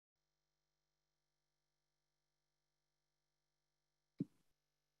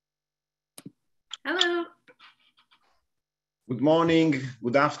Hello. Good morning,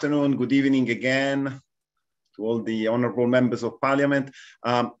 good afternoon, good evening again to all the honorable members of parliament.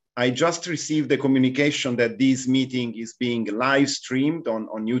 I just received the communication that this meeting is being live streamed on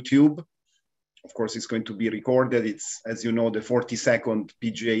YouTube. Of course, it's going to be recorded. It's, as you know, the 42nd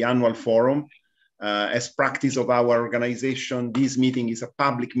PGA annual forum. As practice of our organization, this meeting is a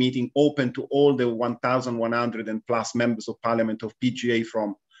public meeting open to all the 1,100 and plus members of parliament of PGA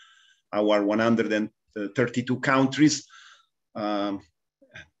from our 132 countries.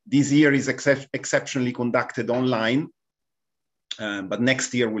 This year is exceptionally conducted online, but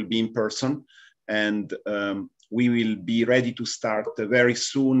next year will be in person. And we will be ready to start very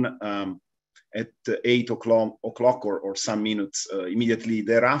soon at 8 o'clock or some minutes immediately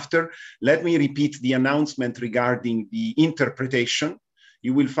thereafter. Let me repeat the announcement regarding the interpretation.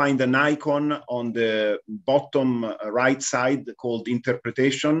 You will find an icon on the bottom right side called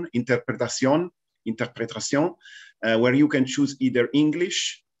interpretation, interpretation, where you can choose either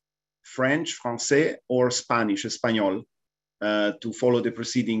English, French, Francais, or Spanish, Espanol, to follow the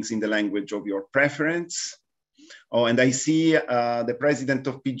proceedings in the language of your preference. Oh, and I see the president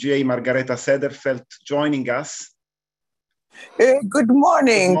of PGA, Margareta Sederfeld, joining us. Good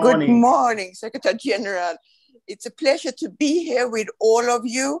morning. Good morning, Secretary General. It's a pleasure to be here with all of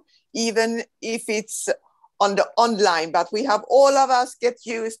you, even if it's on the online, but we have all of us get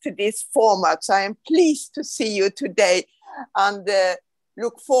used to this format. So I am pleased to see you today and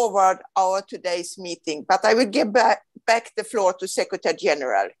look forward our today's meeting. But I will give back the floor to Secretary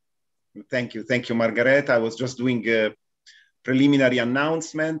General. Thank you, Margareta. I was just doing preliminary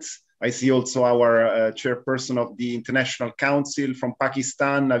announcements. I see also our chairperson of the International Council from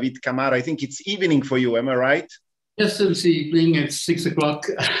Pakistan, Naveed Kamar. I think it's evening for you, am I right? Yes, it's evening at 6 o'clock,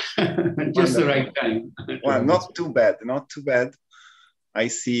 just the right time. Well, not too bad, not too bad. I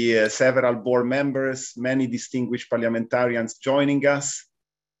see several board members, many distinguished parliamentarians joining us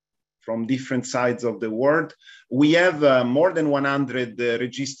from different sides of the world. We have more than 100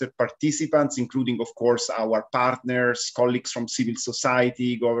 registered participants, including, of course, our partners, colleagues from civil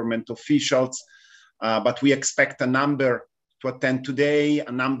society, government officials, but we expect a number to attend today,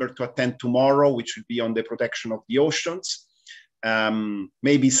 a number to attend tomorrow, which will be on the protection of the oceans.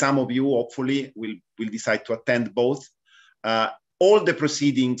 Maybe some of you, hopefully, will decide to attend both. All the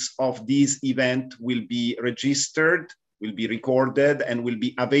proceedings of this event will be registered, will be recorded, and will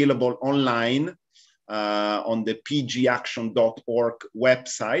be available online on the pgaction.org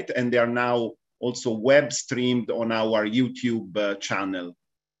website. And they are now also web streamed on our YouTube channel.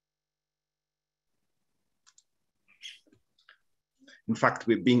 In fact,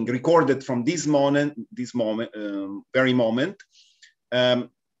 we're being recorded from this very moment.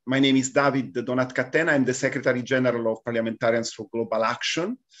 My name is David Donat Catena. I'm the Secretary General of Parliamentarians for Global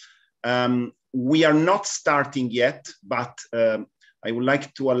Action. We are not starting yet, but I would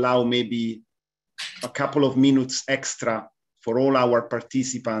like to allow maybe a couple of minutes extra for all our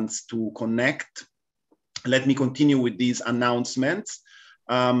participants to connect. Let me continue with these announcements.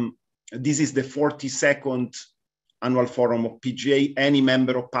 This is the 42nd Annual Forum of PGA. Any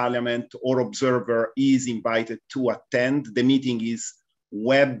member of parliament or observer is invited to attend. The meeting is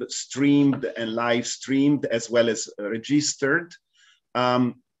web streamed and live streamed as well as registered.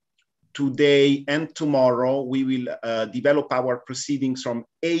 Today and tomorrow, we will develop our proceedings from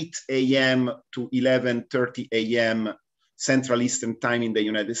 8 a.m. to 11:30 a.m. Central Eastern Time in the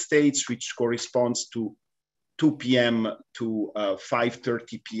United States, which corresponds to 2 p.m. to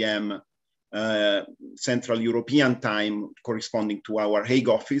 5:30 p.m. Central European Time, corresponding to our Hague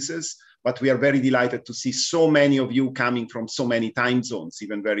offices. But we are very delighted to see so many of you coming from so many time zones,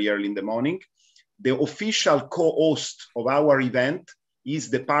 even very early in the morning. The official co-host of our event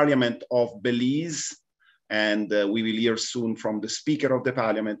is the Parliament of Belize, and we will hear soon from the Speaker of the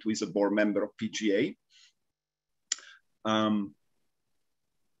Parliament, who is a board member of PGA. And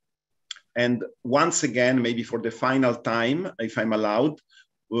once again, maybe for the final time, if I'm allowed,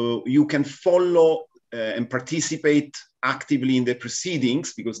 you can follow and participate actively in the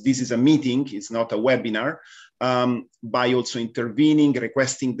proceedings, because this is a meeting, it's not a webinar, by also intervening,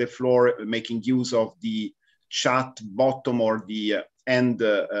 requesting the floor, making use of the chat bottom or the end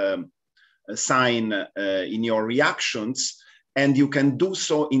sign in your reactions. And you can do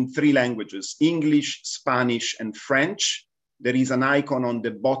so in 3 languages, English, Spanish, and French. There is an icon on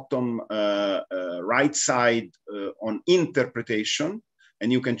the bottom right side on interpretation,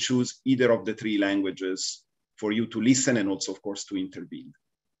 and you can choose either of the 3 languages for you to listen and also, of course, to intervene.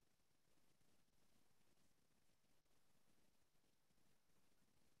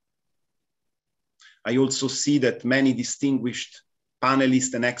 I also see that many distinguished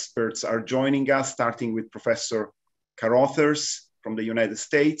panelists and experts are joining us, starting with Professor Carothers from the United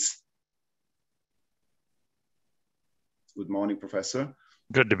States. Good morning, Professor.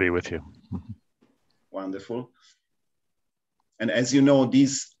 Good to be with you. Wonderful. And as you know,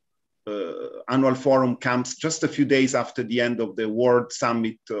 this annual forum comes just a few days after the end of the World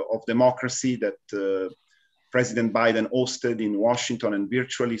Summit of Democracy that President Biden hosted in Washington and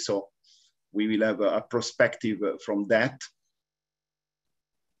virtually. So we will have a perspective from that.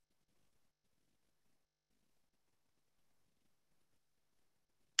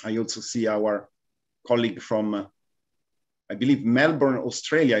 I also see our colleague from, I believe, Melbourne,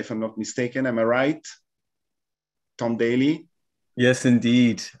 Australia, if I'm not mistaken. Am I right? Tom Daly? Yes,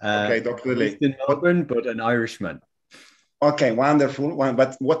 indeed. Okay, Dr. Daly. Based in Melbourne, but an Irishman. Okay, wonderful.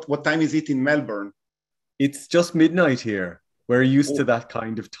 But what time is it in Melbourne? It's just midnight here. We're used to that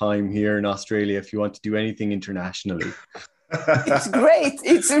kind of time here in Australia if you want to do anything internationally. It's great.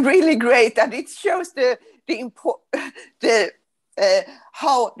 It's really great. And it shows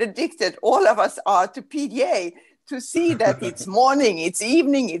how addicted all of us are to PGA, to see that it's morning, it's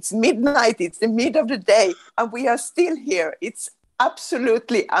evening, it's midnight, it's the mid of the day, and we are still here. It's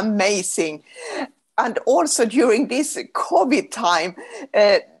absolutely amazing. And also during this COVID time,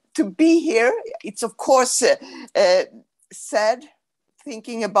 to be here, it's of course sad,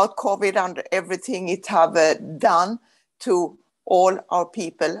 thinking about COVID and everything it have done to all our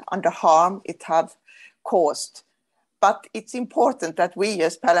people and the harm it have caused. But it's important that we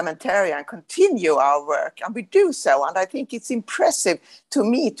as parliamentarians continue our work, and we do so. And I think it's impressive to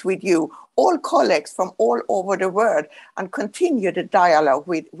meet with you, all colleagues from all over the world, and continue the dialogue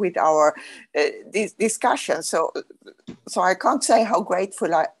with our discussion. So I can't say how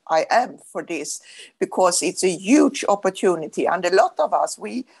grateful I am for this, because it's a huge opportunity. And a lot of us,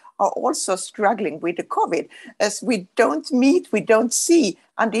 we are also struggling with the COVID, as we don't meet, we don't see,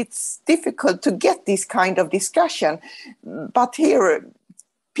 and it's difficult to get this kind of discussion. But here,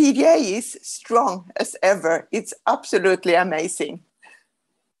 PGA is strong as ever. It's absolutely amazing.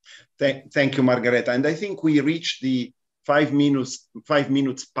 Thank you, Margareta. And I think we reached the 5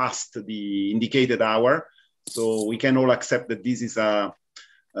 minutes past the indicated hour. So we can all accept that this is a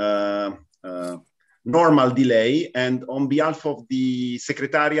normal delay. And on behalf of the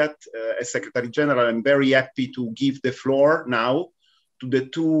Secretariat, as Secretary General, I'm very happy to give the floor now to the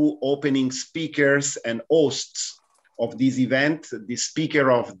two opening speakers and hosts of this event, the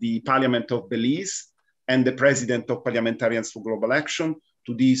Speaker of the Parliament of Belize and the President of Parliamentarians for Global Action,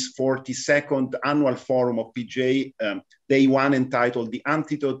 to this 42nd annual forum of PGA, day one, entitled The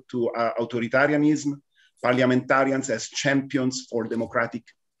Antidote to Authoritarianism, Parliamentarians as Champions for Democratic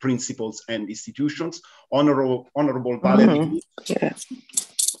Principles and Institutions. Honorable Valerie Woods,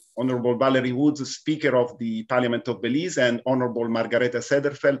 Honorable Valerie Woods, Speaker of the Parliament of Belize, and Honorable Margareta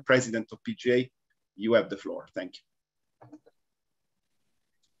Sederfeld, President of PGA. You have the floor. Thank you.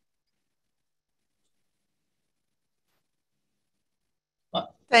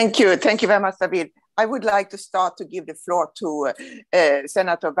 Thank you. Thank you very much, David. I would like to start to give the floor to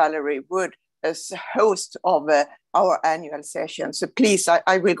Senator Valerie Wood as host of our annual session. So please,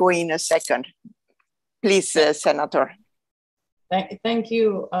 I will go in a second. Please, Senator. Thank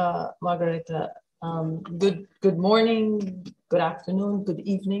you, Margareta. Good morning, good afternoon, good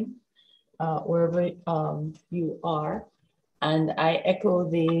evening, wherever you are. And I echo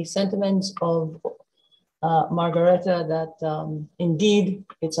the sentiments of Margareta that indeed,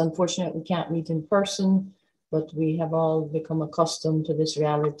 it's unfortunate we can't meet in person, but we have all become accustomed to this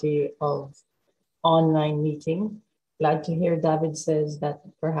reality of online meeting. Glad to hear David says that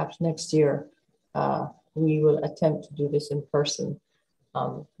perhaps next year we will attempt to do this in person.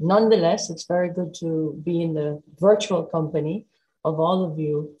 Nonetheless, it's very good to be in the virtual company of all of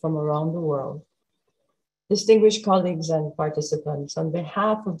you from around the world. Distinguished colleagues and participants, on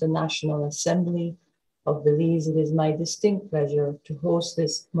behalf of the National Assembly of Belize, it is my distinct pleasure to host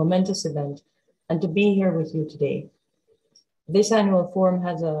this momentous event and to be here with you today. This annual forum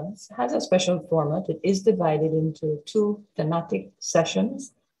has a special format. It is divided into two thematic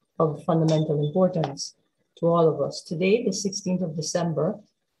sessions of fundamental importance to all of us. Today, the 16th of December,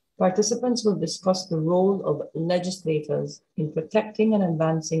 participants will discuss the role of legislators in protecting and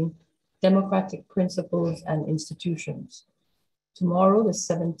advancing democratic principles and institutions. Tomorrow, the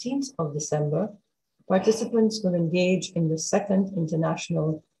 17th of December, participants will engage in the second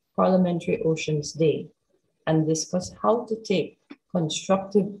International Parliamentary Oceans Day and discuss how to take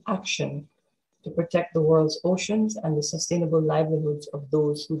constructive action to protect the world's oceans and the sustainable livelihoods of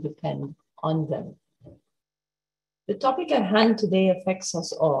those who depend on them. The topic at hand today affects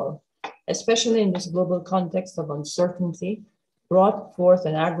us all, especially in this global context of uncertainty brought forth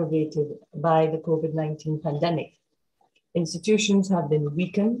and aggravated by the COVID-19 pandemic. Institutions have been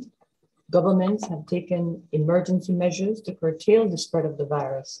weakened. Governments have taken emergency measures to curtail the spread of the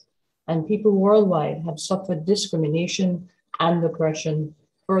virus, and people worldwide have suffered discrimination and oppression,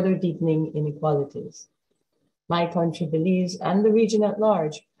 further deepening inequalities. My country, Belize, and the region at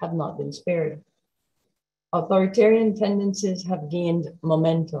large have not been spared. Authoritarian tendencies have gained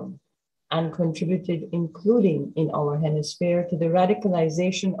momentum and contributed, including in our hemisphere, to the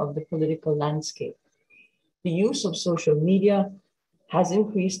radicalization of the political landscape. The use of social media has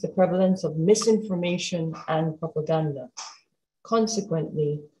increased the prevalence of misinformation and propaganda.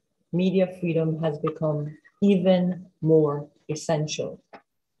 Consequently, media freedom has become even more essential.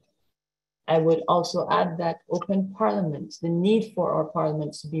 I would also add that open parliaments, the need for our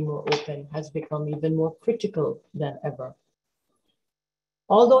parliaments to be more open, has become even more critical than ever.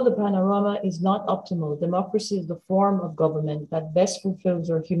 Although the panorama is not optimal, democracy is the form of government that best fulfills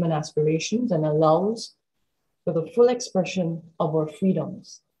our human aspirations and allows for the full expression of our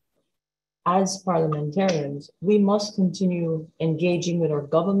freedoms. As parliamentarians, we must continue engaging with our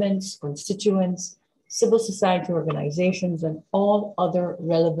governments, constituents, civil society organizations, and all other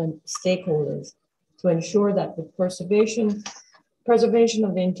relevant stakeholders to ensure that the preservation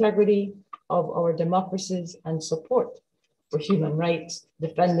of the integrity of our democracies and support for human rights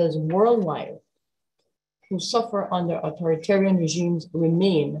defenders worldwide who suffer under authoritarian regimes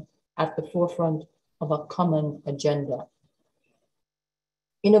remain at the forefront of a common agenda.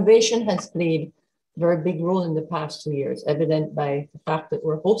 Innovation has played a very big role in the past 2 years, evident by the fact that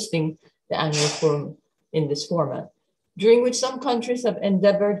we're hosting the annual forum in this format, during which some countries have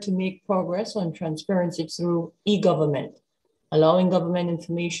endeavored to make progress on transparency through e-government, allowing government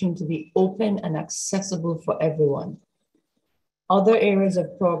information to be open and accessible for everyone. Other areas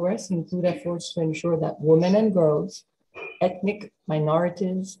of progress include efforts to ensure that women and girls, ethnic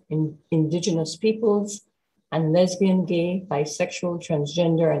minorities, indigenous peoples, and lesbian, gay, bisexual,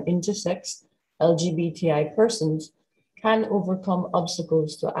 transgender, and intersex LGBTI persons can overcome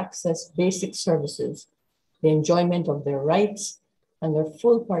obstacles to access basic services, the enjoyment of their rights, and their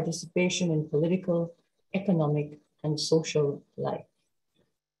full participation in political, economic, and social life.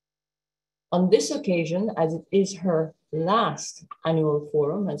 On this occasion, as it is her last annual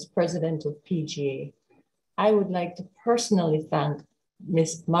forum as president of PGA, I would like to personally thank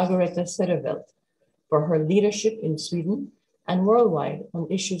Ms. Margareta Cedervelt for her leadership in Sweden and worldwide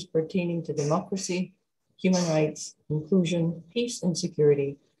on issues pertaining to democracy, human rights, inclusion, peace, and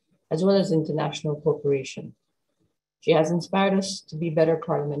security, as well as international cooperation. She has inspired us to be better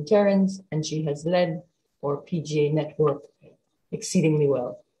parliamentarians, and she has led our PGA network exceedingly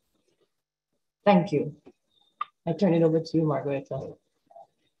well. Thank you. I turn it over to you, Margareta.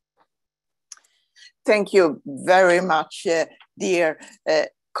 Thank you very much, dear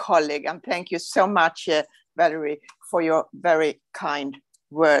colleague, and thank you so much, Valerie, for your very kind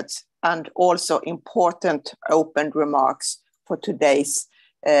words and also important open remarks for today's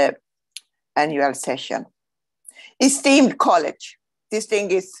annual session. Esteemed college,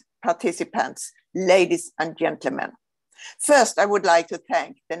 distinguished participants, ladies and gentlemen. First, I would like to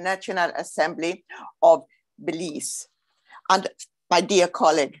thank the National Assembly of Belize and my dear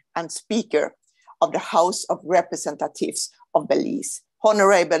colleague and speaker of the House of Representatives of Belize,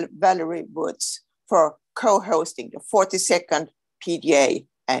 Honorable Valerie Woods, for co-hosting the 42nd PGA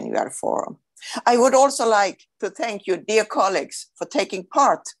Annual Forum. I would also like to thank you, dear colleagues, for taking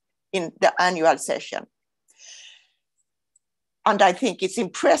part in the annual session. And I think it's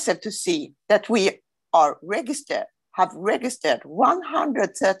impressive to see that we have registered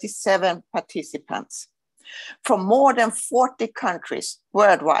 137 participants from more than 40 countries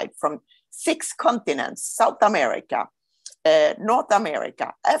worldwide, from 6 continents: South America, North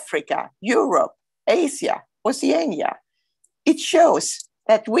America, Africa, Europe, Asia, Oceania. It shows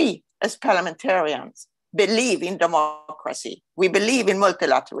that we as parliamentarians believe in democracy, we believe in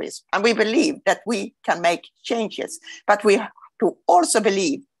multilateralism, and we believe that we can make changes, but we have to also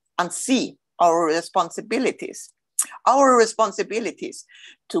believe and see our responsibilities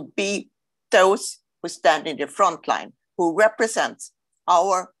to be those who stand in the front line, who represent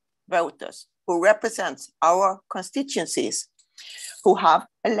our voters, who represent our constituencies, who have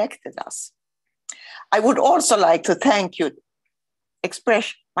elected us. I would also like to thank you,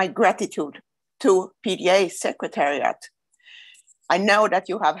 express my gratitude to PGA Secretariat. I know that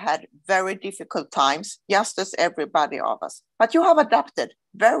you have had very difficult times, just as everybody of us, but you have adapted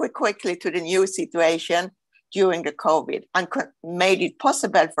very quickly to the new situation during the COVID and made it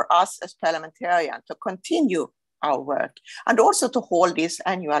possible for us as parliamentarians to continue our work and also to hold this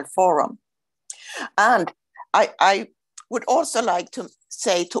annual forum. And I would also like to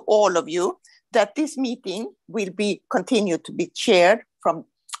say to all of you that this meeting will be continued to be chaired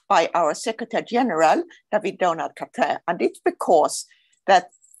by our Secretary General, David Donald Carter. And it's because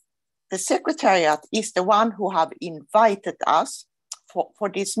that the Secretariat is the one who have invited us for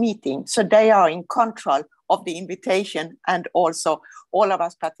this meeting. So they are in control of the invitation and also all of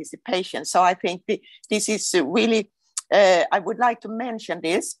us participation. So I think this is really, I would like to mention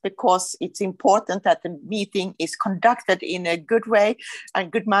this because it's important that the meeting is conducted in a good way and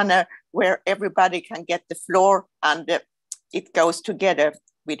good manner where everybody can get the floor and it goes together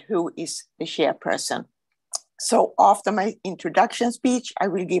with who is the chairperson. So after my introduction speech, I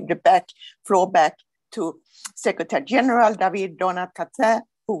will give the floor back to Secretary General David Donald Carter,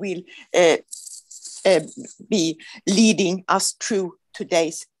 who will be leading us through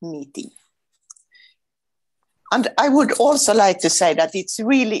today's meeting. And I would also like to say that it's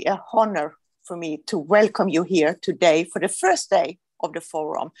really an honor for me to welcome you here today for the first day of the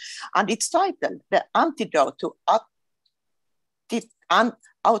forum. And it's titled The Antidote to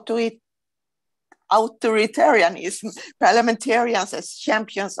Authoritarianism, Parliamentarians as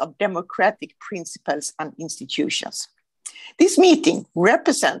Champions of Democratic Principles and Institutions. This meeting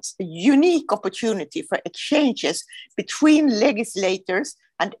represents a unique opportunity for exchanges between legislators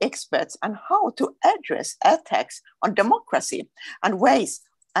and experts on how to address attacks on democracy and ways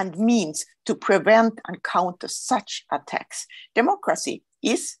and means to prevent and counter such attacks. Democracy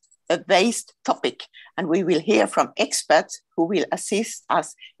is a vast topic, and we will hear from experts who will assist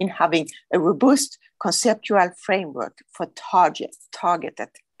us in having a robust conceptual framework for targeted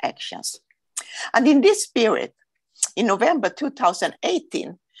actions. And in this spirit, in November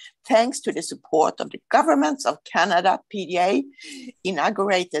 2018, thanks to the support of the governments of Canada, PGA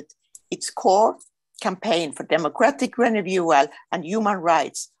inaugurated its core campaign for democratic renewal and human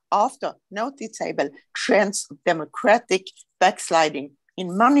rights after noticeable trends of democratic backsliding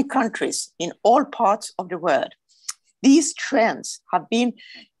in many countries in all parts of the world. These trends have been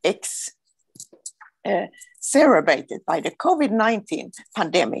exacerbated by the COVID-19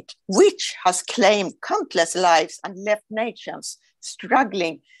 pandemic, which has claimed countless lives and left nations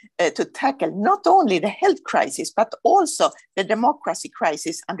struggling to tackle not only the health crisis, but also the democracy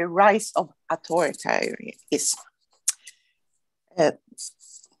crisis and the rise of authoritarianism. It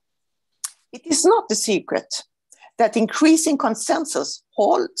is not a secret that increasing consensus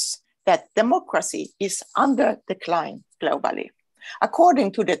holds that democracy is under decline globally.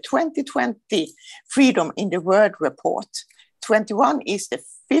 According to the 2020 Freedom in the World report, 21 is the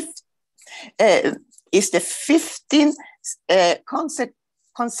 15th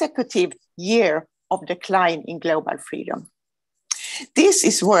consecutive year of decline in global freedom. This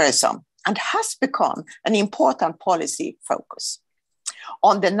is worrisome and has become an important policy focus.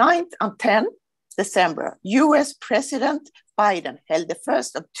 On the 9th and 10th December, US President Biden held the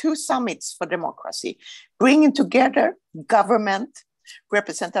first of two summits for democracy, bringing together government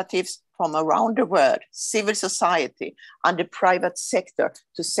representatives from around the world, civil society, and the private sector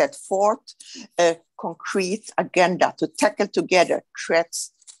to set forth a concrete agenda to tackle together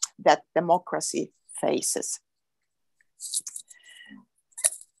threats that democracy faces.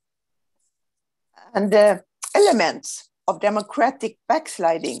 And the elements of democratic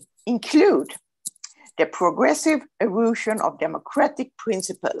backsliding include the progressive erosion of democratic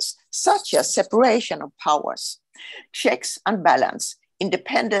principles, such as separation of powers, checks and balance,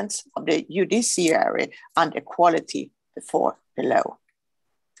 independence of the judiciary, and equality before the law.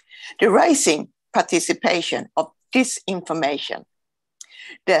 The rising participation of disinformation,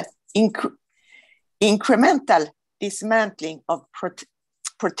 the incremental dismantling of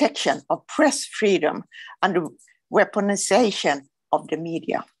protection of press freedom, and the weaponization of the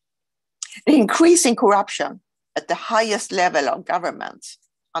media. The increasing corruption at the highest level of government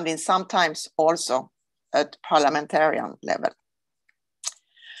and in sometimes also at parliamentarian level.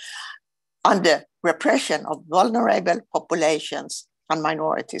 And the repression of vulnerable populations and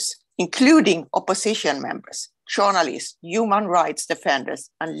minorities, including opposition members, journalists, human rights defenders,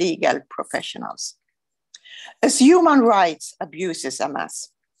 and legal professionals. As human rights abuses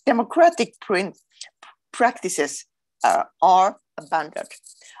amass, democratic practices are abandoned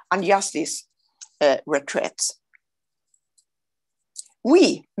and justice retreats.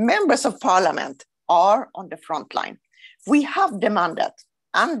 We, members of parliament, are on the front line. We have demanded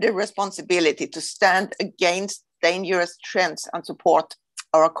and the responsibility to stand against dangerous trends and support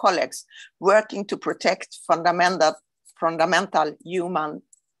our colleagues working to protect fundamental human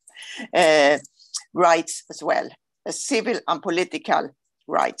rights as well as civil and political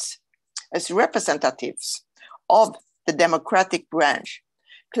rights. As representatives of the democratic branch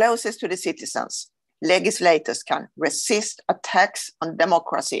closest to the citizens, legislators can resist attacks on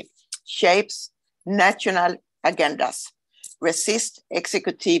democracy, shapes national agendas, resist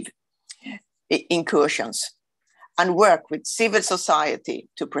executive incursions, and work with civil society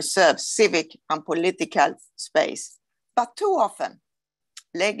to preserve civic and political space. But too often,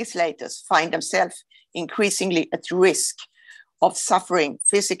 legislators find themselves increasingly at risk of suffering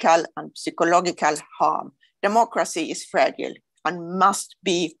physical and psychological harm. Democracy is fragile and must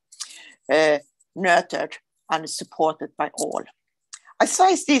be nurtured and supported by all. I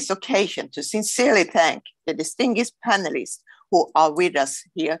seize this occasion to sincerely thank the distinguished panelists who are with us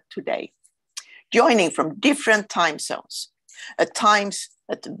here today, joining from different time zones, at times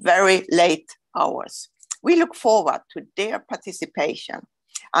at very late hours. We look forward to their participation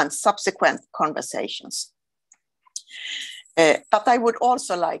and subsequent conversations. But I would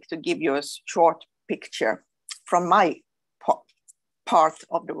also like to give you a short picture from my part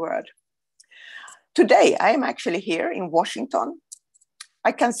of the world. Today, I am actually here in Washington.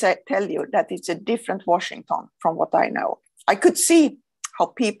 I can tell you that it's a different Washington from what I know. I could see how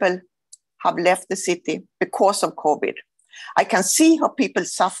people have left the city because of COVID. I can see how people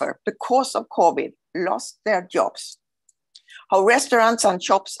suffer because of COVID, lost their jobs, how restaurants and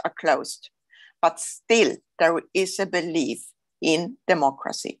shops are closed, but still there is a belief in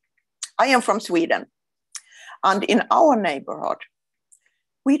democracy. I am from Sweden, and in our neighborhood,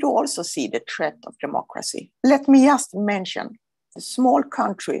 we do also see the threat of democracy. Let me just mention the small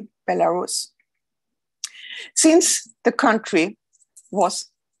country, Belarus. Since the country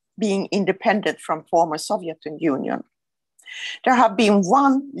was being independent from former Soviet Union, there have been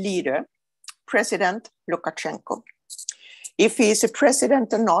one leader, President Lukashenko. If he is a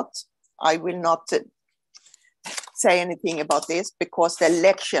president or not, I will not say anything about this, because the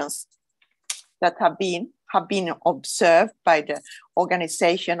elections that have been observed by the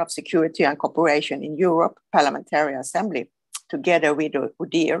Organization of Security and Cooperation in Europe Parliamentary Assembly, together with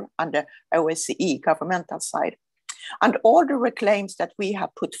ODIHR and the OSCE governmental side. And all the claims that we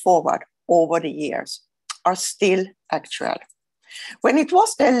have put forward over the years are still actual. When it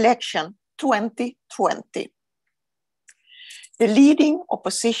was the election 2020, the leading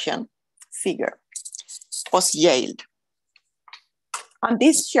opposition figure was jailed. And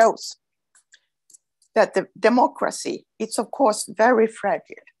this shows that the democracy, it's of course very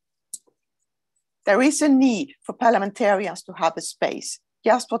fragile. There is a need for parliamentarians to have a space,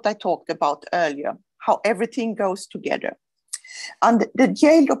 just what I talked about earlier, how everything goes together. And the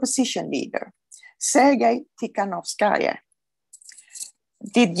jailed opposition leader, Sergei Tikhanovskaya,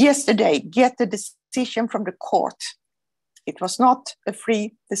 did yesterday get a decision from the court. It was not a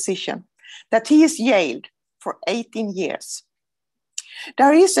free decision, that he is jailed for 18 years.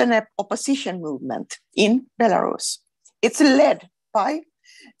 There is an opposition movement in Belarus. It's led by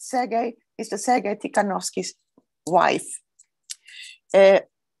Sergei Tikhanovsky's wife.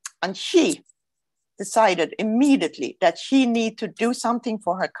 And she decided immediately that she needed to do something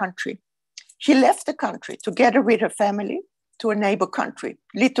for her country. She left the country together with her family to a neighbor country,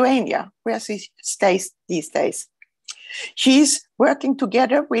 Lithuania, where she stays these days. She's working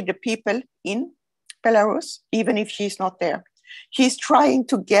together with the people in Belarus, even if she's not there. She's trying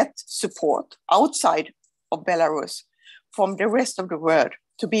to get support outside of Belarus from the rest of the world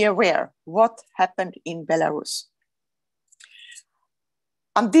to be aware what happened in Belarus.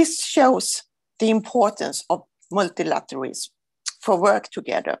 And this shows the importance of multilateralism for work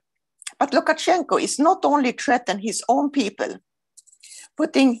together. But Lukashenko is not only threatening his own people,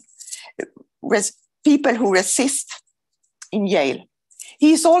 putting people who resist in jail.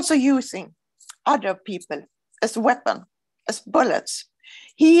 He is also using other people as weapons, as bullets.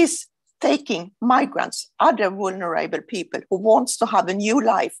 He is taking migrants, other vulnerable people who wants to have a new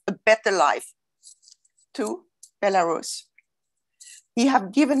life, a better life, to Belarus. He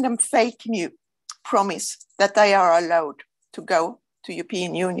have given them fake news, promise that they are allowed to go to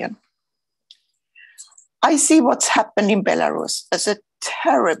European Union. I see what's happened in Belarus as a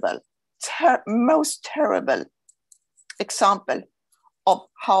terrible, most terrible example of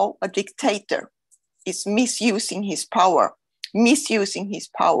how a dictator is misusing his power.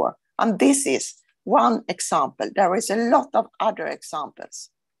 And this is one example. There is a lot of other examples.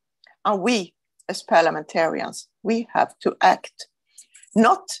 And we, as parliamentarians, we have to act,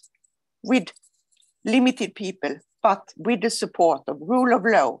 not with limited people, but with the support of rule of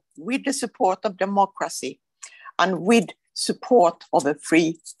law, with the support of democracy, and with support of a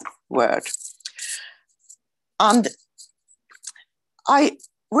free world. And I'm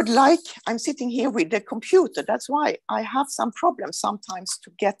sitting here with the computer. That's why I have some problems sometimes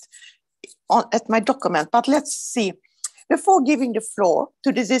to get on at my document. But let's see. Before giving the floor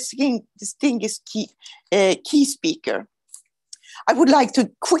to the distinguished key speaker, I would like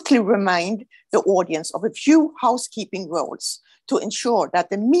to quickly remind the audience of a few housekeeping rules to ensure that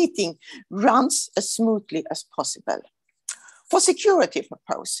the meeting runs as smoothly as possible. For security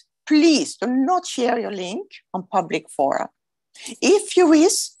purposes, please do not share your link on public fora. If you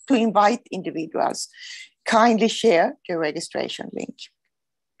wish to invite individuals, kindly share the registration link.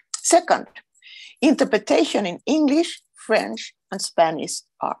 Second, interpretation in English, French, and Spanish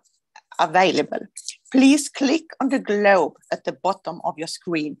are available. Please click on the globe at the bottom of your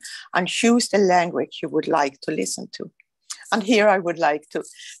screen and choose the language you would like to listen to. And here I would like to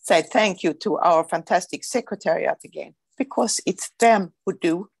say thank you to our fantastic secretariat again, because it's them who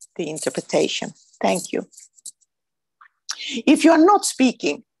do the interpretation. Thank you. If you are not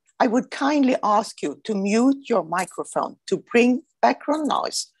speaking, I would kindly ask you to mute your microphone to bring background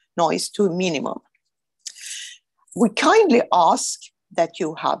noise to a minimum. We kindly ask that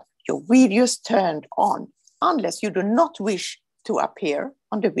you have your videos turned on unless you do not wish to appear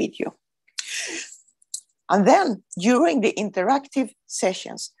on the video. And then during the interactive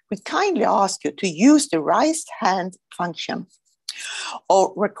sessions, we kindly ask you to use the raised hand function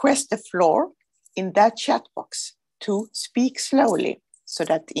or request the floor in that chat box to speak slowly so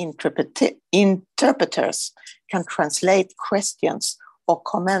that interpreters can translate questions or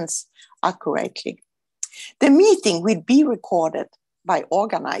comments accurately. The meeting will be recorded by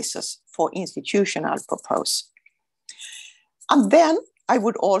organizers for institutional purpose. And then I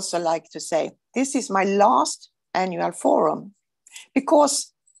would also like to say, this is my last annual forum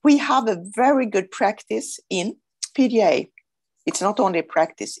because we have a very good practice in PGA. It's not only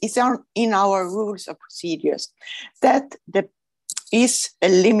practice, it's in our rules of procedures that there is a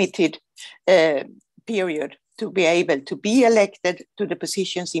limited period to be able to be elected to the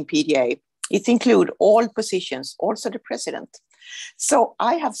positions in PGA. It includes all positions, also the president. So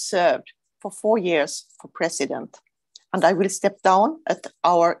I have served for 4 years for president, and I will step down at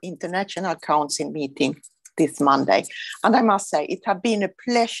our International Council meeting this Monday. And I must say, it has been a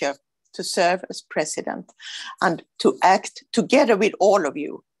pleasure to serve as president and to act together with all of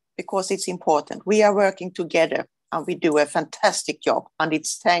you, because it's important. We are working together and we do a fantastic job. And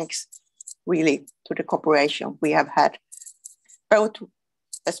it's thanks really to the cooperation we have had, both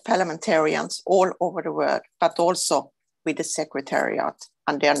as parliamentarians all over the world, but also with the secretariat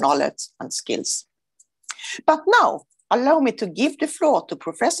and their knowledge and skills. But now, allow me to give the floor to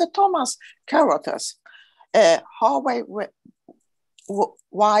Professor Thomas Carothers, Harvey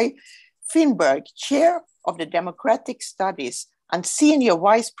Y. Finberg, Chair of the Democratic Studies and Senior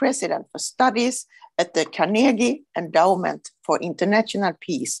Vice President for Studies at the Carnegie Endowment for International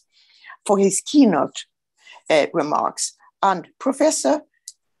Peace, for his keynote remarks. And Professor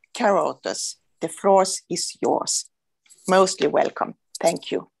Carothers, the floor is yours. Mostly welcome.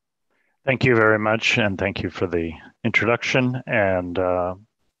 Thank you. Thank you very much, and thank you for the introduction, and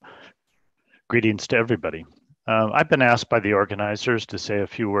greetings to everybody. I've been asked by the organizers to say a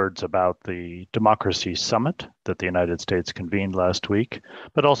few words about the Democracy Summit that the United States convened last week,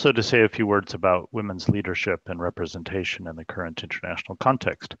 but also to say a few words about women's leadership and representation in the current international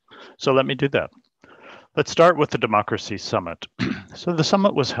context. So let me do that. Let's start with the Democracy Summit. So the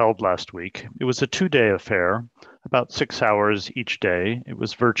summit was held last week. It was a 2-day affair, about 6 hours each day. It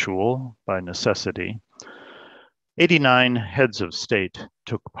was virtual by necessity. 89 heads of state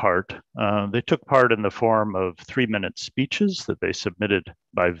took part. They took part in the form of 3-minute speeches that they submitted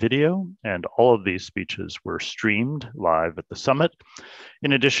by video, and all of these speeches were streamed live at the summit.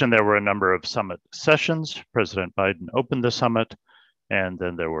 In addition, there were a number of summit sessions. President Biden opened the summit, and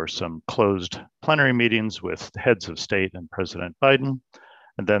then there were some closed plenary meetings with heads of state and President Biden.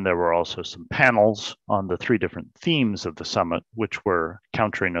 And then there were also some panels on the 3 different themes of the summit, which were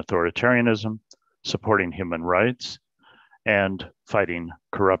countering authoritarianism, supporting human rights, and fighting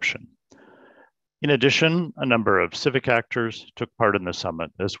corruption. In addition, a number of civic actors took part in the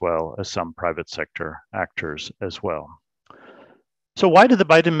summit, as well as some private sector actors as well. So why did the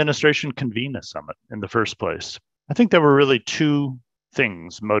Biden administration convene a summit in the first place? I think there were really 2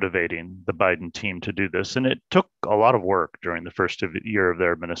 things motivating the Biden team to do this, and it took a lot of work during the first year of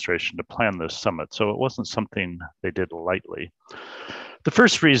their administration to plan this summit, so it wasn't something they did lightly. The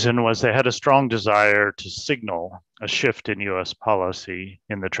first reason was they had a strong desire to signal a shift in US policy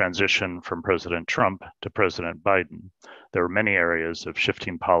in the transition from President Trump to President Biden. There were many areas of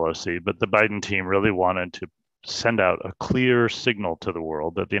shifting policy, but the Biden team really wanted to send out a clear signal to the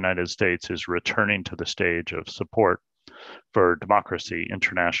world that the United States is returning to the stage of support for democracy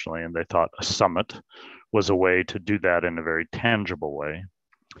internationally, and they thought a summit was a way to do that in a very tangible way.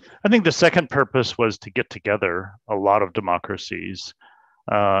 I think the second purpose was to get together a lot of democracies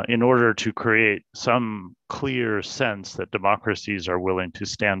in order to create some clear sense that democracies are willing to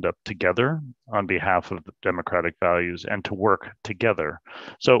stand up together on behalf of the democratic values and to work together.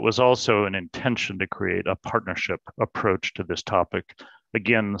 So it was also an intention to create a partnership approach to this topic,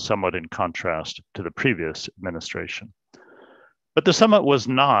 again, somewhat in contrast to the previous administration. But the summit was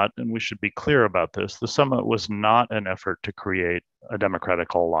not, and we should be clear about this, the summit was not an effort to create a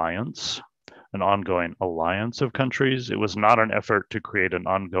democratic alliance, an ongoing alliance of countries. It was not an effort to create an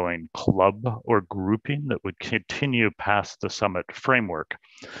ongoing club or grouping that would continue past the summit framework.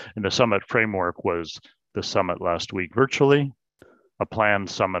 And the summit framework was the summit last week virtually, a planned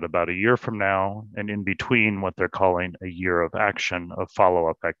summit about a year from now, and in between what they're calling a year of action of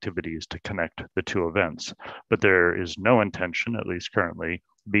follow-up activities to connect the two events. But there is no intention, at least currently,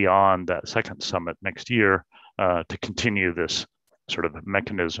 beyond that second summit next year to continue this sort of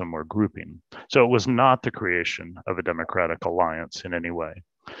mechanism or grouping. So it was not the creation of a democratic alliance in any way.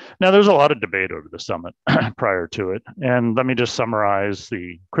 Now, there's a lot of debate over the summit prior to it, and let me just summarize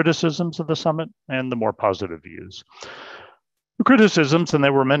the criticisms of the summit and the more positive views. The criticisms, and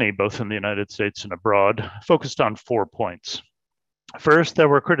there were many, both in the United States and abroad, focused on 4 points. First, there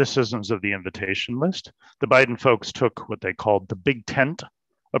were criticisms of the invitation list. The Biden folks took what they called the big tent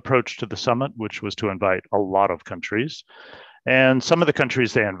approach to the summit, which was to invite a lot of countries. And some of the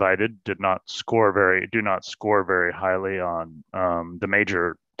countries they invited do not score very highly on the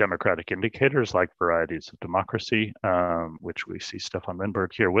major democratic indicators like varieties of democracy, which we see Stefan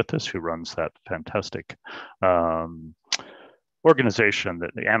Lindbergh here with us, who runs that fantastic organization that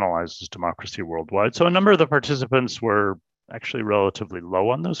analyzes democracy worldwide. So a number of the participants were actually relatively low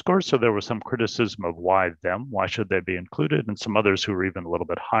on those scores. So there was some criticism of why should they be included? And some others who were even a little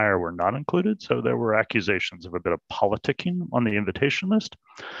bit higher were not included. So there were accusations of a bit of politicking on the invitation list.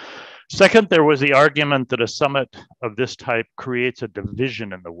 Second, there was the argument that a summit of this type creates a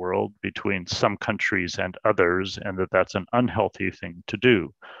division in the world between some countries and others, and that that's an unhealthy thing to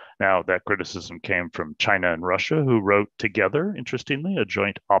do. Now, that criticism came from China and Russia, who wrote together, interestingly, a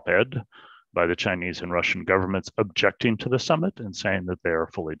joint op-ed by the Chinese and Russian governments objecting to the summit and saying that they are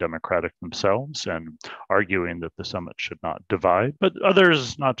fully democratic themselves and arguing that the summit should not divide. But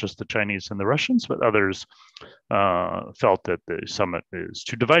others, not just the Chinese and the Russians, but others felt that the summit is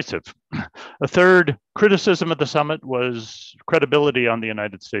too divisive. A third criticism of the summit was credibility on the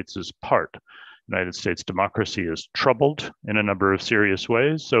United States' part. United States democracy is troubled in a number of serious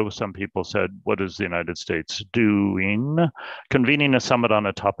ways. So some people said, what is the United States doing? Convening a summit on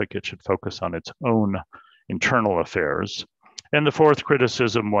a topic, it should focus on its own internal affairs. And the fourth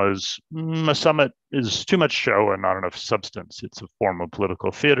criticism was a summit is too much show and not enough substance. It's a form of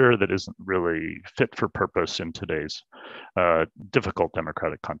political theater that isn't really fit for purpose in today's difficult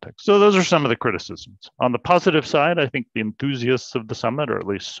democratic context. So those are some of the criticisms. On the positive side, I think the enthusiasts of the summit, or at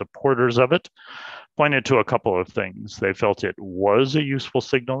least supporters of it, pointed to a couple of things. They felt it was a useful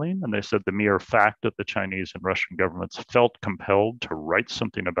signaling, and they said the mere fact that the Chinese and Russian governments felt compelled to write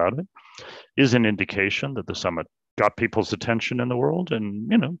something about it is an indication that the summit got people's attention in the world,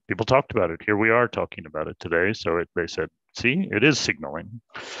 and people talked about it. Here we are talking about it today. So they said, see, it is signaling.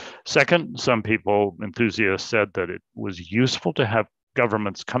 Second, some people, enthusiasts, said that it was useful to have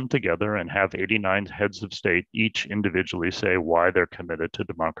governments come together and have 89 heads of state each individually say why they're committed to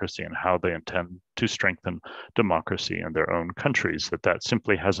democracy and how they intend to strengthen democracy in their own countries. That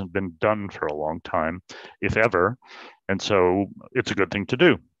simply hasn't been done for a long time, if ever. And so it's a good thing to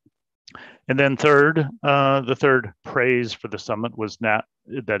do. And then third, the third praise for the summit was that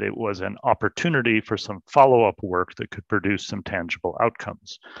it was an opportunity for some follow-up work that could produce some tangible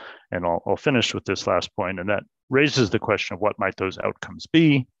outcomes. And I'll finish with this last point, and that raises the question of what might those outcomes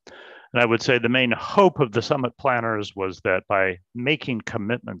be. And I would say the main hope of the summit planners was that by making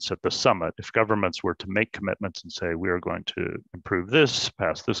commitments at the summit, if governments were to make commitments and say, we are going to improve this,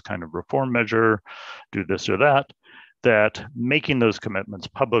 pass this kind of reform measure, do this or that making those commitments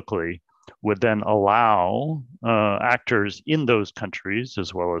publicly would then allow actors in those countries,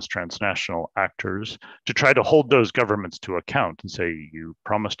 as well as transnational actors, to try to hold those governments to account and say, you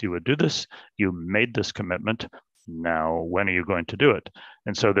promised you would do this, you made this commitment, now when are you going to do it?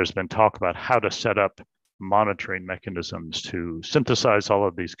 And so there's been talk about how to set up monitoring mechanisms to synthesize all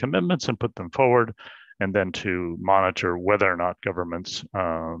of these commitments and put them forward, and then to monitor whether or not governments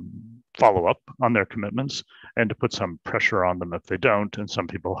follow up on their commitments and to put some pressure on them if they don't. And some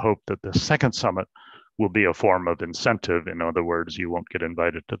people hope that the second summit will be a form of incentive. In other words, you won't get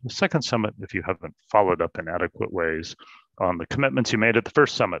invited to the second summit if you haven't followed up in adequate ways on the commitments you made at the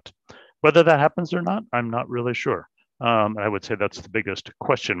first summit. Whether that happens or not, I'm not really sure. I would say that's the biggest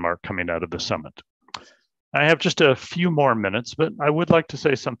question mark coming out of the summit. I have just a few more minutes, but I would like to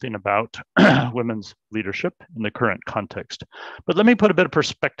say something about women's leadership in the current context. But let me put a bit of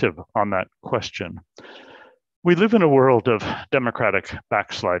perspective on that question. We live in a world of democratic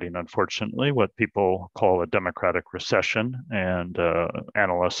backsliding, unfortunately, what people call a democratic recession, and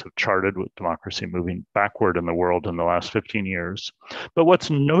analysts have charted with democracy moving backward in the world in the last 15 years. But what's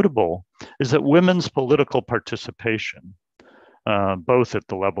notable is that women's political participation, both at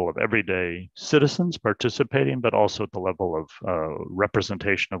the level of everyday citizens participating, but also at the level of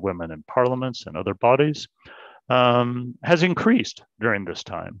representation of women in parliaments and other bodies, has increased during this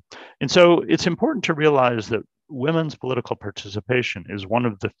time. And so it's important to realize that women's political participation is one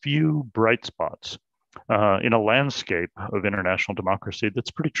of the few bright spots in a landscape of international democracy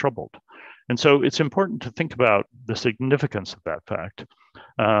that's pretty troubled. And so it's important to think about the significance of that fact,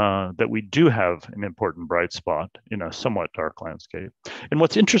 that we do have an important bright spot in a somewhat dark landscape. And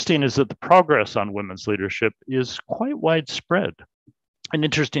what's interesting is that the progress on women's leadership is quite widespread. An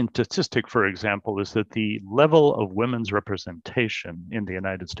interesting statistic, for example, is that the level of women's representation in the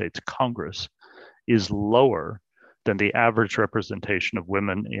United States Congress is lower than the average representation of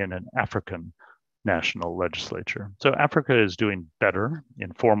women in an African national legislature. So Africa is doing better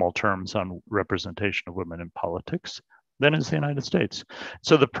in formal terms on representation of women in politics than is the United States.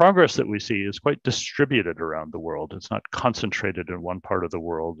 So the progress that we see is quite distributed around the world. It's not concentrated in one part of the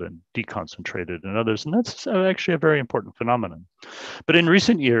world and deconcentrated in others. And that's actually a very important phenomenon. But in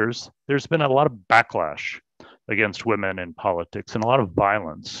recent years, there's been a lot of backlash against women in politics and a lot of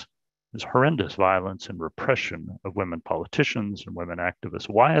violence. There's horrendous violence and repression of women politicians and women activists.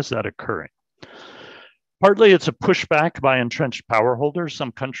 Why is that occurring? Partly it's a pushback by entrenched power holders,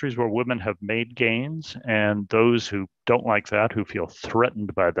 some countries where women have made gains, and those who don't like that, who feel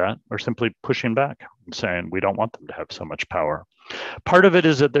threatened by that, are simply pushing back and saying, we don't want them to have so much power. Part of it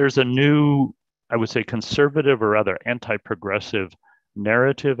is that there's a new, I would say, conservative or rather anti-progressive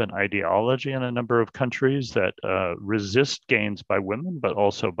narrative and ideology in a number of countries that resist gains by women, but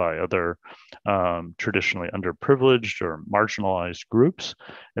also by other traditionally underprivileged or marginalized groups.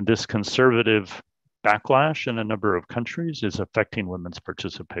 And this conservative backlash in a number of countries is affecting women's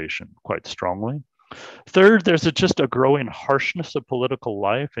participation quite strongly. Third, there's just a growing harshness of political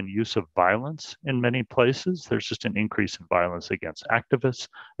life and use of violence in many places. There's just an increase in violence against activists,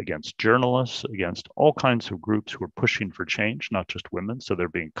 against journalists, against all kinds of groups who are pushing for change, not just women, so they're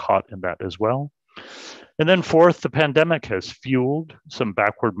being caught in that as well. And then fourth, the pandemic has fueled some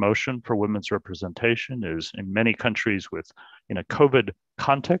backward motion for women's representation. Is in many countries in a COVID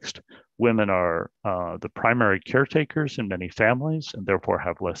context, women are the primary caretakers in many families and therefore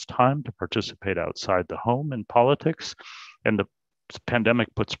have less time to participate outside the home in politics. And the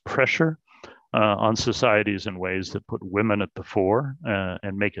pandemic puts pressure on societies in ways that put women at the fore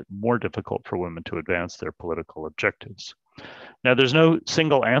and make it more difficult for women to advance their political objectives. Now, there's no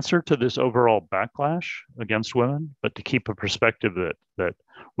single answer to this overall backlash against women, but to keep a perspective that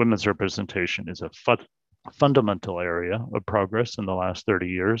women's representation is a fundamental area of progress in the last 30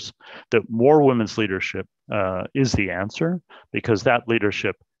 years, that more women's leadership is the answer, because that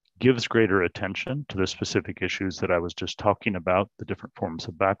leadership gives greater attention to the specific issues that I was just talking about, the different forms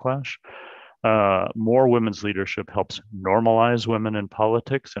of backlash. More women's leadership helps normalize women in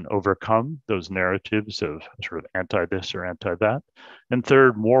politics and overcome those narratives of sort of anti-this or anti-that. And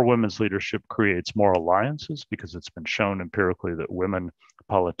third, more women's leadership creates more alliances, because it's been shown empirically that women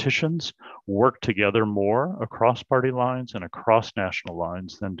politicians work together more across party lines and across national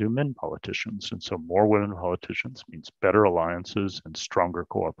lines than do men politicians. And so more women politicians means better alliances and stronger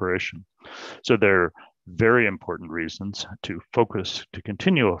cooperation. So they're very important reasons to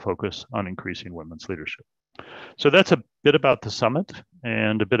continue a focus on increasing women's leadership. So that's a bit about the summit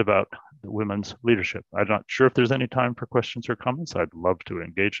and a bit about women's leadership. I'm not sure if there's any time for questions or comments. I'd love to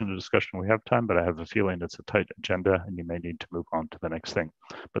engage in the discussion. We have time, but I have a feeling it's a tight agenda and you may need to move on to the next thing.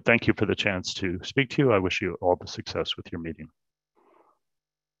 But thank you for the chance to speak to you. I wish you all the success with your meeting.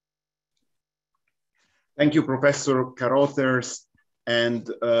 Thank you, Professor Carothers. And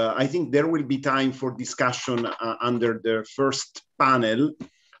I think there will be time for discussion under the first panel.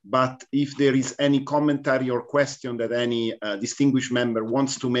 But if there is any commentary or question that any distinguished member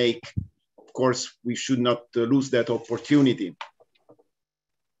wants to make, of course, we should not lose that opportunity.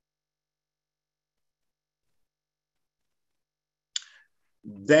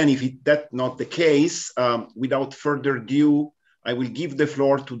 Then if that's not the case, without further ado, I will give the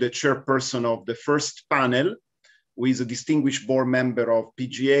floor to the chairperson of the first panel, who is a distinguished board member of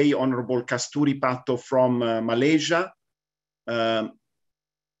PGA, Honorable Kasturi Patto from Malaysia.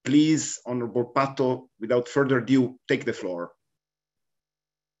 Please, Honorable Pato, without further ado, take the floor.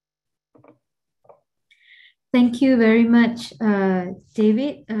 Thank you very much,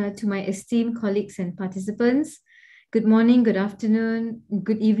 David, to my esteemed colleagues and participants. Good morning, good afternoon,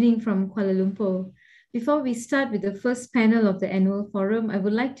 good evening from Kuala Lumpur. Before we start with the first panel of the annual forum, I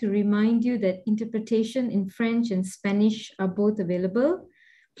would like to remind you that interpretation in French and Spanish are both available.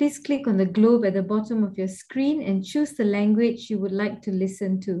 Please click on the globe at the bottom of your screen and choose the language you would like to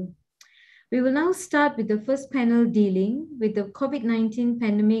listen to. We will now start with the first panel dealing with the COVID-19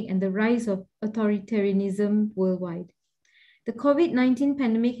 pandemic and the rise of authoritarianism worldwide. The COVID-19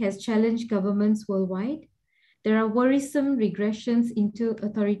 pandemic has challenged governments worldwide. There are worrisome regressions into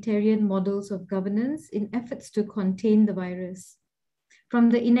authoritarian models of governance in efforts to contain the virus. From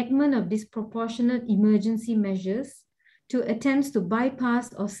the enactment of disproportionate emergency measures to attempts to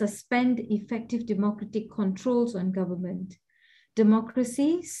bypass or suspend effective democratic controls on government,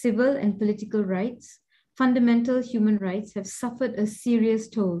 democracy, civil and political rights, fundamental human rights have suffered a serious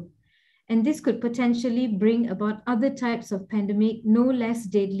toll. And this could potentially bring about other types of pandemic no less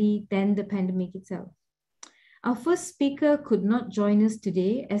deadly than the pandemic itself. Our first speaker could not join us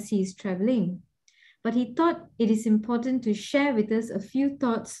today as he is traveling, but he thought it is important to share with us a few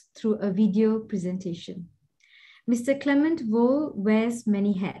thoughts through a video presentation. Mr. Clement Vole wears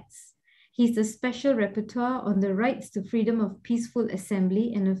many hats. He's the Special Rapporteur on the rights to freedom of peaceful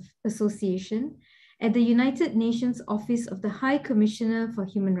assembly and of association at the United Nations Office of the High Commissioner for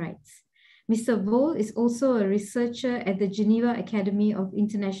Human Rights. Mr. Vole is also a researcher at the Geneva Academy of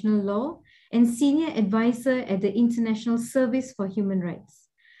International Law and Senior Advisor at the International Service for Human Rights.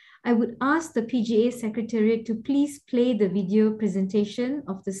 I would ask the PGA Secretariat to please play the video presentation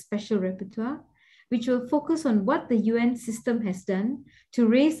of the Special Rapporteur, which will focus on what the UN system has done to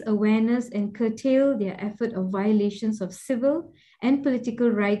raise awareness and curtail their effort of violations of civil and political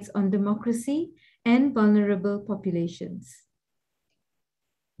rights on democracy and vulnerable populations.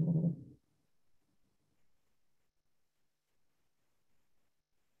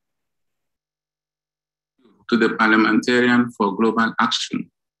 To the Parliamentarian for Global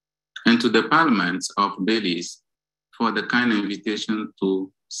Action and to the Parliaments of Belize for the kind invitation to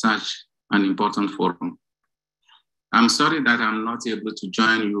such an important forum. I'm sorry that I'm not able to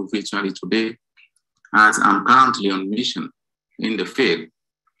join you virtually today as I'm currently on mission in the field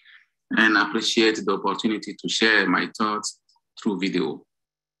and appreciate the opportunity to share my thoughts through video.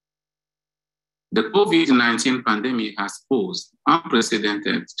 The COVID-19 pandemic has posed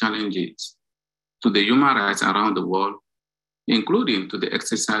unprecedented challenges to the human rights around the world, including to the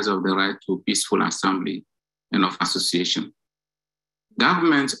exercise of the right to peaceful assembly and of association.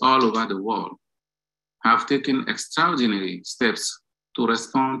 Governments all over the world have taken extraordinary steps to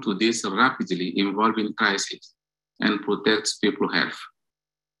respond to this rapidly evolving crisis and protect people's health.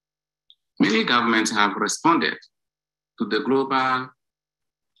 Many governments have responded to the global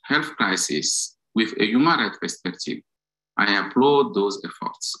health crisis with a human rights perspective. I applaud those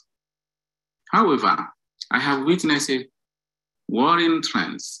efforts. However, I have witnessed worrying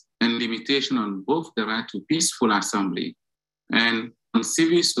trends and limitation on both the right to peaceful assembly and on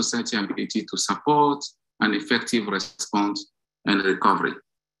civil society ability to support an effective response and recovery.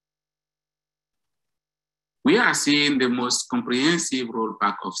 We are seeing the most comprehensive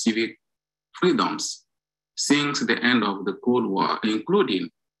rollback of civic freedoms since the end of the Cold War, including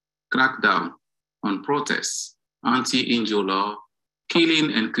crackdown on protests, anti-injury law,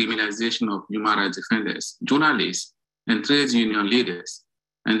 killing and criminalization of human rights defenders, journalists, and trade union leaders,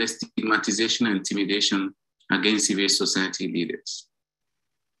 and the stigmatization and intimidation against civil society leaders.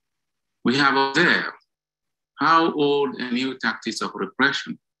 We have observed how old and new tactics of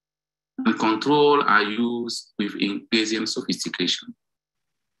repression and control are used with increasing sophistication.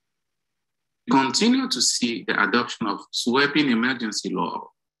 We continue to see the adoption of sweeping emergency law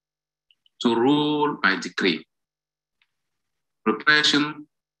to rule by decree. Repression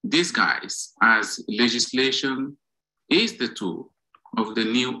disguised as legislation is the tool of the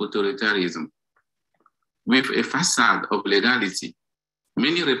new authoritarianism. With a facade of legality,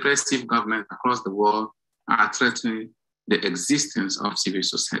 many repressive governments across the world are threatening the existence of civil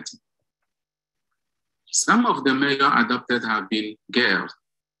society. Some of the measures adopted have been geared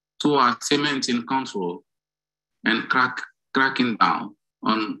toward cementing control and cracking down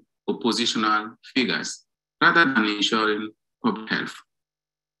on oppositional figures rather than ensuring public health.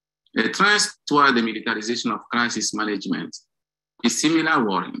 A trend toward the militarization of crisis management is similar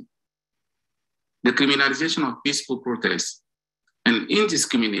worrying. The criminalization of peaceful protests and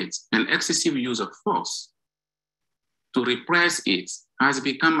indiscriminate and excessive use of force to repress it has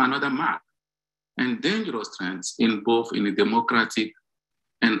become another mark and dangerous trend in both in the democratic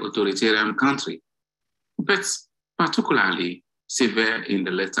and authoritarian country, but particularly severe in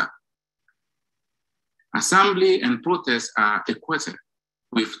the latter. Assembly and protests are equated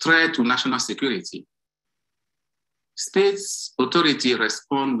with threat to national security. States' authority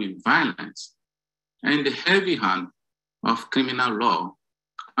respond with violence and the heavy hand of criminal law,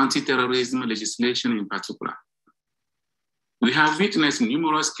 anti-terrorism legislation in particular. We have witnessed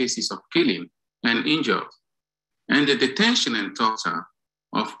numerous cases of killing and injured, and the detention and torture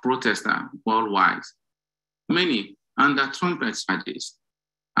of protesters worldwide, many under trumped charges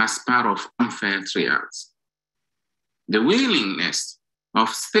as part of unfair trials. The willingness of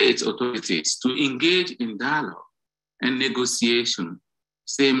state authorities to engage in dialogue and negotiation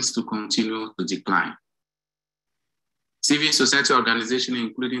seems to continue to decline. Civil society organizations,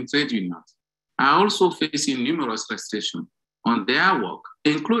 including trade unions, are also facing numerous restrictions on their work,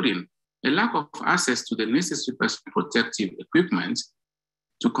 including a lack of access to the necessary personal protective equipment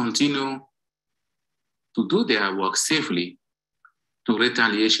to continue to do their work safely to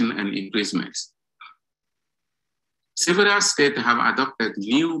retaliation and imprisonment. Several states have adopted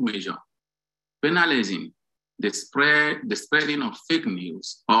new measures penalizing the spreading of fake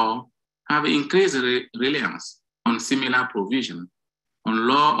news or have increased reliance on similar provision on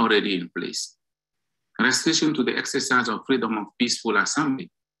law already in place. Restriction to the exercise of freedom of peaceful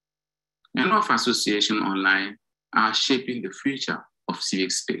assembly and of association online are shaping the future of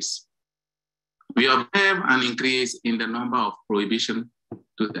civic space. We observe an increase in the number of prohibition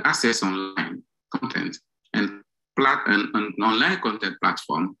to the access online content and online content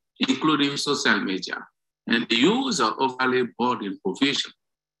platform, including social media, and the use of overly burden provision,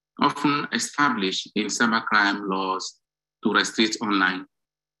 often established in cybercrime laws to restrict online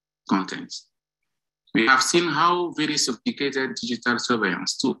content. We have seen how very sophisticated digital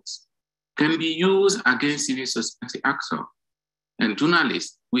surveillance tools can be used against civil society actors and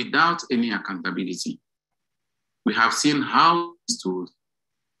journalists without any accountability. We have seen how these tools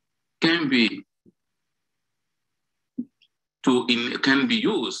can be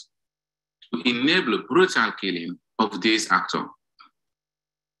used to enable brutal killing of these actors.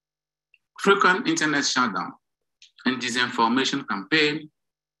 Frequent internet shutdown and disinformation campaigns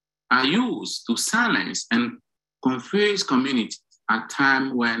are used to silence and confuse communities at a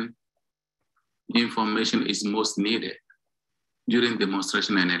time when information is most needed during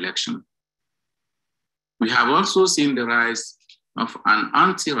demonstration and election. We have also seen the rise of an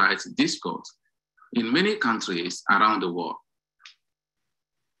anti-rights discourse in many countries around the world.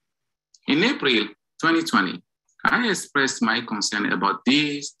 In April 2020, I expressed my concern about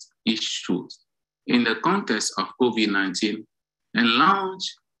these issues in the context of COVID-19 and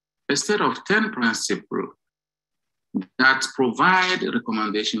launched a set of 10 principles that provide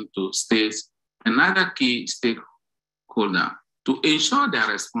recommendations to states and other key stakeholders to ensure their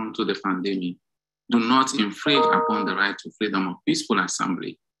response to the pandemic do not infringe upon the right to freedom of peaceful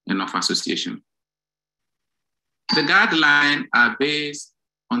assembly and of association. The guidelines are based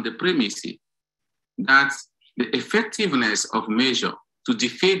on the premise that the effectiveness of measures to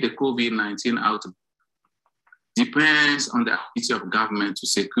defeat the COVID-19 outbreak depends on the ability of government to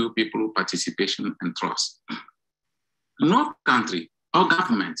secure people's participation and trust. No country or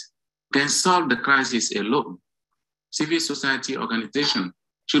government can solve the crisis alone. Civil society organizations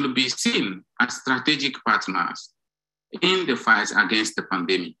should be seen as strategic partners in the fight against the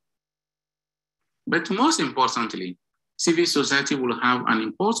pandemic. But most importantly, civil society will have an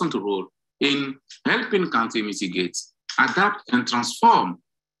important role in helping countries mitigate, adapt, and transform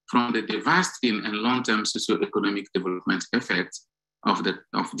from the devastating and long-term socio-economic development effects of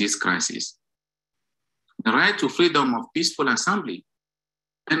this crisis. The right to freedom of peaceful assembly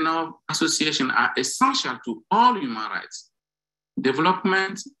and of association are essential to all human rights,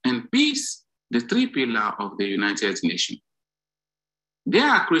 development, and peace, the three pillars of the United Nations. They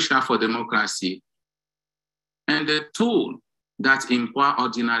are crucial for democracy and the tool that empower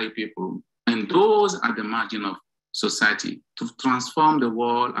ordinary people and those at the margin of society to transform the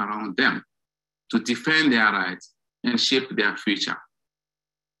world around them, to defend their rights and shape their future.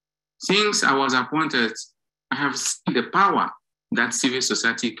 Since I was appointed, I have seen the power that civil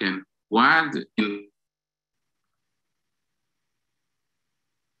society can wield in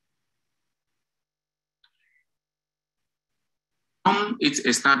from its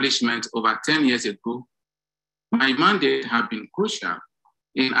establishment over 10 years ago. My mandate has been crucial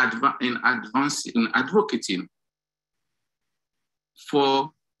in advocating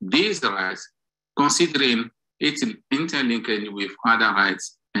for these rights, considering its interlinking with other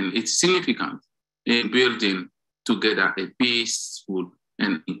rights and its significance in building together a peaceful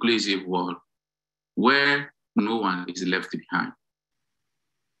and inclusive world where no one is left behind.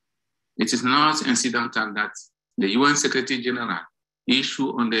 It is not incidental that the UN Secretary General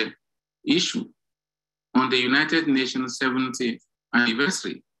issued on the United Nations 70th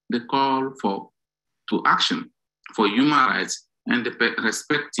anniversary the call to action for human rights and the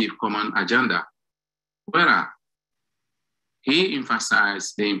respective common agenda, where he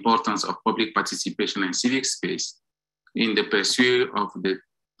emphasized the importance of public participation and civic space in the pursuit of the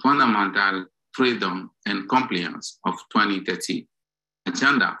fundamental freedom and compliance of 2030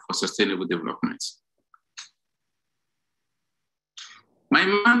 Agenda for Sustainable Development. My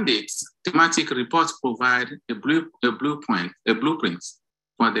mandate thematic reports provide a blueprint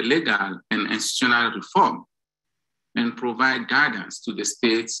for the legal and institutional reform and provide guidance to the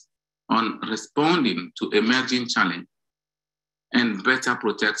states on responding to emerging challenges and better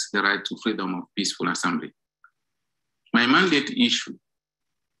protects the right to freedom of peaceful assembly. My mandate issue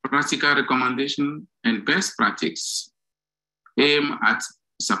practical recommendation and best practice aim at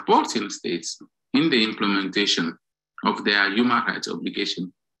supporting states in the implementation of their human rights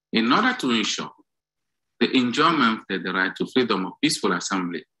obligation in order to ensure the enjoyment of the right to freedom of peaceful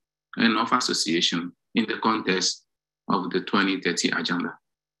assembly and of association in the context of the 2030 Agenda.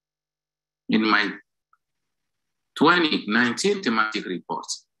 In my 2019 thematic report,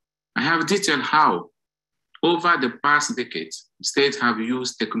 I have detailed how over the past decade, states have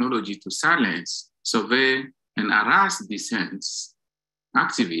used technology to silence, survey, and harass dissents,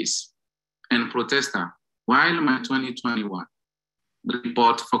 activists, and protesters, while my 2021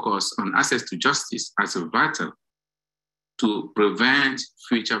 report focused on access to justice as vital to prevent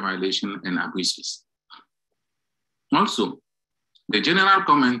future violations and abuses. Also, the General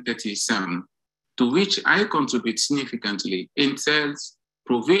Comment 37, to which I contribute significantly, entails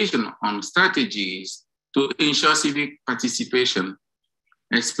provision on strategies to ensure civic participation,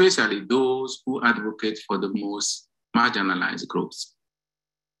 especially those who advocate for the most marginalized groups.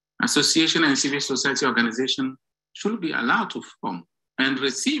 Association and civil society organizations should be allowed to form and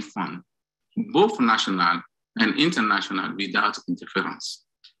receive funds, both national and international, without interference.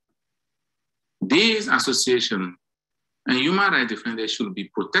 These associations and human rights defenders should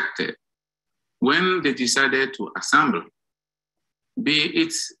be protected when they decided to assemble, be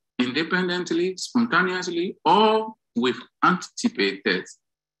it independently, spontaneously, or with anticipated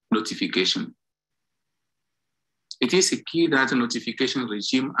notification. It is a key that notification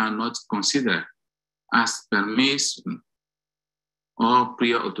regimes are not considered as permission or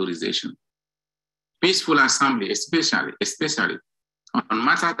prior authorization. Peaceful assembly, especially on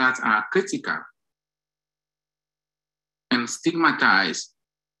matters that are critical and stigmatized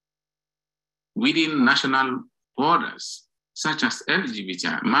within national borders, such as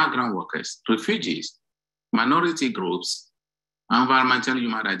LGBT, migrant workers, refugees, minority groups, environmental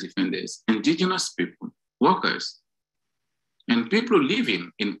human rights defenders, indigenous people, workers, and people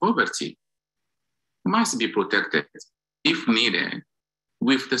living in poverty must be protected, if needed,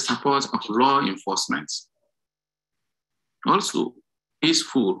 with the support of law enforcement. Also,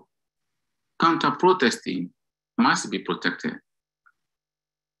 peaceful counter-protesting must be protected.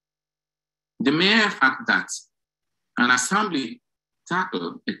 The mere fact that an assembly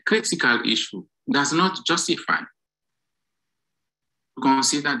tackles a critical issue does not justify to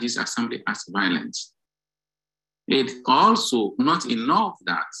consider this assembly as violent. It's also not enough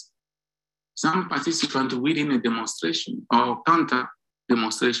that some participants within a demonstration or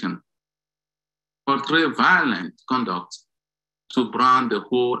counter-demonstration portray violent conduct to brand the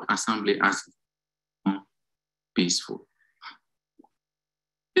whole assembly as peaceful.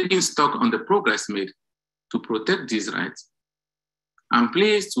 Taking stock on the progress made to protect these rights, I'm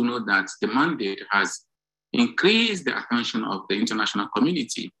pleased to know that the mandate has increased the attention of the international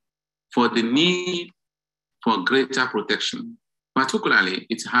community for the need for greater protection. Particularly,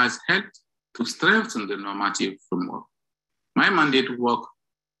 it has helped to strengthen the normative framework. My mandate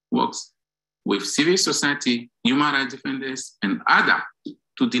works with civil society, human rights defenders, and others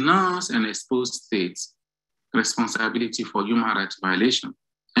to denounce and expose states' responsibility for human rights violation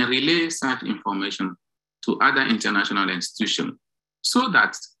and relay such information to other international institutions so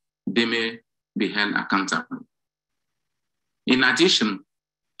that they may be held accountable. In addition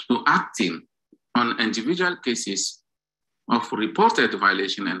to acting on individual cases of reported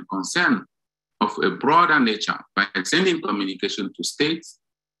violation and concern of a broader nature by sending communication to states,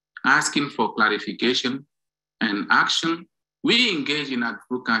 asking for clarification and action, we engage in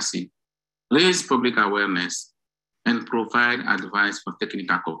advocacy, raise public awareness, and provide advice for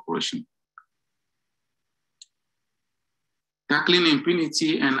technical cooperation. Tackling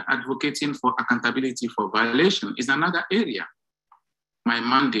impunity and advocating for accountability for violation is another area my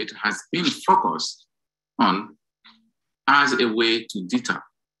mandate has been focused on as a way to deter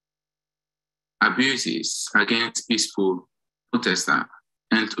abuses against peaceful protesters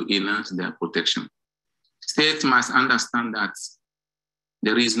and to enhance their protection. States must understand that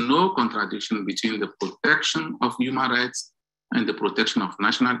there is no contradiction between the protection of human rights and the protection of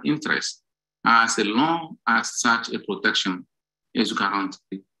national interests, as long as such a protection is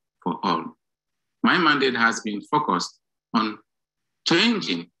guaranteed for all. My mandate has been focused on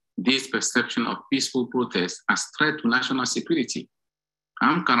changing this perception of peaceful protest as threat to national security.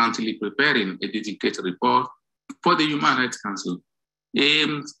 I'm currently preparing a dedicated report for the Human Rights Council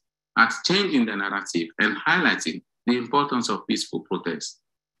aimed at changing the narrative and highlighting the importance of peaceful protest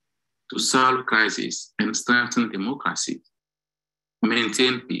to solve crises and strengthen democracy,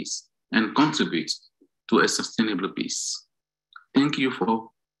 maintain peace, and contribute to a sustainable peace. Thank you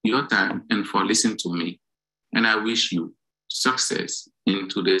for your time and for listening to me. And I wish you success in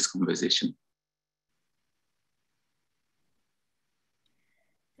today's conversation.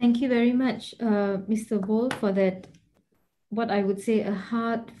 Thank you very much, Mr. Bol, for that, what I would say, a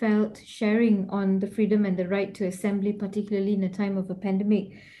heartfelt sharing on the freedom and the right to assembly, particularly in a time of a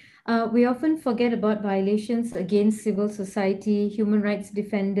pandemic. We often forget about violations against civil society, human rights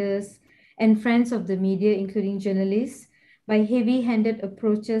defenders, and friends of the media, including journalists, by heavy-handed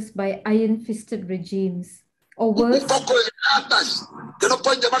approaches by iron-fisted regimes. Or worse, un poco de ratas que no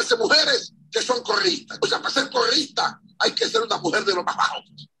pueden llamarse mujeres que son corristas. O sea, para ser corrista hay que ser una mujer de lo más bajo.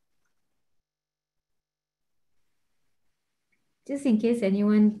 Just in case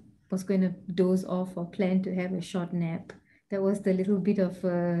anyone was going to doze off or plan to have a short nap, that was the little bit of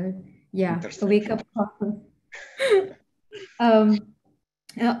a wake-up call.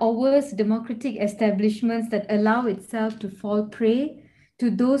 Or worse, democratic establishments that allow itself to fall prey to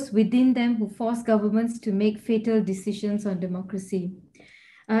those within them who force governments to make fatal decisions on democracy.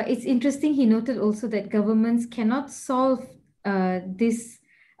 It's interesting, he noted also that governments cannot solve this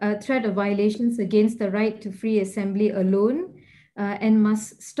threat of violations against the right to free assembly alone, and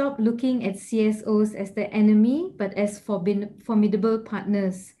must stop looking at CSOs as the enemy, but as formidable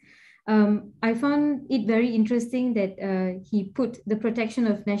partners. I found it very interesting that he put the protection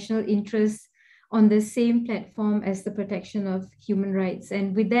of national interests on the same platform as the protection of human rights.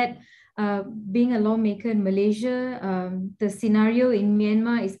 And with that, being a lawmaker in Malaysia, the scenario in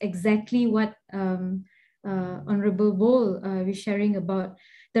Myanmar is exactly what Honorable Bol was sharing about: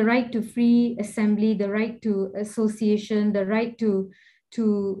 the right to free assembly, the right to association, the right to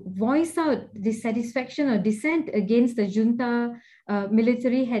voice out dissatisfaction or dissent against the junta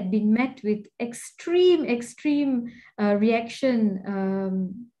military had been met with extreme reaction.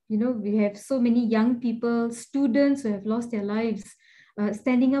 You know, we have so many young people, students who have lost their lives,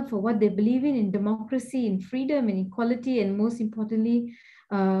 standing up for what they believe in democracy, in freedom and equality, and most importantly,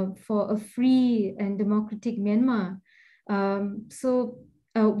 for a free and democratic Myanmar.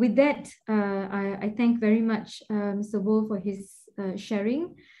 With that, I thank very much Mr. Bol for his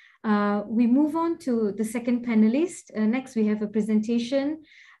sharing. We move on to the second panelist. Next, we have a presentation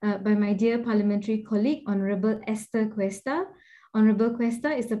by my dear parliamentary colleague, Honorable Esther Cuesta. Honorable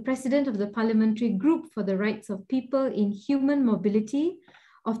Cuesta is the President of the Parliamentary Group for the Rights of People in Human Mobility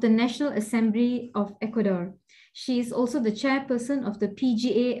of the National Assembly of Ecuador. She is also the chairperson of the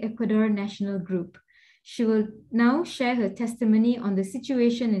PGA Ecuador National Group. She will now share her testimony on the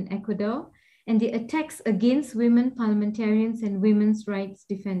situation in Ecuador and the attacks against women parliamentarians and women's rights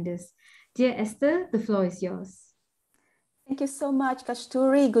defenders. Dear Esther, the floor is yours. Thank you so much,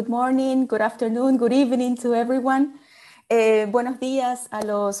 Kasturi. Good morning, good afternoon, good evening to everyone. Buenos días a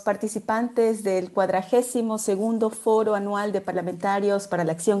los participantes del 42º Foro Anual de Parlamentarios para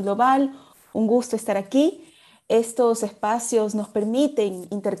la Acción Global. Un gusto estar aquí. Estos espacios nos permiten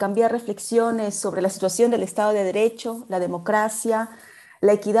intercambiar reflexiones sobre la situación del Estado de Derecho, la democracia,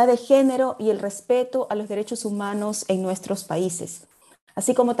 la equidad de género y el respeto a los derechos humanos en nuestros países,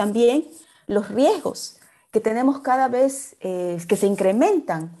 así como también los riesgos que tenemos cada vez que se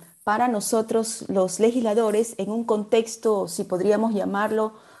incrementan para nosotros los legisladores en un contexto, si podríamos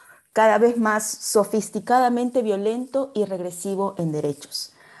llamarlo, cada vez más sofisticadamente violento y regresivo en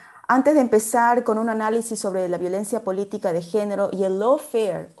derechos. Antes de empezar con un análisis sobre la violencia política de género y el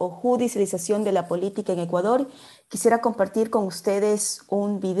lawfare o judicialización de la política en Ecuador, quisiera compartir con ustedes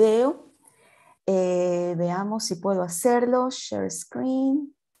un video. Veamos si puedo hacerlo. Share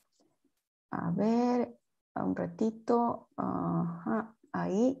screen. A ver, un ratito. Ajá,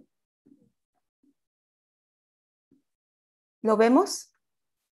 ahí. ¿Lo vemos?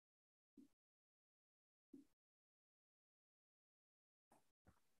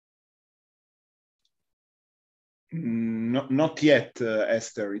 No, not yet,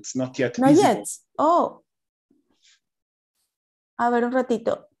 Esther. It's not yet Not visible. yet. Oh. A ver, un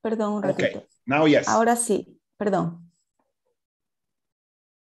ratito. Perdón un ratito. Okay, now yes. Ahora sí, perdón.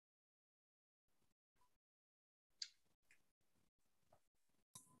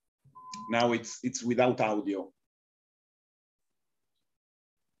 Now it's without audio.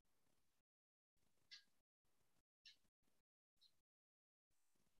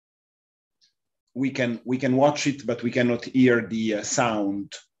 We can watch it, but we cannot hear the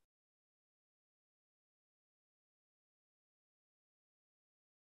sound.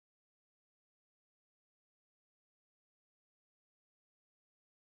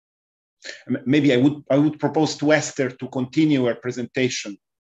 Maybe I would propose to Esther to continue her presentation,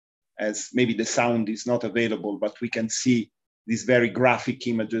 as maybe the sound is not available, but we can see these very graphic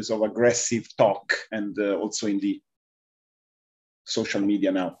images of aggressive talk, and also in the social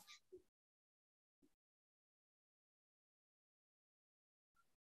media now.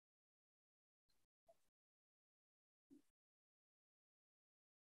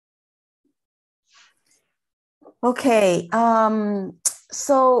 Okay,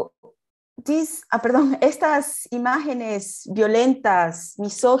 so estas imágenes violentas,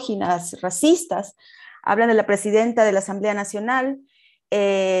 misóginas, racistas, hablan de la presidenta de la Asamblea Nacional,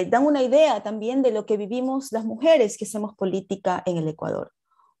 dan una idea también de lo que vivimos las mujeres que hacemos política en el Ecuador.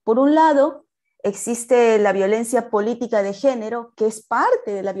 Por un lado, existe la violencia política de género, que es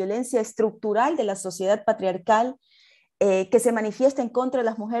parte de la violencia estructural de la sociedad patriarcal, que se manifiesta en contra de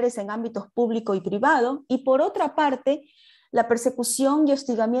las mujeres en ámbitos público y privado, y por otra parte, la persecución y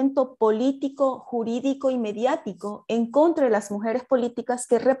hostigamiento político, jurídico y mediático en contra de las mujeres políticas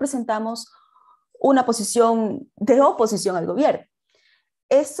que representamos una posición de oposición al gobierno.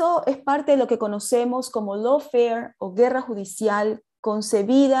 Eso es parte de lo que conocemos como lawfare o guerra judicial,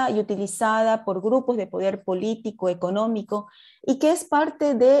 concebida y utilizada por grupos de poder político, económico, y que es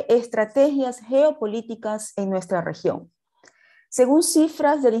parte de estrategias geopolíticas en nuestra región. Según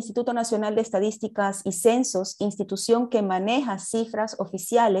cifras del Instituto Nacional de Estadísticas y Censos, institución que maneja cifras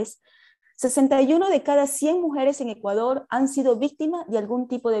oficiales, 61 de cada 100 mujeres en Ecuador han sido víctimas de algún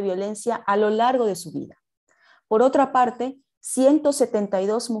tipo de violencia a lo largo de su vida. Por otra parte,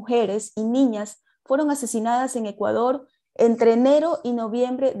 172 mujeres y niñas fueron asesinadas en Ecuador entre enero y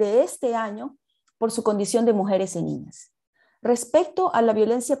noviembre de este año por su condición de mujeres y niñas. Respecto a la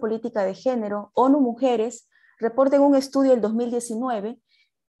violencia política de género, ONU Mujeres reporta en un estudio del 2019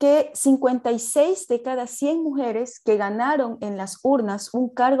 que 56 de cada 100 mujeres que ganaron en las urnas un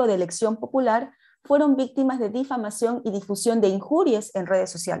cargo de elección popular fueron víctimas de difamación y difusión de injurias en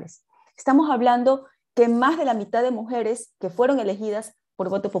redes sociales. Estamos hablando que más de la mitad de mujeres que fueron elegidas por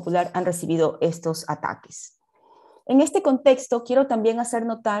voto popular han recibido estos ataques. En este contexto, quiero también hacer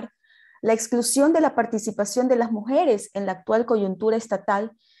notar la exclusión de la participación de las mujeres en la actual coyuntura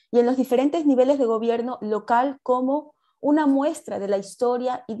estatal y en los diferentes niveles de gobierno local como una muestra de la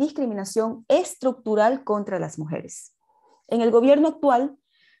historia y discriminación estructural contra las mujeres. En el gobierno actual,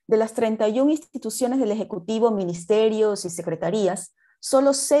 de las 31 instituciones del Ejecutivo, ministerios y secretarías,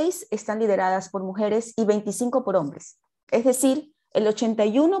 solo 6 están lideradas por mujeres y 25 por hombres. Es decir, el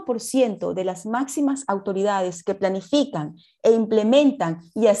 81% de las máximas autoridades que planifican e implementan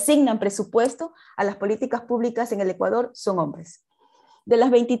y asignan presupuesto a las políticas públicas en el Ecuador son hombres. De las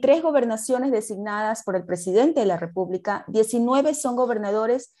 23 gobernaciones designadas por el presidente de la República, 19 son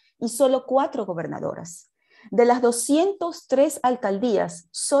gobernadores y solo 4 gobernadoras. De las 203 alcaldías,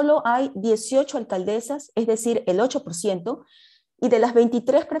 solo hay 18 alcaldesas, es decir, el 8%, y de las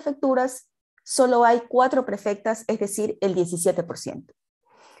 23 prefecturas, solo hay 4 prefectas, es decir, el 17%.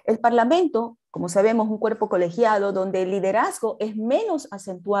 El Parlamento, como sabemos, un cuerpo colegiado donde el liderazgo es menos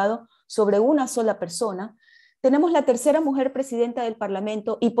acentuado sobre una sola persona. Tenemos la tercera mujer presidenta del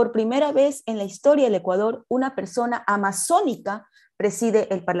Parlamento y por primera vez en la historia del Ecuador, una persona amazónica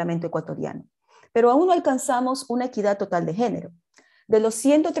preside el Parlamento ecuatoriano. Pero aún no alcanzamos una equidad total de género. De los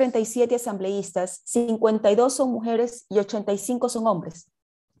 137 asambleístas, 52 son mujeres y 85 son hombres.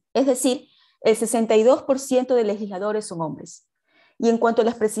 Es decir, el 62% de legisladores son hombres. Y en cuanto a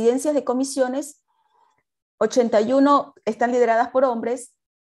las presidencias de comisiones, 81 están lideradas por hombres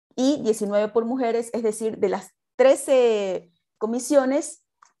y 19 por mujeres, es decir, de las 13 comisiones,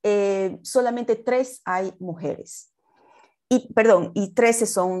 solamente 3 hay mujeres. Y 13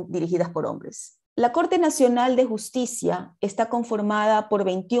 son dirigidas por hombres. La Corte Nacional de Justicia está conformada por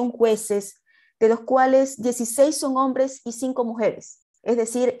 21 jueces, de los cuales 16 son hombres y 5 mujeres. Es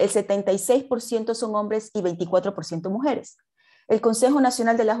decir, el 76% son hombres y 24% mujeres. El Consejo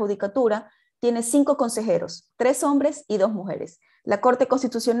Nacional de la Judicatura tiene 5 consejeros, 3 hombres y 2 mujeres. La Corte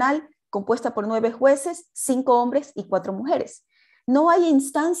Constitucional, compuesta por 9 jueces, 5 hombres y 4 mujeres. No hay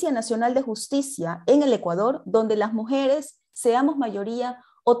instancia nacional de justicia en el Ecuador donde las mujeres seamos mayoría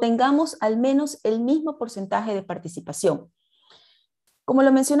o tengamos al menos el mismo porcentaje de participación. Como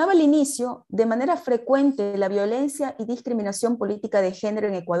lo mencionaba al inicio, de manera frecuente la violencia y discriminación política de género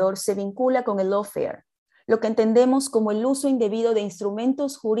en Ecuador se vincula con el lawfare, lo que entendemos como el uso indebido de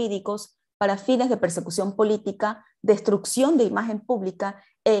instrumentos jurídicos para fines de persecución política, destrucción de imagen pública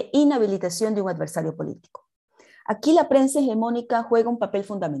e inhabilitación de un adversario político. Aquí la prensa hegemónica juega un papel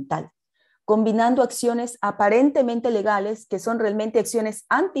fundamental, combinando acciones aparentemente legales, que son realmente acciones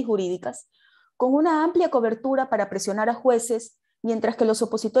antijurídicas, con una amplia cobertura para presionar a jueces, mientras que los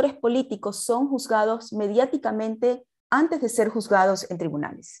opositores políticos son juzgados mediáticamente antes de ser juzgados en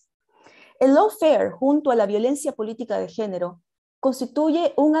tribunales. El lawfare, junto a la violencia política de género,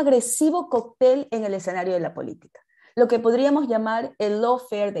 constituye un agresivo cóctel en el escenario de la política, lo que podríamos llamar el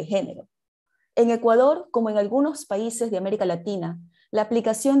lawfare de género. En Ecuador, como en algunos países de América Latina, la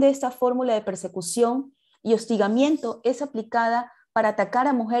aplicación de esta fórmula de persecución y hostigamiento es aplicada para atacar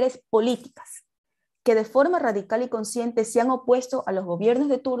a mujeres políticas, que de forma radical y consciente se han opuesto a los gobiernos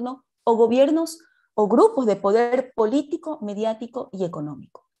de turno o gobiernos o grupos de poder político, mediático y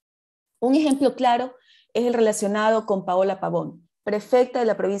económico. Un ejemplo claro es el relacionado con Paola Pavón, prefecta de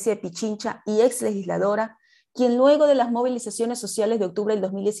la provincia de Pichincha y ex legisladora, quien luego de las movilizaciones sociales de octubre del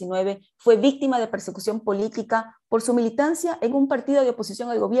 2019 fue víctima de persecución política por su militancia en un partido de oposición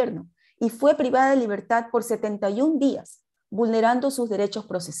al gobierno y fue privada de libertad por 71 días, vulnerando sus derechos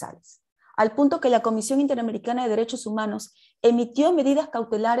procesales, al punto que la Comisión Interamericana de Derechos Humanos emitió medidas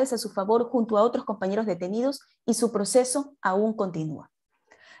cautelares a su favor junto a otros compañeros detenidos y su proceso aún continúa.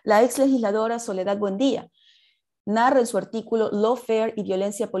 La ex legisladora Soledad Buendía narra en su artículo Lawfare y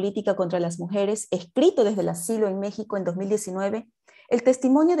violencia política contra las mujeres, escrito desde el asilo en México en 2019, el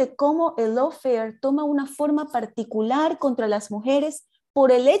testimonio de cómo el lawfare toma una forma particular contra las mujeres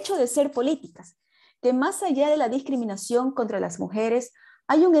por el hecho de ser políticas, que más allá de la discriminación contra las mujeres,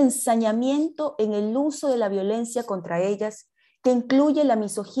 hay un ensañamiento en el uso de la violencia contra ellas que incluye la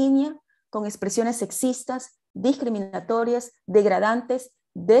misoginia con expresiones sexistas, discriminatorias, degradantes,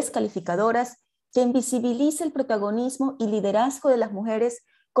 descalificadoras, que invisibiliza el protagonismo y liderazgo de las mujeres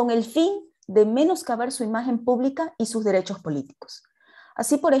con el fin de menoscabar su imagen pública y sus derechos políticos.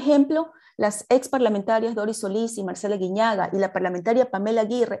 Así, por ejemplo, las ex parlamentarias Doris Solís y Marcela Guiñaga y la parlamentaria Pamela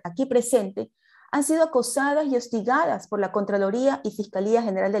Aguirre, aquí presente, han sido acosadas y hostigadas por la Contraloría y Fiscalía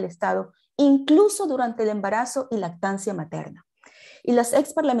General del Estado, incluso durante el embarazo y lactancia materna. Y las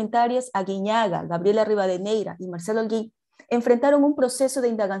ex parlamentarias Aguiñaga, Gabriela Rivadeneira y Marcelo Holguín enfrentaron un proceso de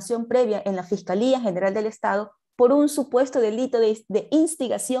indagación previa en la Fiscalía General del Estado por un supuesto delito de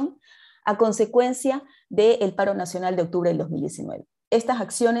instigación a consecuencia del paro nacional de octubre del 2019. Estas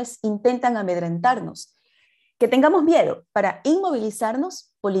acciones intentan amedrentarnos, que tengamos miedo para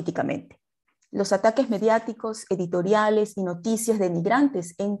inmovilizarnos políticamente. Los ataques mediáticos, editoriales y noticias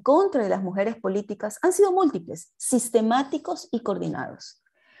denigrantes en contra de las mujeres políticas han sido múltiples, sistemáticos y coordinados.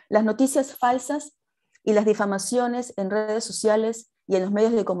 Las noticias falsas y las difamaciones en redes sociales y en los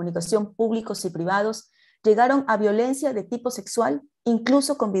medios de comunicación públicos y privados llegaron a violencia de tipo sexual,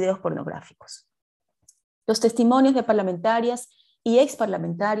 incluso con videos pornográficos. Los testimonios de parlamentarias y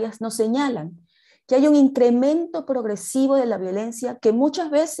exparlamentarias nos señalan que hay un incremento progresivo de la violencia que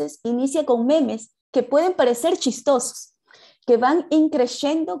muchas veces inicia con memes que pueden parecer chistosos, que van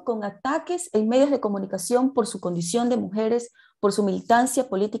increciendo con ataques en medios de comunicación por su condición de mujeres, por su militancia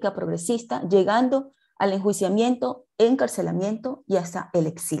política progresista, llegando al enjuiciamiento, encarcelamiento y hasta el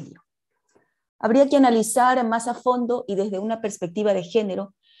exilio. Habría que analizar más a fondo y desde una perspectiva de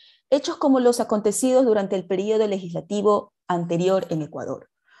género hechos como los acontecidos durante el periodo legislativo anterior en Ecuador,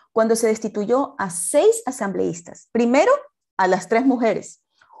 cuando se destituyó a 6 asambleístas. Primero, a las 3 mujeres,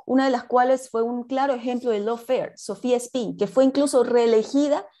 una de las cuales fue un claro ejemplo de lawfare, Sofía Espín, que fue incluso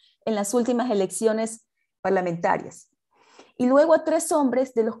reelegida en las últimas elecciones parlamentarias. Y luego a 3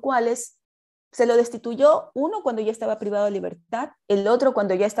 hombres, de los cuales se lo destituyó, uno cuando ya estaba privado de libertad, el otro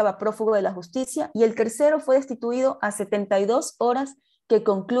cuando ya estaba prófugo de la justicia, y el tercero fue destituido a 72 horas que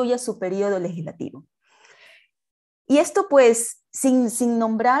concluya su periodo legislativo. Y esto pues sin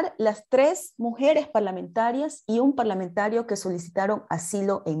nombrar las 3 mujeres parlamentarias y un parlamentario que solicitaron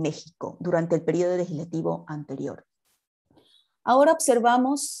asilo en México durante el periodo legislativo anterior. Ahora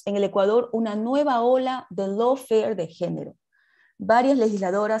observamos en el Ecuador una nueva ola de lawfare de género. Varias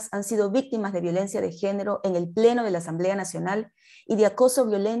legisladoras han sido víctimas de violencia de género en el Pleno de la Asamblea Nacional y de acoso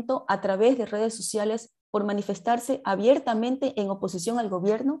violento a través de redes sociales por manifestarse abiertamente en oposición al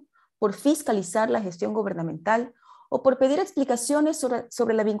gobierno, por fiscalizar la gestión gubernamental o por pedir explicaciones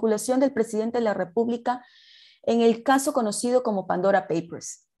sobre la vinculación del presidente de la República en el caso conocido como Pandora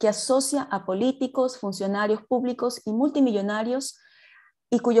Papers, que asocia a políticos, funcionarios públicos y multimillonarios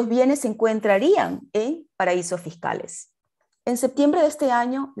y cuyos bienes se encontrarían en paraísos fiscales. En septiembre de este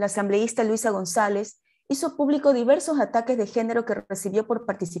año, la asambleísta Luisa González hizo público diversos ataques de género que recibió por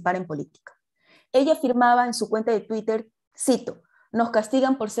participar en política. Ella afirmaba en su cuenta de Twitter, cito, nos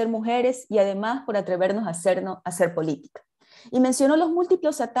castigan por ser mujeres y además por atrevernos a hacer política. Y mencionó los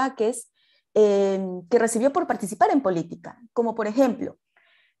múltiples ataques que recibió por participar en política, como por ejemplo,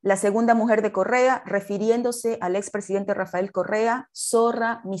 la segunda mujer de Correa, refiriéndose al expresidente Rafael Correa,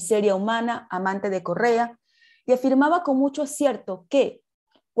 zorra, miseria humana, amante de Correa, y afirmaba con mucho acierto que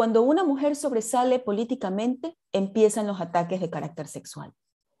cuando una mujer sobresale políticamente, empiezan los ataques de carácter sexual.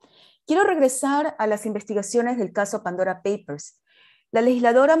 Quiero regresar a las investigaciones del caso Pandora Papers. La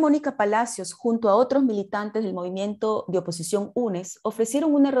legisladora Mónica Palacios, junto a otros militantes del movimiento de oposición UNES,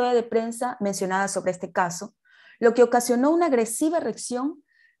 ofrecieron una rueda de prensa mencionada sobre este caso, lo que ocasionó una agresiva reacción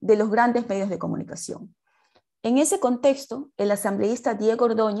de los grandes medios de comunicación. En ese contexto, el asambleísta Diego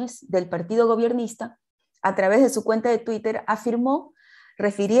Ordóñez, del partido gobernista, a través de su cuenta de Twitter, afirmó,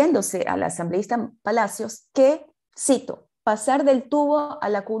 refiriéndose a la asambleísta Palacios, que, cito, pasar del tubo a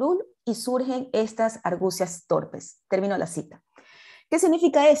la curul y surgen estas argucias torpes. Termino la cita. ¿Qué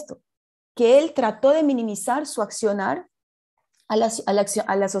significa esto? Que él trató de minimizar su accionar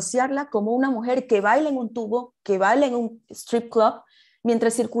al asociarla como una mujer que baila en un tubo, que baila en un strip club,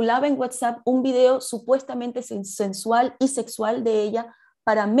 mientras circulaba en WhatsApp un video supuestamente sensual y sexual de ella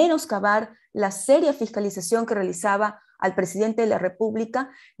para menoscabar la seria fiscalización que realizaba al presidente de la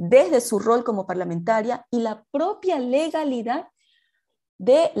República desde su rol como parlamentaria y la propia legalidad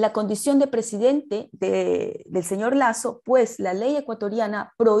de la condición de presidente del señor Lasso, pues la ley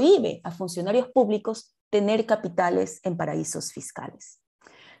ecuatoriana prohíbe a funcionarios públicos tener capitales en paraísos fiscales.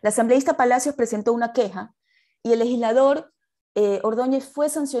 La asambleísta Palacios presentó una queja y el legislador Ordóñez fue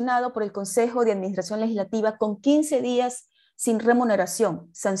sancionado por el Consejo de Administración Legislativa con 15 días sin remuneración,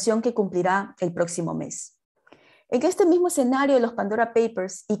 sanción que cumplirá el próximo mes. En este mismo escenario de los Pandora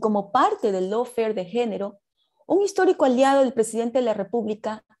Papers y como parte del lawfare de género, un histórico aliado del presidente de la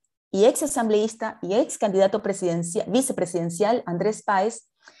República y ex asambleísta y ex candidato vicepresidencial Andrés Páez,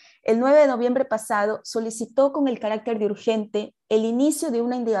 el 9 de noviembre pasado solicitó con el carácter de urgente el inicio de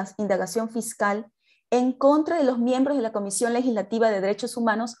una indagación fiscal en contra de los miembros de la Comisión Legislativa de Derechos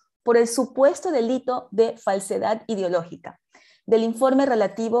Humanos por el supuesto delito de falsedad ideológica del informe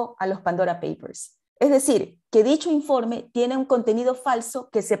relativo a los Pandora Papers. Es decir, que dicho informe tiene un contenido falso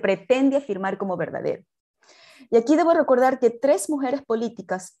que se pretende afirmar como verdadero. Y aquí debo recordar que 3 mujeres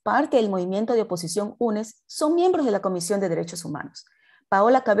políticas, parte del movimiento de oposición UNES, son miembros de la Comisión de Derechos Humanos: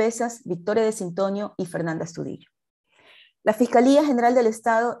 Paola Cabezas, Victoria de Cintonio y Fernanda Estudillo. La Fiscalía General del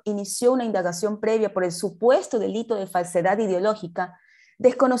Estado inició una indagación previa por el supuesto delito de falsedad ideológica,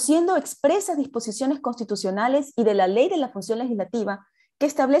 desconociendo expresas disposiciones constitucionales y de la Ley de la Función Legislativa que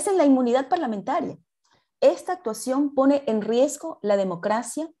establecen la inmunidad parlamentaria. Esta actuación pone en riesgo la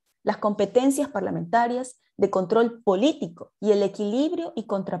democracia, las competencias parlamentarias de control político y el equilibrio y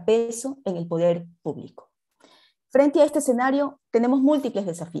contrapeso en el poder público. Frente a este escenario, tenemos múltiples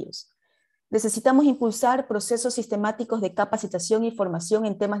desafíos. Necesitamos impulsar procesos sistemáticos de capacitación y formación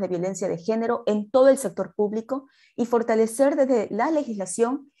en temas de violencia de género en todo el sector público y fortalecer desde la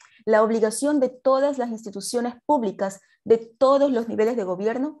legislación la obligación de todas las instituciones públicas de todos los niveles de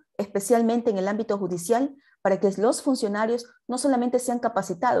gobierno, especialmente en el ámbito judicial, para que los funcionarios no solamente sean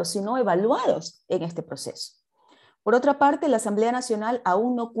capacitados, sino evaluados en este proceso. Por otra parte, la Asamblea Nacional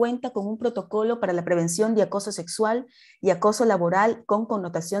aún no cuenta con un protocolo para la prevención de acoso sexual y acoso laboral con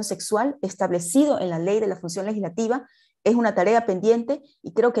connotación sexual establecido en la Ley de la Función Legislativa. Es una tarea pendiente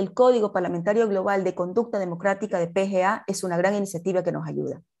y creo que el Código Parlamentario Global de Conducta Democrática de PGA es una gran iniciativa que nos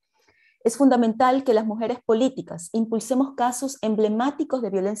ayuda. Es fundamental que las mujeres políticas impulsemos casos emblemáticos de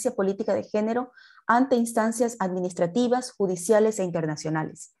violencia política de género ante instancias administrativas, judiciales e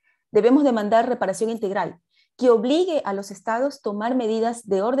internacionales. Debemos demandar reparación integral que obligue a los estados a tomar medidas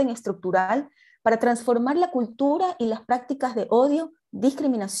de orden estructural para transformar la cultura y las prácticas de odio,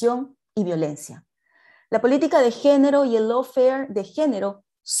 discriminación y violencia. La política de género y el lawfare de género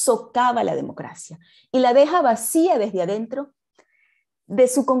socava la democracia y la deja vacía desde adentro de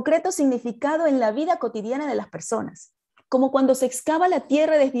su concreto significado en la vida cotidiana de las personas, como cuando se excava la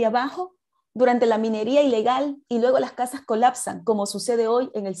tierra desde abajo durante la minería ilegal y luego las casas colapsan, como sucede hoy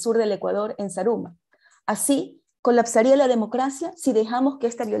en el sur del Ecuador, en Zaruma. Así, colapsaría la democracia si dejamos que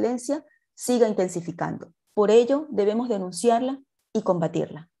esta violencia siga intensificando. Por ello, debemos denunciarla y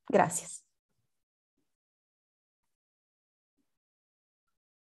combatirla. Gracias.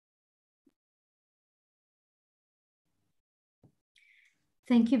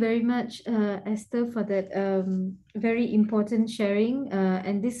 Thank you very much, Esther, for that very important sharing.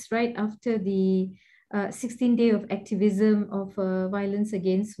 And this right after the 16th day of activism of violence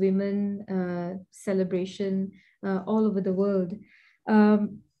against women celebration all over the world.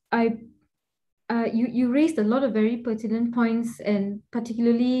 You raised a lot of very pertinent points, and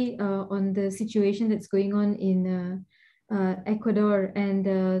particularly on the situation that's going on in Ecuador, and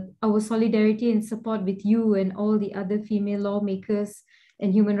our solidarity and support with you and all the other female lawmakers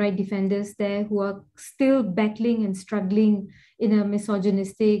and human rights defenders there who are still battling and struggling in a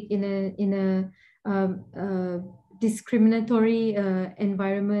misogynistic, in a discriminatory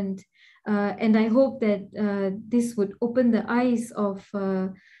environment. And I hope that this would open the eyes of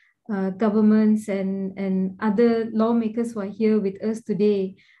governments and other lawmakers who are here with us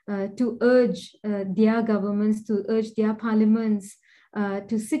today to urge their governments, to urge their parliaments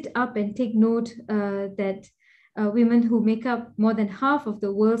to sit up and take note that women who make up more than half of the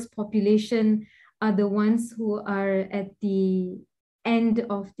world's population are the ones who are at the end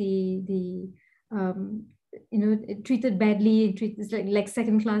of treated badly, treated like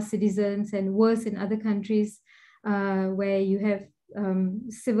second-class citizens, and worse in other countries where you have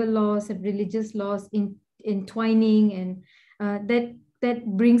civil laws and religious laws entwining, and that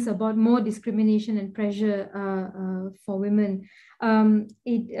brings about more discrimination and pressure for women.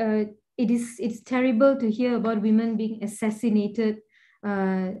 It's terrible to hear about women being assassinated,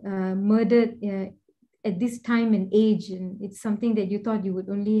 murdered at this time and age, and it's something that you thought you would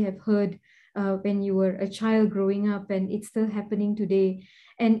only have heard when you were a child growing up, and it's still happening today.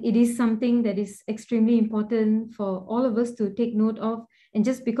 And it is something that is extremely important for all of us to take note of. And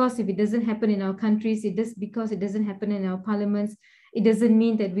just because if it doesn't happen in our countries, because it doesn't happen in our parliaments, it doesn't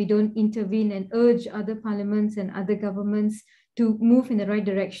mean that we don't intervene and urge other parliaments and other governments to move in the right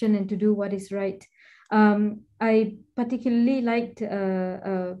direction and to do what is right. I particularly liked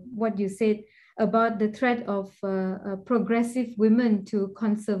what you said about the threat of progressive women to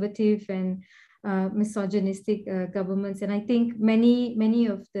conservative and misogynistic governments. And I think many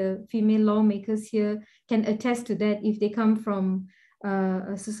of the female lawmakers here can attest to that if they come from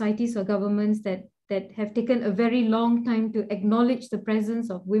societies or governments that have taken a very long time to acknowledge the presence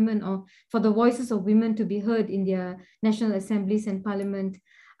of women, or for the voices of women to be heard in their national assemblies and parliament.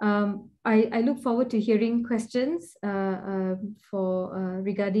 I look forward to hearing questions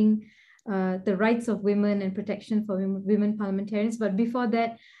regarding the rights of women and protection for women parliamentarians. But before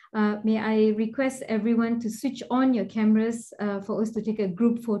that, may I request everyone to switch on your cameras for us to take a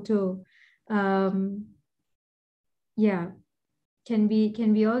group photo. Yeah, can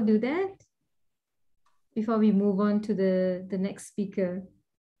we all do that before we move on to the next speaker?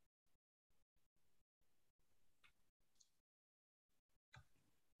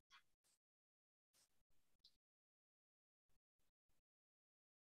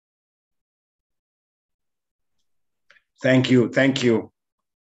 Thank you.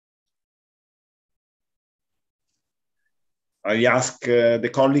 I ask the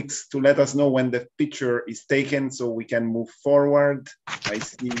colleagues to let us know when the picture is taken so we can move forward. I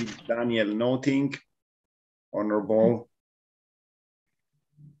see Daniel noting. Honorable.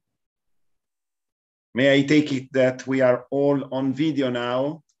 May I take it that we are all on video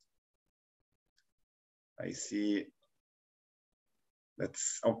now? I see.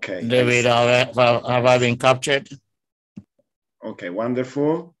 That's okay. David, have I been captured? Okay,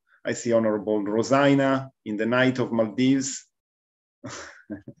 wonderful. I see Honorable Rosaina in the night of Maldives.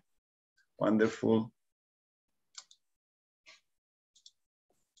 Wonderful.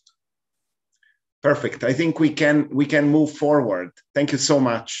 Perfect. I think we can move forward. Thank you so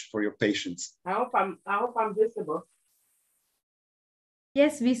much for your patience. I hope I'm visible.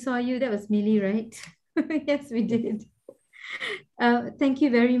 Yes, we saw you. That was Millie, right? Yes, we did. Thank you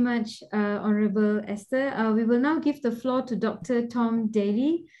very much, Honorable Esther. We will now give the floor to Dr. Tom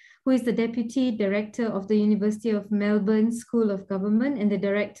Daly, who is the Deputy Director of the University of Melbourne School of Government and the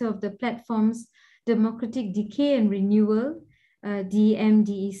Director of the Platforms Democratic Decay and Renewal,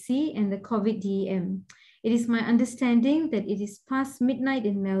 DMDEC, and the COVID-DEM. It is my understanding that it is past midnight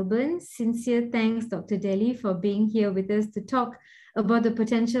in Melbourne. Sincere thanks, Dr. Daly, for being here with us to talk about the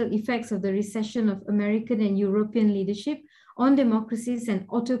potential effects of the recession of American and European leadership on democracies and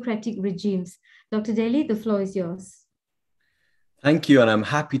autocratic regimes. Dr. Daly, the floor is yours. Thank you, and I'm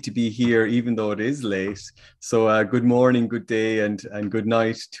happy to be here, even though it is late. So good morning, good day, and good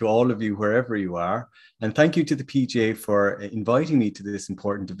night to all of you, wherever you are. And thank you to the PGA for inviting me to this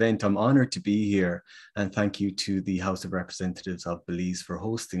important event. I'm honored to be here. And thank you to the House of Representatives of Belize for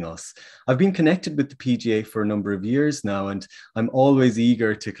hosting us. I've been connected with the PGA for a number of years now, and I'm always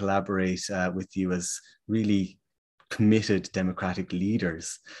eager to collaborate with you, as really committed democratic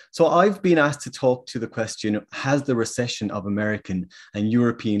leaders. So I've been asked to talk to the question, has the recession of American and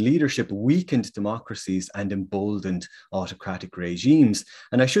European leadership weakened democracies and emboldened autocratic regimes?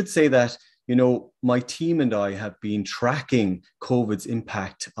 And I should say that, you know, my team and I have been tracking COVID's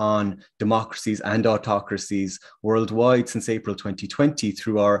impact on democracies and autocracies worldwide since April 2020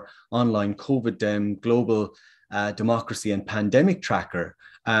 through our online COVID Global Democracy and Pandemic Tracker.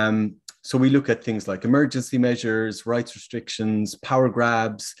 So we look at things like emergency measures, rights restrictions, power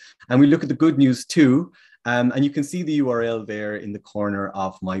grabs, and we look at the good news too. And you can see the URL there in the corner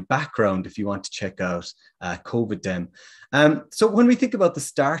of my background if you want to check out COVID. So when we think about the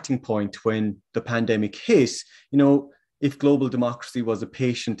starting point when the pandemic hit, you know, if global democracy was a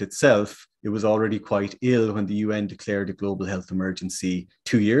patient itself, it was already quite ill when the UN declared a global health emergency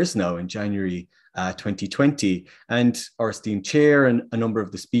 2 years now in January 2020. And our esteemed chair and a number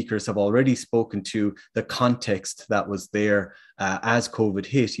of the speakers have already spoken to the context that was there as COVID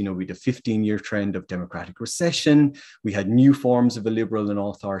hit. You know, we had a 15-year trend of democratic recession. We had new forms of a liberal and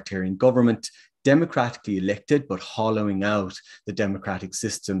authoritarian government, democratically elected, but hollowing out the democratic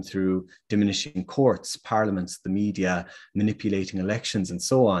system through diminishing courts, parliaments, the media, manipulating elections, and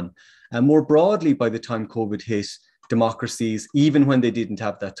so on. And more broadly, by the time COVID hit, democracies, even when they didn't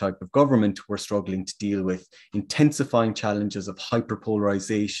have that type of government, were struggling to deal with intensifying challenges of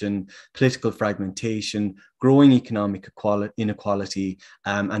hyperpolarization, political fragmentation, growing economic inequality,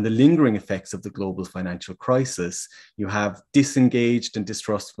 and the lingering effects of the global financial crisis. You have disengaged and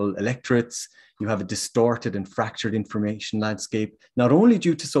distrustful electorates. You have a distorted and fractured information landscape, not only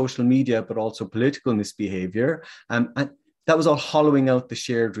due to social media, but also political misbehavior. And that was all hollowing out the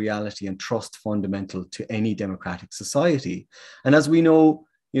shared reality and trust fundamental to any democratic society. And as we know,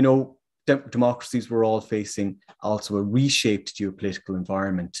 you know, democracies were all facing also a reshaped geopolitical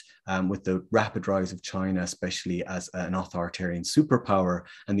environment with the rapid rise of China, especially as an authoritarian superpower,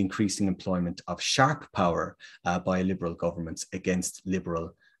 and the increasing employment of sharp power by liberal governments against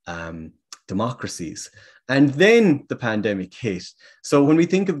liberal democracies. And then the pandemic hit. So when we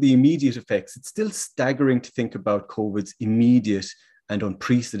think of the immediate effects, it's still staggering to think about COVID's immediate and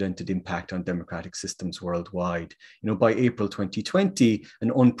unprecedented impact on democratic systems worldwide. You know, by April 2020,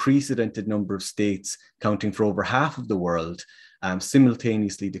 an unprecedented number of states, counting for over half of the world,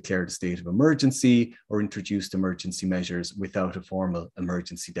 simultaneously declared a state of emergency or introduced emergency measures without a formal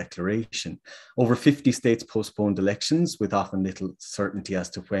emergency declaration. Over 50 states postponed elections with often little certainty as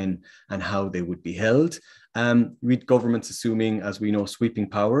to when and how they would be held. With governments assuming, as we know, sweeping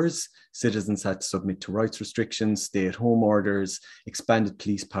powers, citizens had to submit to rights restrictions, stay-at-home orders, expanded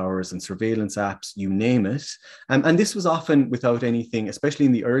police powers and surveillance apps, you name it. And this was often without anything, especially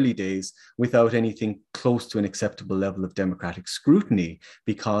in the early days, without anything close to an acceptable level of democratic scrutiny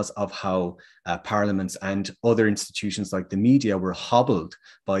because of how parliaments and other institutions like the media were hobbled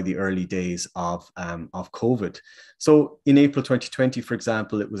by the early days of COVID. So in April 2020, for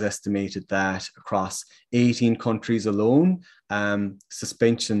example, it was estimated that across 18 countries alone,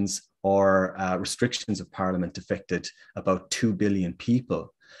 suspensions or restrictions of parliament affected about 2 billion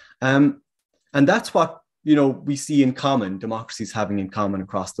people. And that's what, you know, we see in common, democracies having in common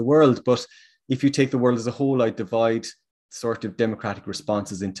across the world. But if you take the world as a whole, I divide sort of democratic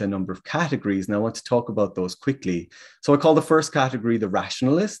responses into a number of categories. And I want to talk about those quickly. So I call the first category the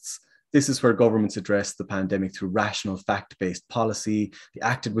rationalists. This is where governments addressed the pandemic through rational, fact-based policy. They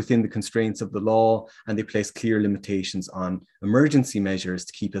acted within the constraints of the law, and they placed clear limitations on emergency measures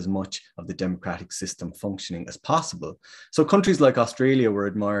to keep as much of the democratic system functioning as possible. So countries like Australia were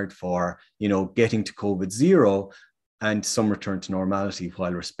admired for, you know, getting to COVID zero and some return to normality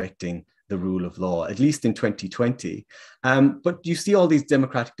while respecting the rule of law, at least in 2020. But you see all these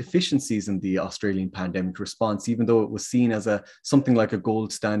democratic deficiencies in the Australian pandemic response, even though it was seen as something like a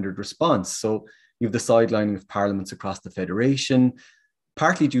gold standard response. So you have the sidelining of parliaments across the federation,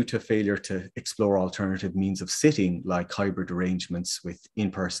 partly due to a failure to explore alternative means of sitting, like hybrid arrangements with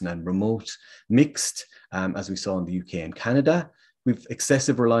in-person and remote, mixed, as we saw in the UK and Canada. We've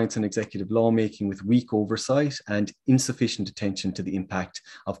excessive reliance on executive lawmaking with weak oversight and insufficient attention to the impact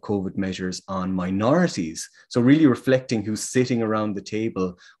of COVID measures on minorities. So really reflecting who's sitting around the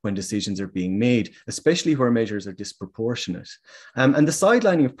table when decisions are being made, especially where measures are disproportionate. And the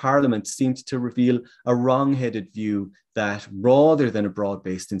sidelining of Parliament seems to reveal a wrong-headed view that rather than a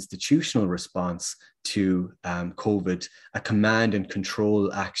broad-based institutional response to COVID, a command and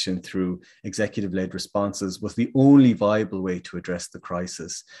control action through executive-led responses was the only viable way to address the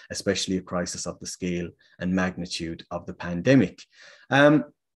crisis, especially a crisis of the scale and magnitude of the pandemic. The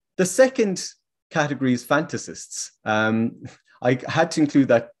second category is fantasists. I had to include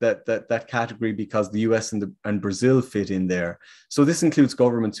that category because the US and Brazil fit in there. So this includes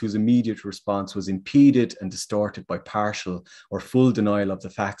governments whose immediate response was impeded and distorted by partial or full denial of the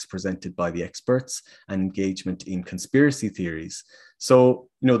facts presented by the experts and engagement in conspiracy theories. So,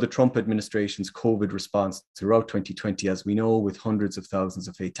 the Trump administration's COVID response throughout 2020, as we know, with hundreds of thousands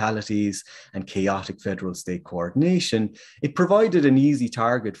of fatalities and chaotic federal state coordination, it provided an easy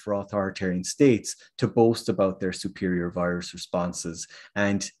target for authoritarian states to boast about their superior virus responses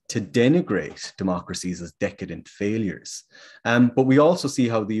and to denigrate democracies as decadent failures. But we also see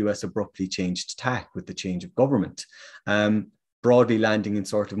how the US abruptly changed tack with the change of government. Broadly landing in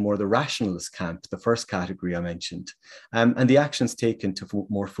sort of more the rationalist camp, the first category I mentioned. And the actions taken to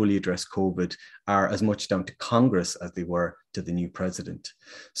more fully address COVID are as much down to Congress as they were to the new president.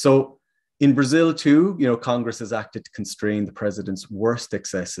 So in Brazil too, Congress has acted to constrain the president's worst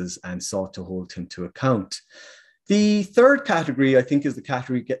excesses and sought to hold him to account. The third category, I think, is the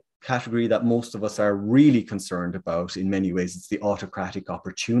category that most of us are really concerned about in many ways. It's the autocratic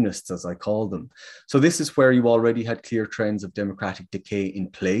opportunists, as I call them. So this is where you already had clear trends of democratic decay in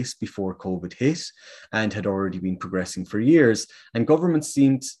place before COVID hit and had already been progressing for years. And governments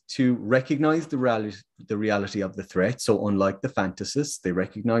seemed to recognize the reality of the threat. So unlike the fantasists, they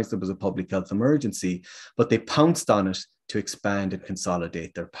recognized there was a public health emergency, but they pounced on it to expand and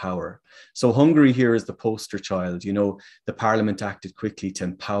consolidate their power. So Hungary here is the poster child. The parliament acted quickly to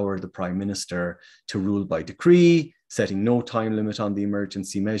empower the prime minister to rule by decree, setting no time limit on the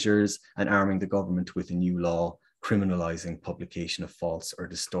emergency measures and arming the government with a new law criminalizing publication of false or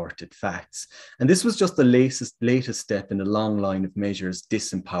distorted facts. And this was just the latest step in a long line of measures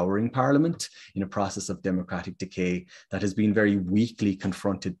disempowering Parliament in a process of democratic decay that has been very weakly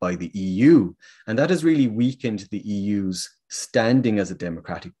confronted by the EU. And that has really weakened the EU's standing as a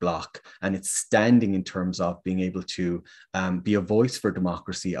democratic bloc and its standing in terms of being able to be a voice for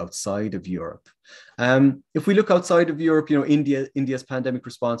democracy outside of Europe. If we look outside of Europe, India's pandemic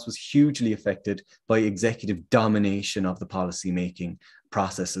response was hugely affected by executive domination of the policy-making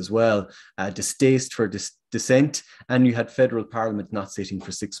process as well, distaste for dissent, and you had federal parliament not sitting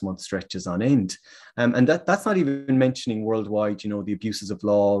for 6-month stretches on end. And that's not even mentioning worldwide, the abuses of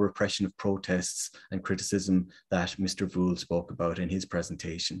law, repression of protests, and criticism that Mr. Vool spoke about in his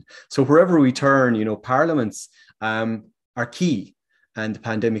presentation. So wherever we turn, parliaments are key. And the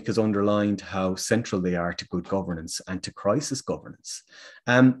pandemic has underlined how central they are to good governance and to crisis governance.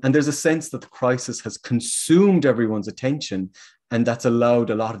 And there's a sense that the crisis has consumed everyone's attention, and that's allowed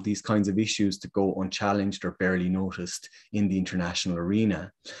a lot of these kinds of issues to go unchallenged or barely noticed in the international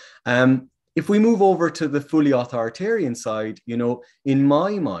arena. If we move over to the fully authoritarian side, in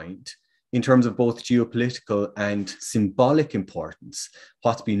my mind, in terms of both geopolitical and symbolic importance,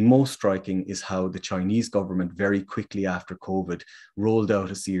 what's been most striking is how the Chinese government very quickly after COVID rolled out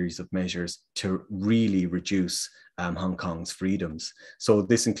a series of measures to really reduce Hong Kong's freedoms. So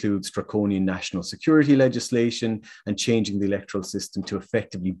this includes draconian national security legislation and changing the electoral system to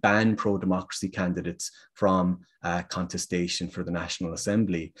effectively ban pro-democracy candidates from contestation for the National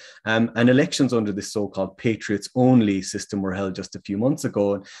Assembly. And elections under this so-called patriots-only system were held just a few months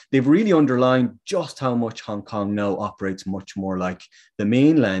ago. And they've really underlined just how much Hong Kong now operates much more like the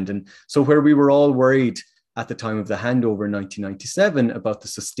mainland. And so where we were all worried at the time of the handover in 1997 about the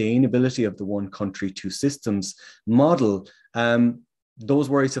sustainability of the one country, two systems model, those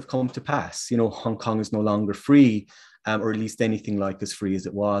worries have come to pass. Hong Kong is no longer free, or at least anything like as free as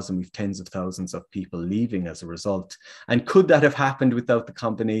it was, and we've tens of thousands of people leaving as a result. And could that have happened without the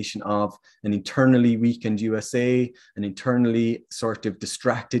combination of an internally weakened USA, an internally sort of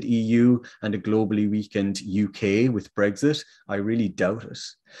distracted EU, and a globally weakened UK with Brexit? I really doubt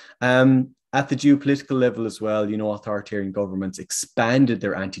it. At the geopolitical level as well, authoritarian governments expanded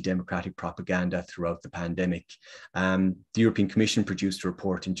their anti-democratic propaganda throughout the pandemic. The European Commission produced a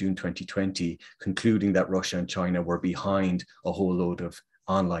report in June 2020 concluding that Russia and China were behind a whole load of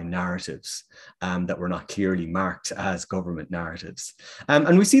online narratives that were not clearly marked as government narratives.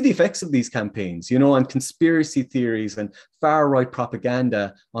 And we see the effects of these campaigns, on conspiracy theories and far-right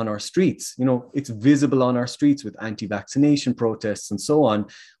propaganda on our streets. It's visible on our streets with anti-vaccination protests and so on,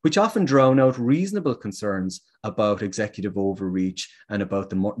 which often drown out reasonable concerns about executive overreach and about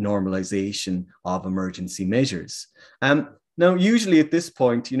the normalization of emergency measures. Now, usually at this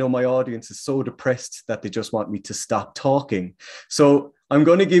point, my audience is so depressed that they just want me to stop talking. So I'm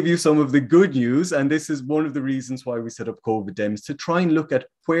going to give you some of the good news. And this is one of the reasons why we set up COVID Dems, to try and look at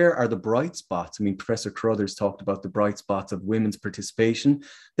where are the bright spots. I mean, Professor Carruthers talked about the bright spots of women's participation.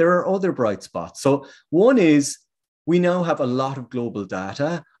 There are other bright spots. So one is we now have a lot of global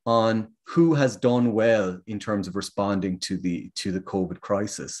data on who has done well in terms of responding to the COVID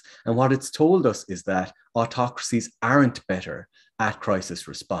crisis. And what it's told us is that autocracies aren't better at crisis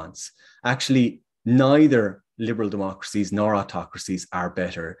response. Actually, neither liberal democracies nor autocracies are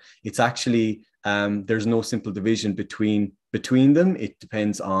better. It's actually, there's no simple division between them. It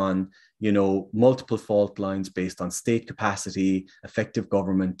depends on, multiple fault lines based on state capacity, effective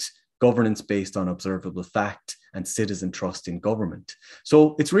governance based on observable fact, and citizen trust in government.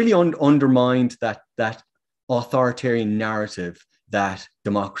 So it's really undermined that authoritarian narrative that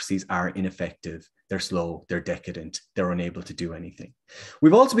democracies are ineffective, they're slow, they're decadent, they're unable to do anything.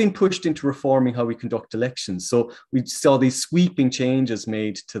 We've also been pushed into reforming how we conduct elections. So we saw these sweeping changes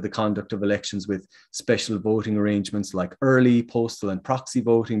made to the conduct of elections with special voting arrangements like early, postal, and proxy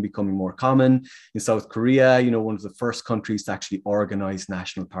voting becoming more common. In South Korea, one of the first countries to actually organize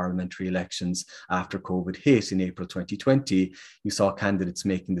national parliamentary elections after COVID hit in April 2020, you saw candidates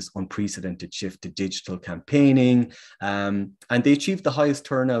making this unprecedented shift to digital campaigning. And they achieved the highest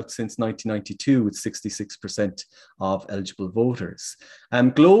turnout since 1992 with 66% of eligible voters.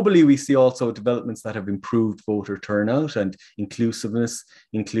 Globally, we see also developments that have improved voter turnout and inclusiveness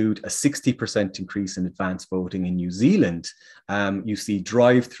include a 60% increase in advance voting in New Zealand. You see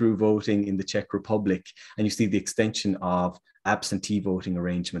drive-through voting in the Czech Republic, and you see the extension of absentee voting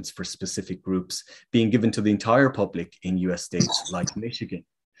arrangements for specific groups being given to the entire public in US states like Michigan.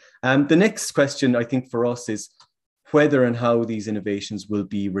 The next question, I think, for us is whether and how these innovations will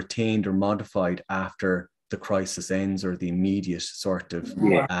be retained or modified after the crisis ends or the immediate sort of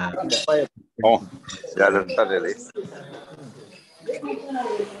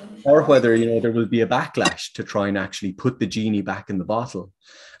or whether there will be a backlash to try and actually put the genie back in the bottle.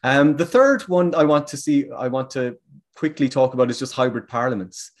 The third one I want to quickly talk about is just hybrid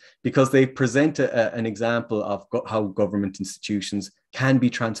parliaments, because they present an example of how government institutions can be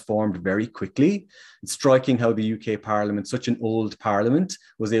transformed very quickly. It's striking how the UK Parliament, such an old parliament,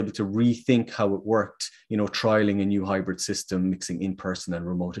 was able to rethink how it worked, trialing a new hybrid system, mixing in-person and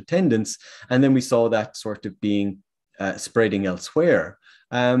remote attendance. And then we saw that sort of being spreading elsewhere.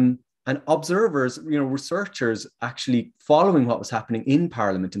 And observers, researchers actually following what was happening in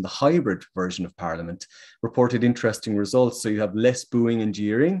Parliament, in the hybrid version of Parliament, reported interesting results. So you have less booing and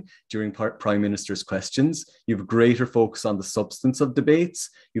jeering during Prime Minister's questions. You have greater focus on the substance of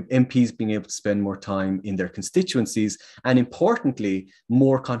debates. You have MPs being able to spend more time in their constituencies. And importantly,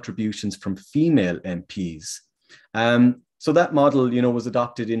 more contributions from female MPs. So that model, was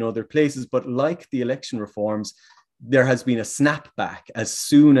adopted in other places, but like the election reforms, there has been a snapback. As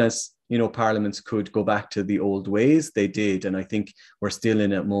soon as parliaments could go back to the old ways, they did. And I think we're still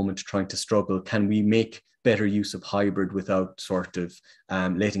in a moment trying to struggle. Can we make better use of hybrid without sort of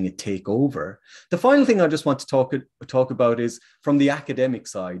letting it take over? The final thing I just want to talk about is from the academic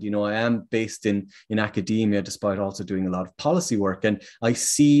side. I am based in academia, despite also doing a lot of policy work. And I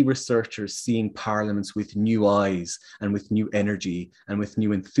see researchers seeing parliaments with new eyes and with new energy and with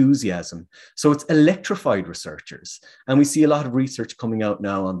new enthusiasm. So it's electrified researchers. And we see a lot of research coming out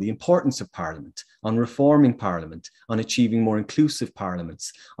now on the importance of parliament, on reforming parliament, on achieving more inclusive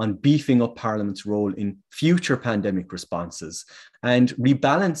parliaments, on beefing up parliament's role in future pandemic responses, and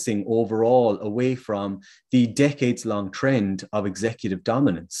rebalancing overall away from the decades-long trend of executive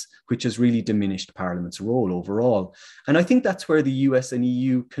dominance, which has really diminished Parliament's role overall. And I think that's where the US and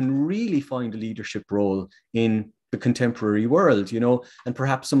EU can really find a leadership role in the contemporary world, and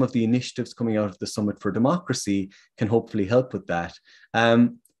perhaps some of the initiatives coming out of the Summit for Democracy can hopefully help with that.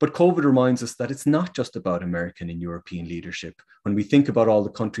 But COVID reminds us that it's not just about American and European leadership. When we think about all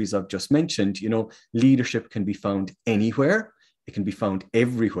the countries I've just mentioned, leadership can be found anywhere. It can be found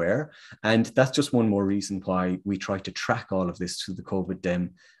everywhere. And that's just one more reason why we try to track all of this through the COVID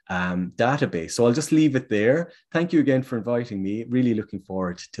Dem database. So I'll just leave it there. Thank you again for inviting me. Really looking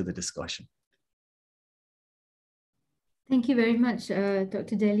forward to the discussion. Thank you very much,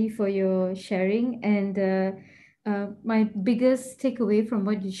 Dr. Deli, for your sharing. And my biggest takeaway from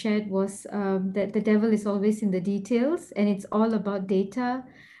what you shared was that the devil is always in the details, and it's all about data.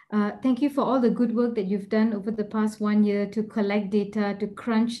 Thank you for all the good work that you've done over the past 1 year to collect data, to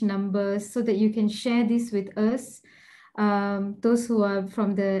crunch numbers so that you can share this with us, those who are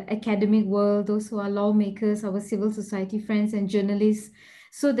from the academic world, those who are lawmakers, our civil society friends and journalists,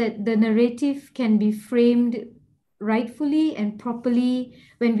 so that the narrative can be framed rightfully and properly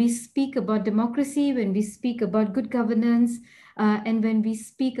when we speak about democracy, when we speak about good governance, and when we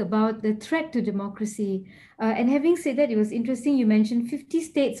speak about the threat to democracy. And having said that, it was interesting, you mentioned 50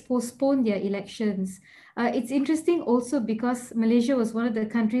 states postponed their elections. It's interesting also because Malaysia was one of the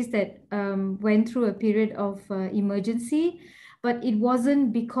countries that went through a period of emergency. but it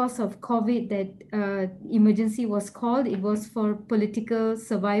wasn't because of COVID that emergency was called. It was for political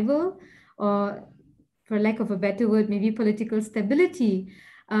survival, or for lack of a better word, maybe political stability.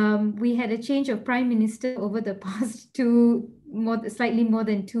 We had a change of prime minister over the past slightly more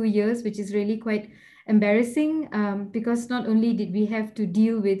than 2 years, which is really quite embarrassing, because not only did we have to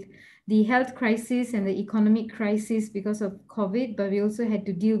deal with the health crisis and the economic crisis because of COVID, but we also had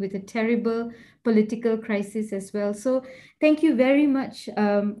to deal with a terrible political crisis as well. So thank you very much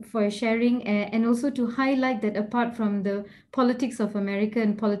for sharing, and also to highlight that apart from the politics of America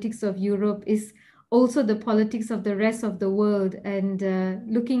and politics of Europe is also the politics of the rest of the world, and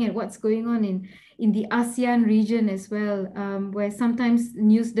looking at what's going on in the ASEAN region as well, where sometimes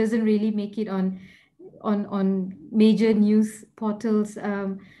news doesn't really make it on major news portals.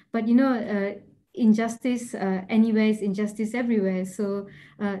 But injustice anywhere is injustice everywhere. So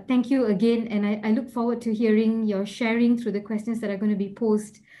thank you again, and I look forward to hearing your sharing through the questions that are going to be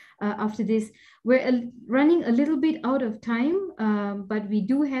posed after this. We're running a little bit out of time, but we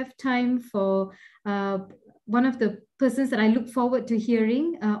do have time for one of the persons that I look forward to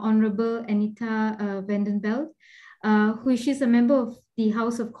hearing, Honorable Anita Vandenbelt, who she's a member of the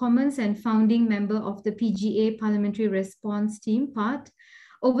House of Commons and founding member of the PGA Parliamentary Response Team, PART.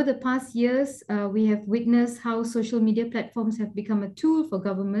 Over the past years, we have witnessed how social media platforms have become a tool for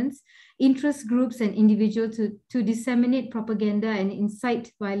governments, interest groups, and individuals to disseminate propaganda and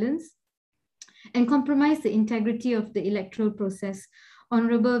incite violence and compromise the integrity of the electoral process.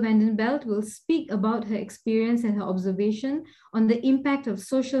 Honorable Vandenbelt will speak about her experience and her observation on the impact of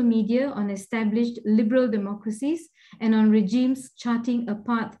social media on established liberal democracies and on regimes charting a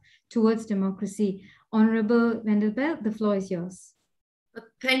path towards democracy. Honorable Vandenbelt, the floor is yours.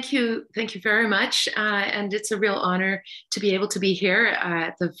 Thank you very much. And it's a real honor to be able to be here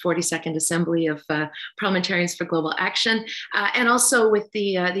at the 42nd Assembly of Parliamentarians for Global Action, and also with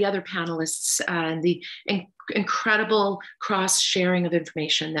the other panelists and the incredible cross-sharing of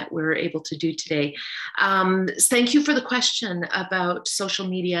information that we're able to do today. Thank you for the question about social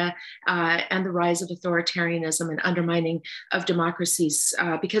media and the rise of authoritarianism and undermining of democracies,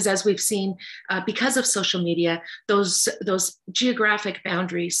 because as we've seen, because of social media, those geographic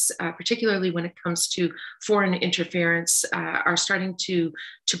boundaries, particularly when it comes to foreign interference, are starting to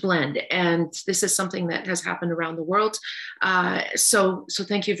blend. And this is something that has happened around the world. So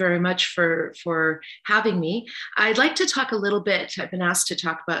thank you very much for having me. I'd like to talk a little bit, I've been asked to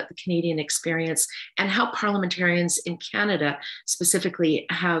talk about the Canadian experience and how parliamentarians in Canada specifically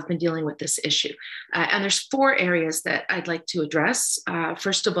have been dealing with this issue. And there's 4 areas that I'd like to address.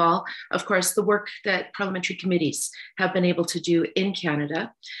 First of all, of course, the work that parliamentary committees have been able to do in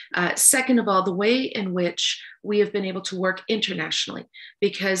Canada. Second of all, the way in which we have been able to work internationally,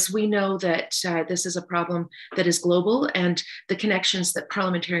 because we know that this is a problem that is global, and the connections that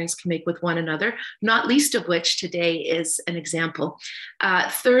parliamentarians can make with one another, not least of which today is an example.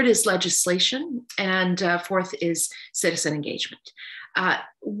 Third is legislation, and fourth is citizen engagement.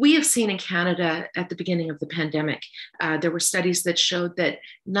 We have seen in Canada at the beginning of the pandemic, there were studies that showed that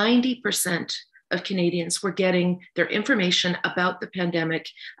 90% of Canadians were getting their information about the pandemic,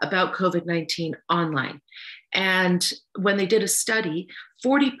 about COVID-19 online. And when they did a study,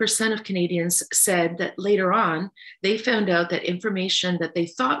 40% of Canadians said that later on, they found out that information that they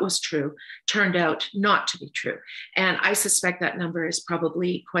thought was true turned out not to be true. And I suspect that number is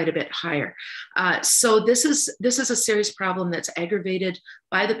probably quite a bit higher. So this is a serious problem that's aggravated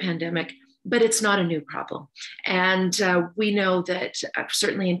by the pandemic, but it's not a new problem. And we know that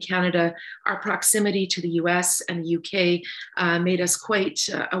certainly in Canada, our proximity to the US and the UK made us quite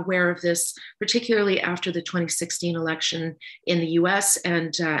aware of this, particularly after the 2016 election in the US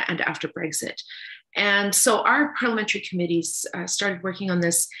and after Brexit. And so our parliamentary committees started working on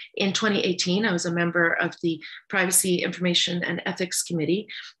this in 2018. I was a member of the Privacy, Information and Ethics Committee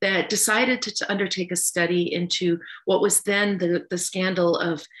that decided to undertake a study into what was then the scandal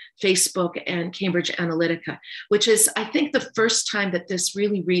of Facebook and Cambridge Analytica, which is, I think, the first time that this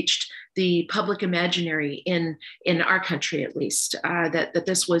really reached the public imaginary in our country, at least, that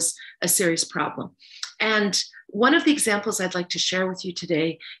this was a serious problem. And one of the examples I'd like to share with you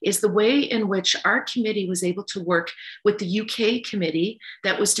today is the way in which our committee was able to work with the UK committee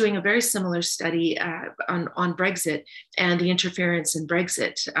that was doing a very similar study on Brexit and the interference in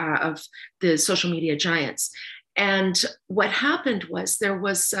Brexit of the social media giants. And what happened was there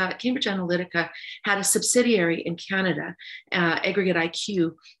was Cambridge Analytica had a subsidiary in Canada, Aggregate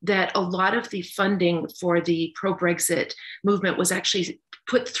IQ, that a lot of the funding for the pro-Brexit movement was actually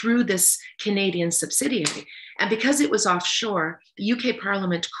put through this Canadian subsidiary. And because it was offshore, the UK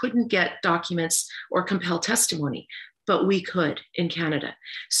Parliament couldn't get documents or compel testimony. but we could in Canada.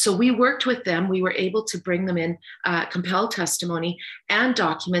 So we worked with them. We were able to bring them in compelled testimony and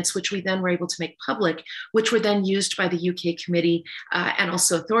documents, which we then were able to make public, which were then used by the UK committee and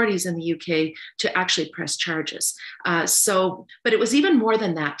also authorities in the UK to actually press charges. But it was even more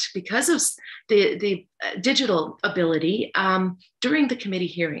than that because of the digital ability. During the committee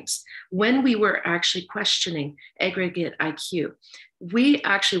hearings, when we were actually questioning aggregate IQ, we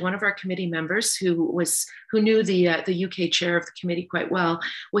actually, one of our committee members who knew the UK chair of the committee quite well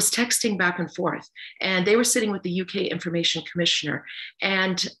was texting back and forth, and they were sitting with the UK Information Commissioner.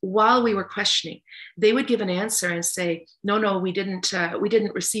 And while we were questioning, they would give an answer and say, no, we didn't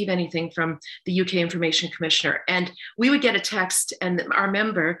receive anything from the UK Information Commissioner. And we would get a text, and our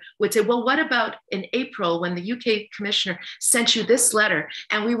member would say, well, what about in April when the UK Commissioner sent you this letter?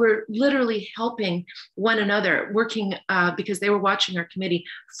 And we were literally helping one another, working because they were watching our committee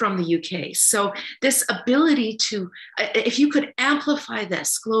from the UK. So this ability to, if you could amplify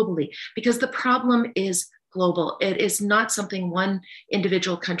this globally, because the problem is global. It is not something one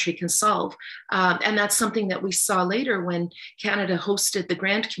individual country can solve. And that's something that we saw later when Canada hosted the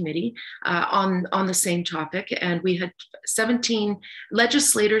Grand Committee on the same topic. And we had 17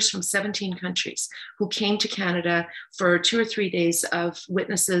 legislators from 17 countries who came to Canada for 2 or 3 days of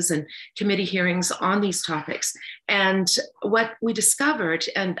witnesses and committee hearings on these topics. And what we discovered,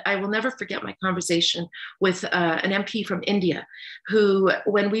 and I will never forget my conversation with an MP from India, who,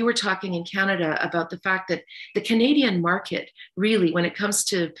 when we were talking in Canada about the fact that the Canadian market, really, when it comes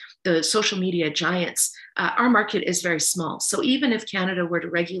to the social media giants, our market is very small. So even if Canada were to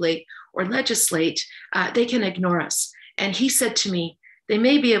regulate or legislate, they can ignore us. And he said to me, they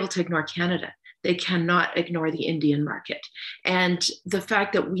may be able to ignore Canada. They cannot ignore the Indian market. And the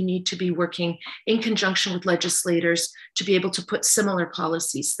fact that we need to be working in conjunction with legislators to be able to put similar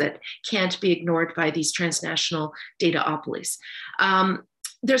policies that can't be ignored by these transnational dataopolies.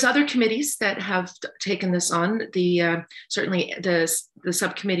 There's other committees that have taken this on. Certainly the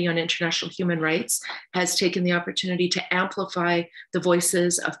Subcommittee on International Human Rights has taken the opportunity to amplify the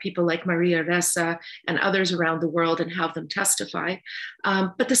voices of people like Maria Ressa and others around the world and have them testify.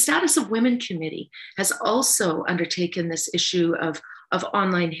 But the Status of Women Committee has also undertaken this issue of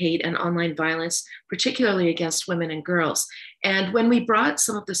online hate and online violence, particularly against women and girls. And when we brought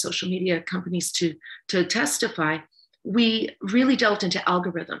some of the social media companies to testify, we really delved into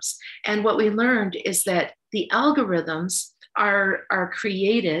algorithms. And what we learned is that the algorithms are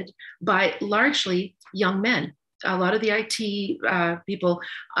created by largely young men. A lot of the IT people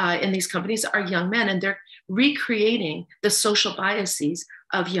in these companies are young men, and they're recreating the social biases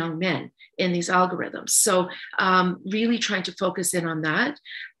of young men in these algorithms. So really trying to focus in on that.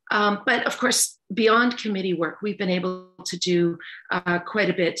 But of course, beyond committee work, we've been able to do quite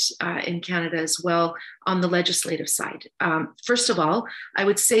a bit in Canada as well on the legislative side. First of all, I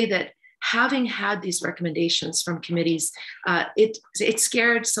would say that having had these recommendations from committees, it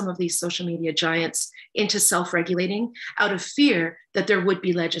scared some of these social media giants into self-regulating out of fear that there would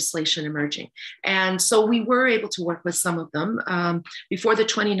be legislation emerging. And so we were able to work with some of them. Before the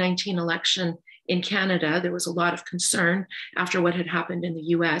 2019 election in Canada, there was a lot of concern after what had happened in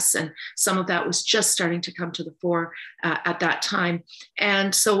the US, and some of that was just starting to come to the fore at that time.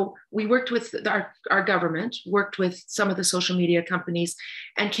 And so we worked with our government, worked with some of the social media companies,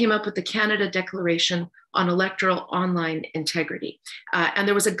 and came up with the Canada Declaration on Electoral Online Integrity. And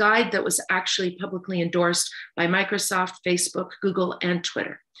there was a guide that was actually publicly endorsed by Microsoft, Facebook, Google, and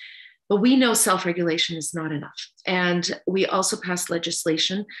Twitter. But we know self-regulation is not enough. And we also passed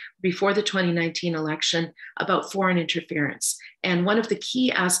legislation before the 2019 election about foreign interference. And one of the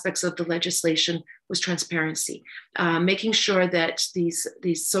key aspects of the legislation was transparency, making sure that these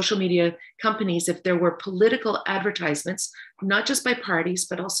social media companies, if there were political advertisements, not just by parties,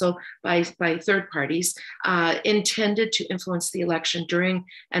 but also by third parties, intended to influence the election during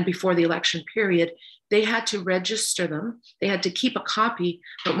and before the election period, they had to register them. They had to keep a copy,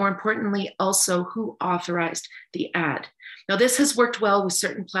 but more importantly, also who authorized the ad. Now, this has worked well with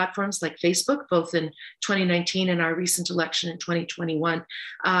certain platforms like Facebook, both in 2019 and our recent election in 2021.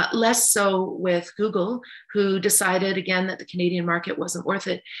 Less so with Google, who decided again that the Canadian market wasn't worth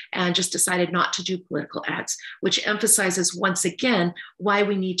it and just decided not to do political ads, which emphasizes once again why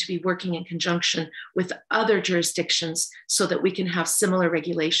we need to be working in conjunction with other jurisdictions so that we can have similar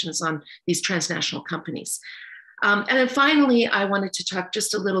regulations on these transnational companies. And then finally, I wanted to talk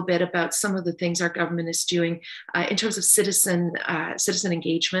just a little bit about some of the things our government is doing in terms of citizen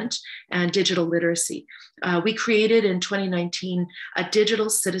engagement and digital literacy. We created in 2019 a digital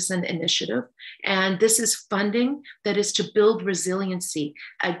citizen initiative, and this is funding that is to build resiliency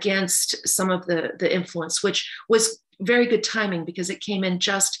against some of the influence, which was very good timing because it came in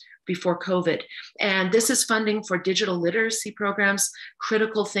just before COVID. And this is funding for digital literacy programs,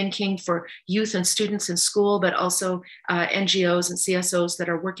 critical thinking for youth and students in school, but also NGOs and CSOs that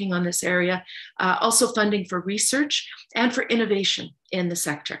are working on this area. Also funding for research and for innovation in the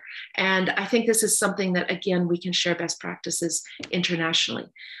sector. And I think this is something that, again, we can share best practices internationally.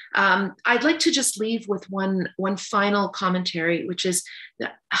 I'd like to just leave with one final commentary, which is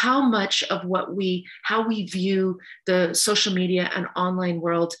how much of how we view the social media and online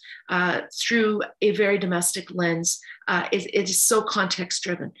world through a very domestic lens. It is so context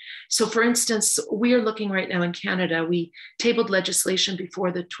driven. So for instance, we are looking right now in Canada, we tabled legislation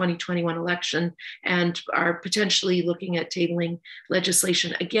before the 2021 election and are potentially looking at tabling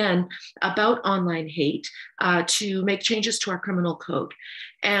legislation again about online hate to make changes to our criminal code.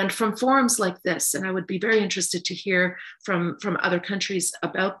 And from forums like this, and I would be very interested to hear from other countries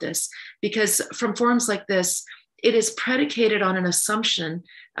about this, because from forums like this, it is predicated on an assumption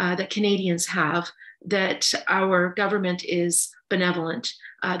that Canadians have that our government is benevolent,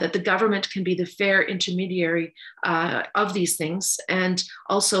 that the government can be the fair intermediary of these things, and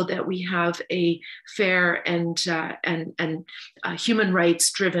also that we have a fair and human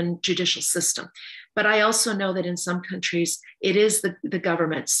rights-driven judicial system. But I also know that in some countries, it is the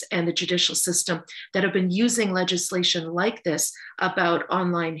governments and the judicial system that have been using legislation like this about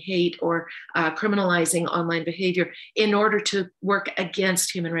online hate or criminalizing online behavior in order to work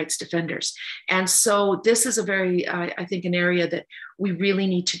against human rights defenders. And so this is a very, I think, an area that we really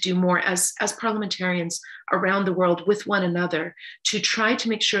need to do more as parliamentarians around the world with one another to try to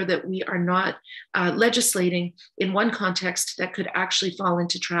make sure that we are not legislating in one context that could actually fall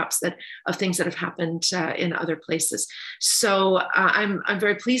into traps of things that have happened in other places. So I'm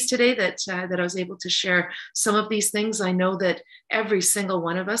very pleased today that I was able to share some of these things. I know that every single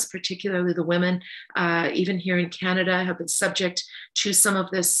one of us, particularly the women, even here in Canada, have been subject to some of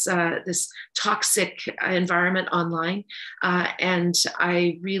this toxic environment online. And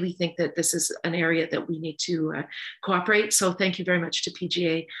I really think that this is an area that we need to cooperate. So thank you very much to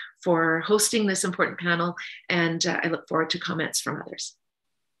PGA for hosting this important panel. And I look forward to comments from others.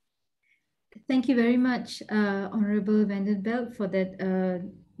 Thank you very much, Honorable Vandenbelt, for that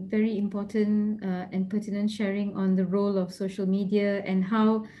very important and pertinent sharing on the role of social media and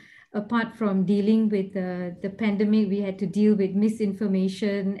how, apart from dealing with the pandemic, we had to deal with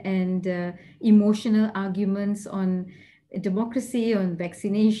misinformation and emotional arguments on democracy, on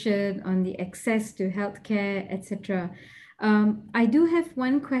vaccination, on the access to healthcare, etc. I do have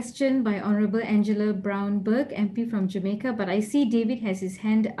one question by Honorable Angela Brown-Burke, MP from Jamaica, but I see David has his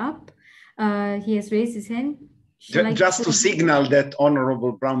hand up. He has raised his hand. Just to signal that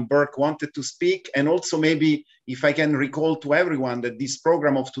Honorable Brown-Burke wanted to speak, and also maybe if I can recall to everyone that this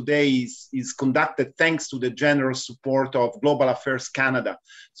program of today is conducted thanks to the generous support of Global Affairs Canada.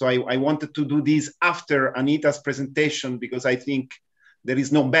 So I wanted to do this after Anita's presentation because I think there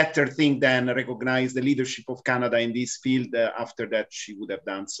is no better thing than recognize the leadership of Canada in this field. After that, she would have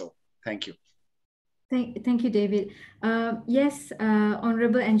done so. Thank you. Thank you, David. Yes,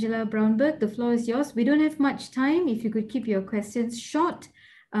 Honorable Angela Brown-Burke, the floor is yours. We don't have much time. If you could keep your questions short,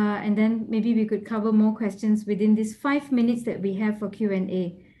 and then maybe we could cover more questions within these 5 minutes that we have for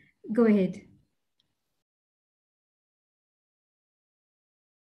Q&A. Go ahead.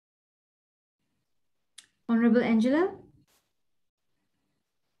 Honorable Angela?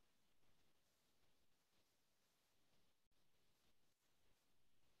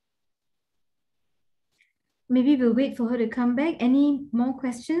 Maybe we'll wait for her to come back. Any more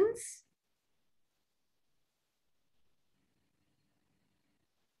questions?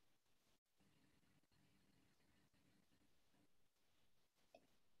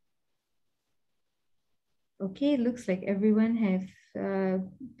 Okay, it looks like everyone have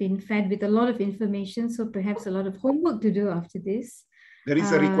been fed with a lot of information, so perhaps a lot of homework to do after this. There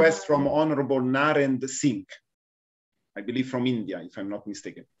is a request from Honorable Narend Singh, I believe from India, if I'm not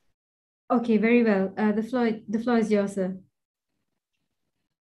mistaken. Okay, very well. The floor is yours, sir.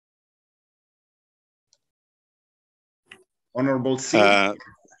 Honorable Singh.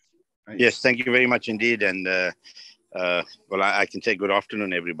 Yes, thank you very much indeed. And well, I can say good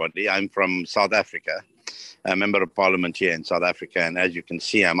afternoon, everybody. I'm from South Africa, a member of parliament here in South Africa. And as you can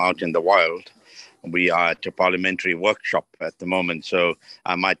see, I'm out in the wild. We are at a parliamentary workshop at the moment, so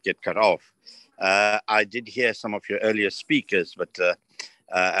I might get cut off. I did hear some of your earlier speakers, but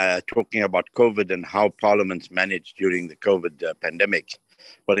talking about COVID and how parliaments managed during the COVID pandemic.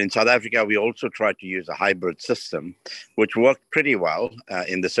 But in South Africa, we also tried to use a hybrid system, which worked pretty well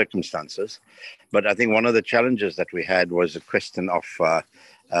in the circumstances. But I think one of the challenges that we had was a question of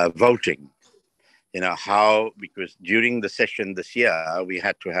voting. how, because during the session this year, we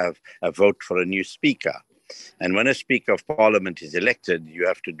had to have a vote for a new speaker. And when a speaker of parliament is elected, you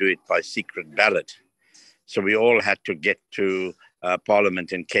have to do it by secret ballot. So we all had to get to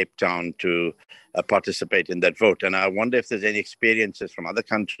parliament in Cape Town to participate in that vote. And I wonder if there's any experiences from other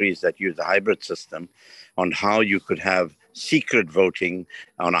countries that use a hybrid system on how you could have secret voting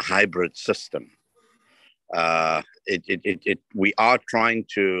on a hybrid system. We are trying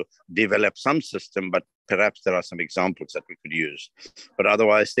to develop some system, but perhaps there are some examples that we could use. But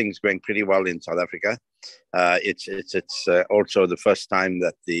otherwise, things going pretty well in South Africa. It's also the first time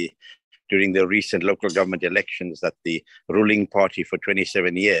that during the recent local government elections that the ruling party for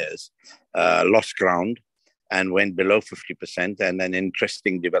 27 years lost ground and went below 50%. And an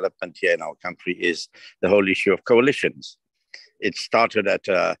interesting development here in our country is the whole issue of coalitions. It started at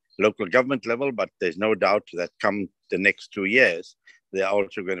a local government level, but there's no doubt that come the next 2 years, there are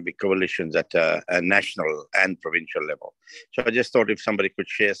also going to be coalitions at a national and provincial level. So I just thought if somebody could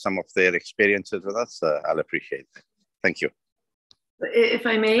share some of their experiences with us, I'll appreciate it. Thank you. If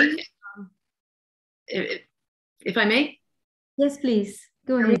I may, if I may? Yes, please.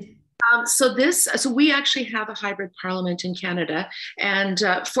 Go ahead. So we actually have a hybrid parliament in Canada, and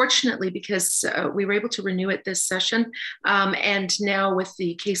fortunately, because we were able to renew it this session, and now with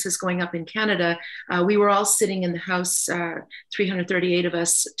the cases going up in Canada, we were all sitting in the House, 338 of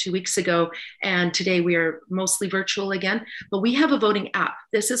us 2 weeks ago, and today we are mostly virtual again, but we have a voting app.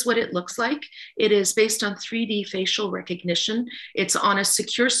 This is what it looks like. It is based on 3D facial recognition. It's on a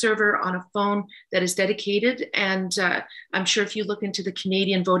secure server on a phone that is dedicated, and I'm sure if you look into the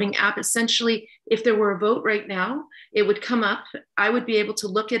Canadian voting app, essentially, if there were a vote right now, it would come up. I would be able to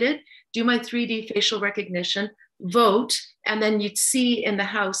look at it, do my 3D facial recognition, vote, and then you'd see in the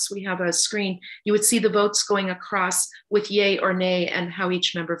House, we have a screen, you would see the votes going across with yay or nay and how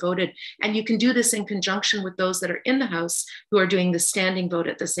each member voted. And you can do this in conjunction with those that are in the House who are doing the standing vote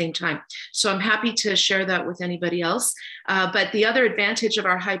at the same time. So I'm happy to share that with anybody else. But the other advantage of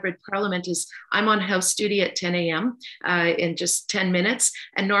our hybrid parliament is I'm on House duty at 10 a.m. In just 10 minutes.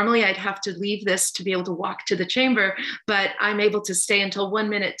 And normally I'd have to leave this to be able to walk to the chamber, but I'm able to stay until 1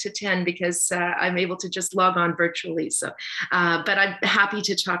 minute to 10 because I'm able to just log on virtually. So, but I'm happy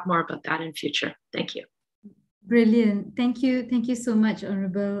to talk more about that in future. Thank you. Brilliant. Thank you. Thank you so much,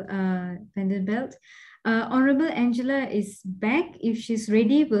 Honorable Vandenbelt. Honorable Angela is back. If she's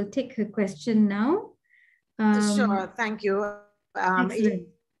ready, we'll take her question now. Sure. Thank you.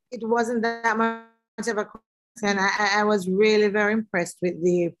 It wasn't that much of a question. I was really very impressed with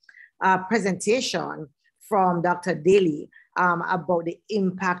the presentation from Dr. Daly about the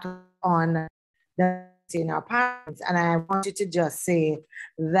impact on the in our parents. And I wanted to just say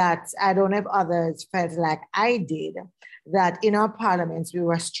that I don't know if others felt like I did, that in our parliaments, we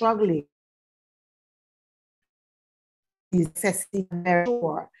were struggling very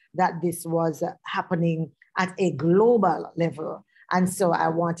sure that this was happening at a global level. And so I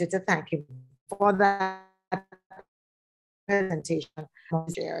wanted to thank him for that presentation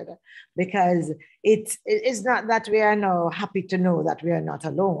shared, because it is not that we are now happy to know that we are not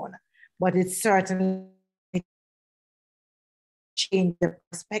alone, but it's certainly change the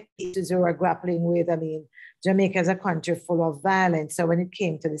perspectives we were grappling with. I mean, Jamaica is a country full of violence. So when it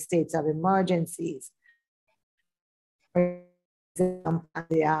came to the states of emergencies, it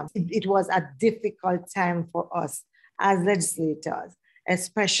was a difficult time for us as legislators,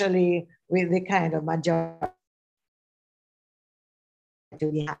 especially with the kind of majority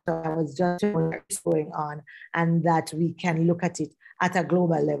we have. So I was just what's going on, and that we can look at it at a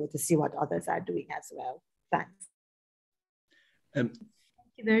global level to see what others are doing as well. Thanks. Thank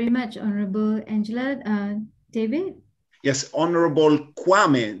you very much, Honorable Angela. David? Yes, Honorable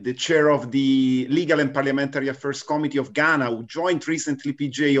Kwame, the chair of the Legal and Parliamentary Affairs Committee of Ghana, who joined recently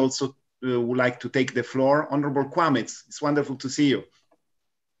PGA, also would like to take the floor. Honorable Kwame, it's wonderful to see you.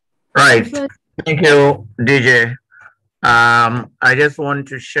 Right. Thank you, DJ. I just want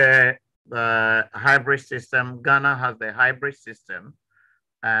to share the hybrid system. Ghana has the hybrid system,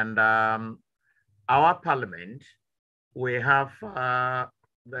 and our parliament, we have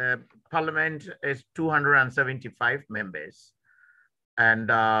the parliament is 275 members, and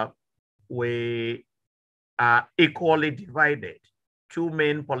we are equally divided. Two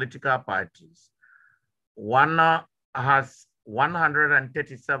main political parties. One has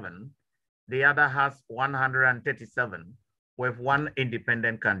 137, the other has 137 with one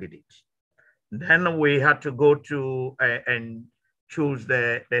independent candidate. Then we had to go to and choose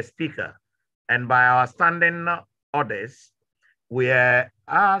the speaker. And by our standing orders, we are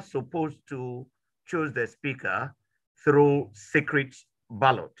supposed to choose the speaker through secret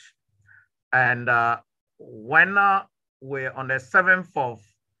ballot. And when we're on the 7th of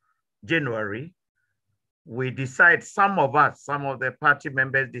January, we decide, some of the party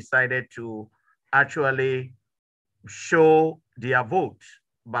members decided to actually show their vote,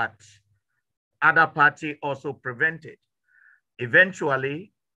 but other party also prevented.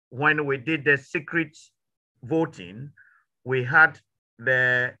 Eventually, when we did the secret voting, we had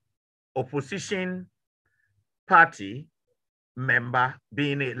the opposition party member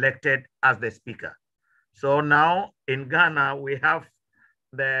being elected as the speaker. So now in Ghana, we have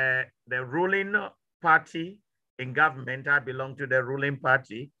the ruling party in government. I belong to the ruling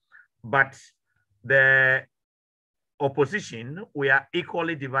party, but the opposition, we are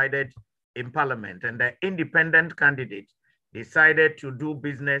equally divided in parliament, and the independent candidate decided to do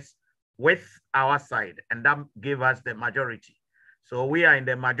business with our side, and that gave us the majority. So we are in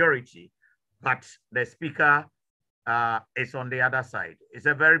the majority, but the speaker is on the other side. It's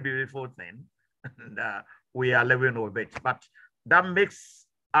a very beautiful thing, and we are living with it. But that makes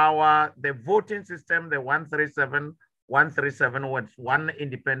the voting system, the 137 with one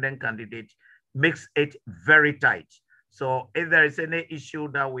independent candidate, makes it very tight. So if there is any issue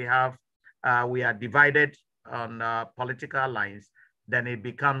that we have, we are divided on political lines, then it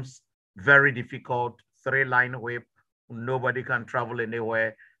becomes very difficult. 3-line whip, nobody can travel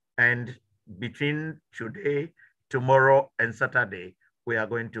anywhere. And between today, tomorrow, and Saturday, we are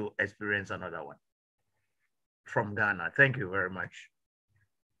going to experience another one from Ghana. Thank you very much.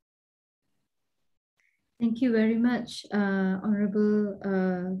 Thank you very much, Honorable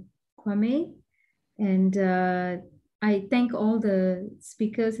Kwame. And I thank all the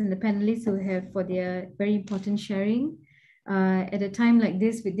speakers and the panelists who have for their very important sharing. At a time like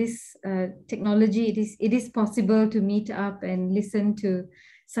this, with this technology, it is possible to meet up and listen to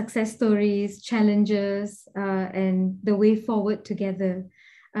success stories, challenges, and the way forward together.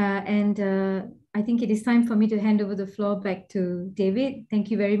 I think it is time for me to hand over the floor back to David. Thank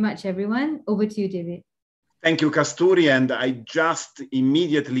you very much, everyone. Over to you, David. Thank you, Kasturi. And I just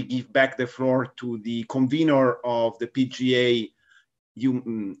immediately give back the floor to the convener of the PGA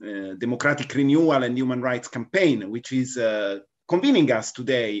Democratic Renewal and Human Rights Campaign, which is convening us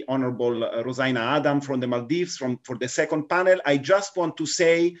today, Honorable Rosaina Adam from the Maldives for the second panel. I just want to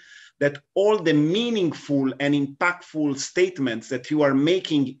say that all the meaningful and impactful statements that you are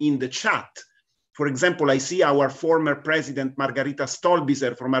making in the chat, for example, I see our former president, Margarita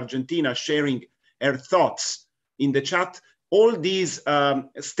Stolbizer from Argentina, sharing her thoughts in the chat. All these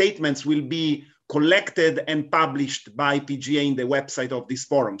statements will be collected and published by PGA in the website of this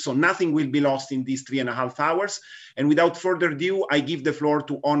forum. So nothing will be lost in these 3.5 hours. And without further ado, I give the floor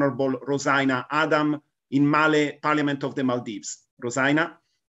to Honorable Rosaina Adam in Male, Parliament of the Maldives. Rosaina.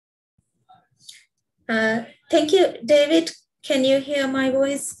 Thank you, David. Can you hear my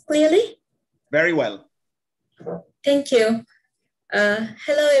voice clearly? Very well. Thank you.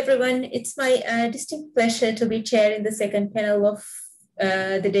 Hello, everyone. It's my distinct pleasure to be chairing the second panel of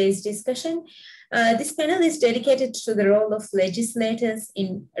the day's discussion. This panel is dedicated to the role of legislators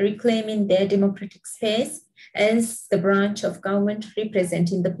in reclaiming their democratic space as the branch of government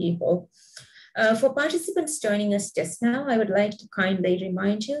representing the people. For participants joining us just now, I would like to kindly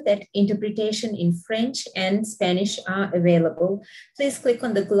remind you that interpretation in French and Spanish are available. Please click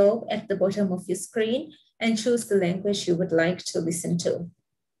on the globe at the bottom of your screen and choose the language you would like to listen to.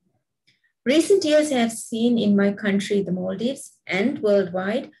 Recent years have seen in my country, the Maldives, and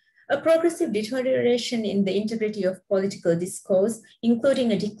worldwide, a progressive deterioration in the integrity of political discourse,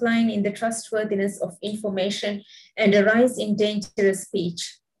 including a decline in the trustworthiness of information and a rise in dangerous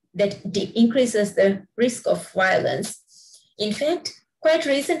speech that increases the risk of violence. In fact, quite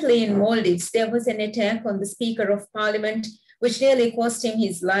recently in Maldives, there was an attack on the Speaker of Parliament, which nearly cost him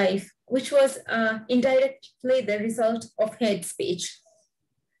his life, which was indirectly the result of hate speech.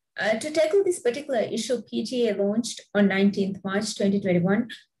 To tackle this particular issue, PGA launched on 19th March 2021,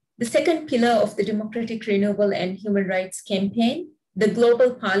 the second pillar of the Democratic Renewal and Human Rights Campaign, the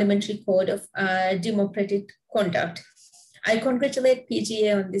Global Parliamentary Code of Democratic Conduct. I congratulate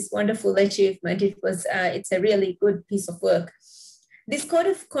PGA on this wonderful achievement. It's a really good piece of work. This code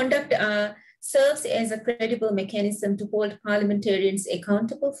of conduct serves as a credible mechanism to hold parliamentarians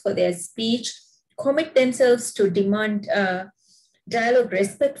accountable for their speech, commit themselves to demand dialogue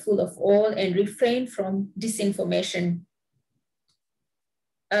respectful of all, and refrain from disinformation.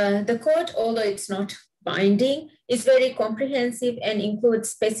 The code, although it's not binding, is very comprehensive and includes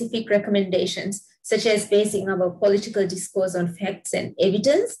specific recommendations, such as basing our political discourse on facts and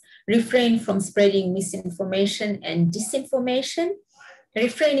evidence, refrain from spreading misinformation and disinformation,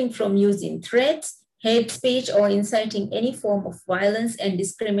 refraining from using threats, hate speech, or inciting any form of violence and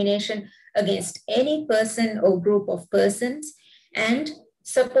discrimination against any person or group of persons, and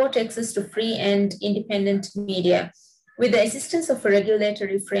support access to free and independent media with the assistance of a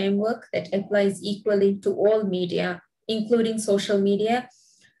regulatory framework that applies equally to all media, including social media,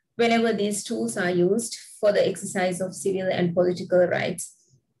 whenever these tools are used for the exercise of civil and political rights.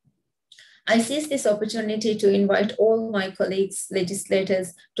 I seize this opportunity to invite all my colleagues,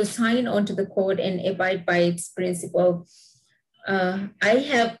 legislators, to sign on to the code and abide by its principle.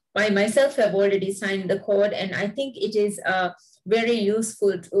 I myself have already signed the code, and I think it is a very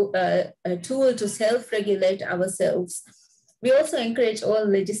useful a tool to self-regulate ourselves. We also encourage all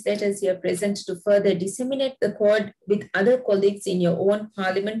legislators here present to further disseminate the code with other colleagues in your own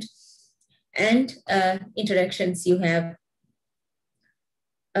parliament and interactions you have.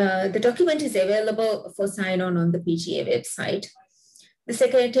 The document is available for sign-on the PGA website. The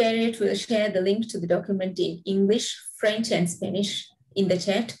Secretariat will share the link to the document in English, French, and Spanish in the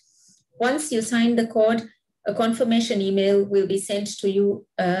chat. Once you sign the code, a confirmation email will be sent to you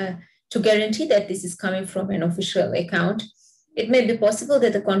to guarantee that this is coming from an official account. It may be possible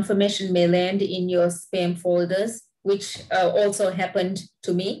that the confirmation may land in your spam folders, which also happened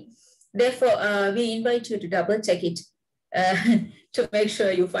to me. Therefore, we invite you to double check it to make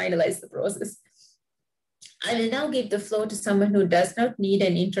sure you finalize the process. I will now give the floor to someone who does not need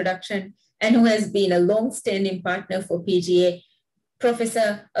an introduction and who has been a long-standing partner for PGA,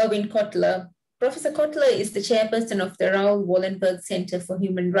 Professor Erwin Kotler. Professor Kotler is the chairperson of the Raoul Wallenberg Center for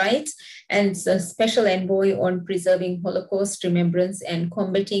Human Rights and the special envoy on preserving Holocaust remembrance and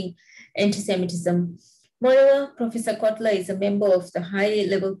combating anti-Semitism. Moreover, Professor Kotler is a member of the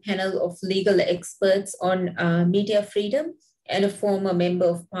high-level panel of legal experts on media freedom and a former member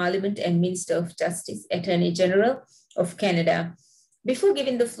of Parliament and Minister of Justice, Attorney General of Canada. Before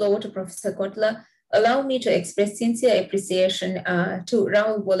giving the floor to Professor Kotler, allow me to express sincere appreciation to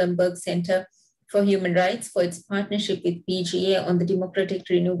Raoul Wallenberg Center for Human Rights for its partnership with PGA on the Democratic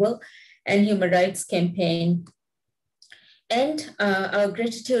Renewal and Human Rights Campaign, and our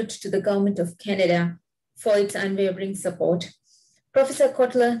gratitude to the Government of Canada for its unwavering support. Professor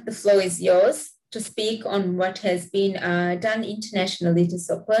Kotler, the floor is yours to speak on what has been done internationally to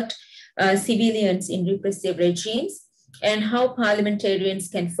support civilians in repressive regimes and how parliamentarians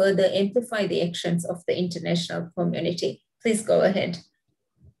can further amplify the actions of the international community. Please go ahead.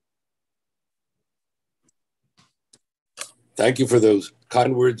 Thank you for those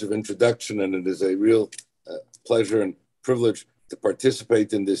kind words of introduction, and it is a real pleasure and privilege to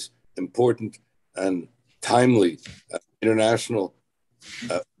participate in this important and timely international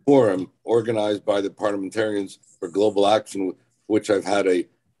forum organized by the Parliamentarians for Global Action, which I've had a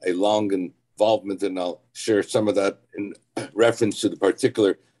long involvement in. I'll share some of that in reference to the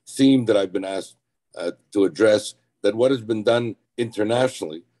particular theme that I've been asked to address, that what has been done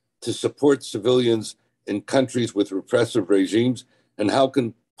internationally to support civilians in countries with repressive regimes, and how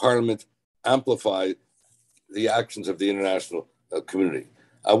can Parliament amplify the actions of the international community.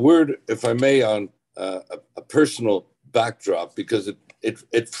 A word, if I may, on a personal backdrop, because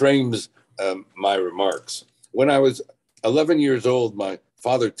it frames my remarks. When I was 11 years old, my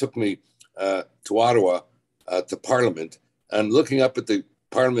father took me to Ottawa to Parliament, and looking up at the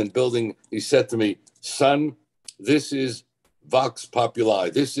Parliament building, he said to me, "Son, this is Vox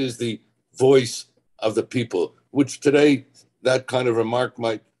Populi. This is the voice of the people," which today, that kind of remark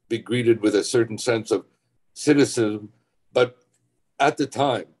might be greeted with a certain sense of cynicism. But at the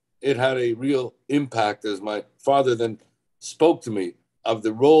time, it had a real impact, as my father then spoke to me of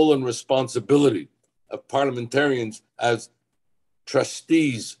the role and responsibility of parliamentarians as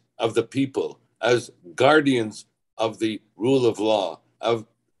trustees of the people, as guardians of the rule of law, of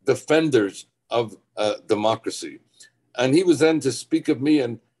defenders of democracy. And he was then to speak of me,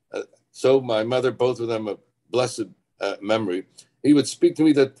 and so my mother, both of them of blessed memory, he would speak to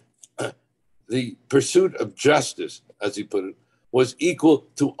me that the pursuit of justice, as he put it, was equal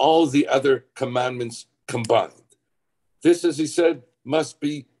to all the other commandments combined. This, as he said, must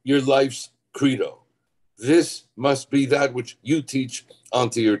be your life's credo. This must be that which you teach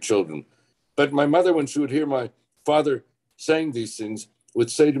onto your children. But my mother, when she would hear my father saying these things, would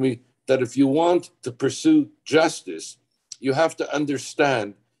say to me that if you want to pursue justice, you have to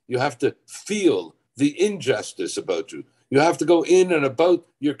understand, you have to feel the injustice about you. You have to go in and about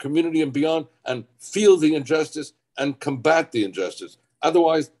your community and beyond and feel the injustice and combat the injustice.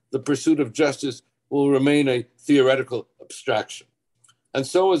 Otherwise, the pursuit of justice will remain a theoretical abstraction. And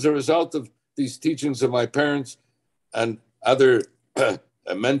so, as a result of these teachings of my parents and other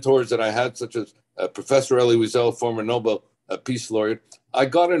mentors that I had, such as Professor Elie Wiesel, former Nobel Peace Laureate, I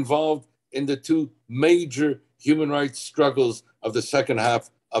got involved in the two major human rights struggles of the second half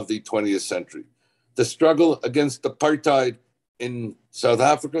of the 20th century. The struggle against apartheid in South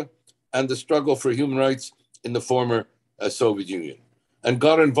Africa and the struggle for human rights in the former Soviet Union, and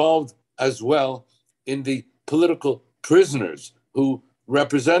got involved as well in the political prisoners who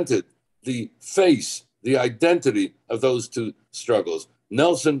represented the face, the identity of those two struggles.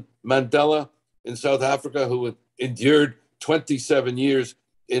 Nelson Mandela in South Africa, who endured 27 years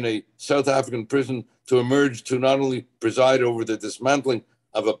in a South African prison to emerge to not only preside over the dismantling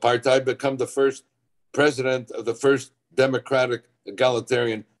of apartheid, become the first president of the first democratic,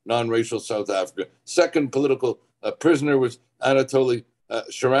 egalitarian, non-racial South Africa. Second political prisoner was Anatoly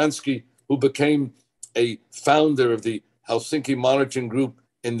Sharansky, who became a founder of the Helsinki Monitoring Group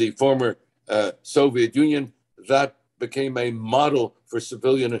in the former Soviet Union. That became a model for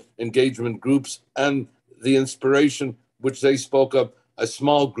civilian engagement groups and the inspiration which they spoke of, a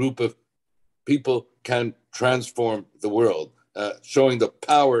small group of people can transform the world, showing the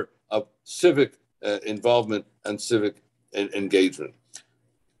power of civic involvement and civic engagement.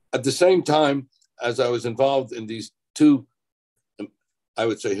 At the same time, as I was involved in these two, I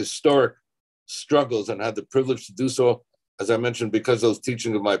would say, historic struggles and had the privilege to do so, as I mentioned, because of those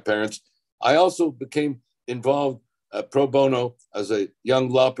teachings of my parents, I also became involved pro bono as a young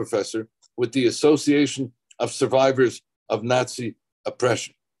law professor with the Association of Survivors of Nazi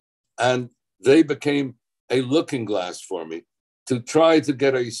Oppression. And they became a looking glass for me to try to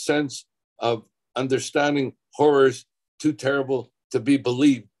get a sense of understanding horrors too terrible to be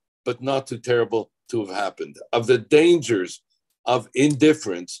believed, but not too terrible to have happened, of the dangers of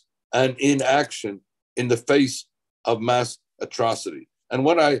indifference and inaction in the face of mass atrocity. And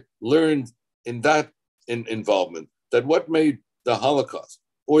what I learned in that involvement, that what made the Holocaust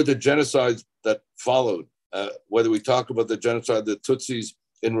or the genocides that followed, whether we talk about the genocide of the Tutsis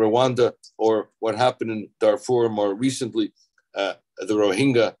in Rwanda or what happened in Darfur more recently, the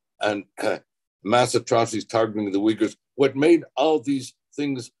Rohingya and mass atrocities targeting the Uyghurs, what made all these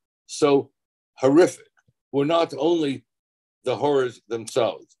things so horrific were not only the horrors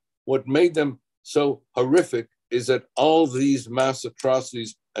themselves. What made them so horrific is that all these mass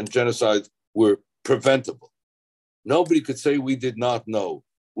atrocities and genocides were preventable. Nobody could say we did not know.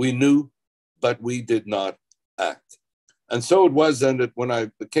 We knew, but we did not act. And so it was then that when I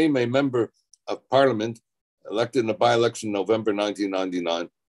became a member of parliament, elected in a by-election in November 1999,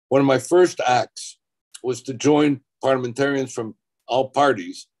 one of my first acts was to join parliamentarians from all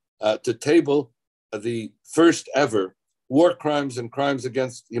parties to table the first ever war crimes and crimes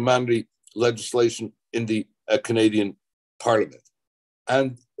against humanity legislation in the Canadian Parliament.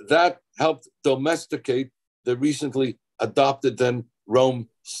 And that helped domesticate the recently adopted then Rome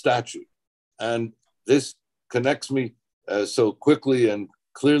Statute. And this connects me so quickly and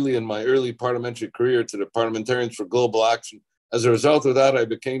clearly in my early parliamentary career to the Parliamentarians for Global Action. As a result of that, I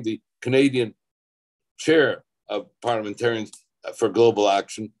became the Canadian chair of Parliamentarians for Global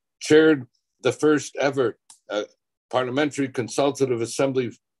Action, chaired the first ever Parliamentary Consultative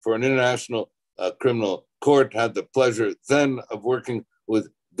Assembly for an International Criminal Court, had the pleasure then of working with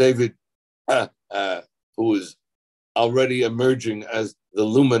David, who was already emerging as the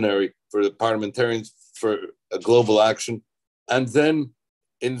luminary for the Parliamentarians for Global Action. And then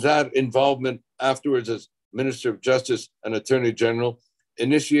in that involvement afterwards as Minister of Justice and Attorney General,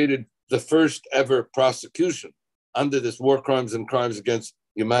 initiated the first ever prosecution under this War Crimes and Crimes Against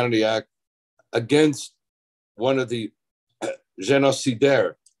Humanity Act against one of the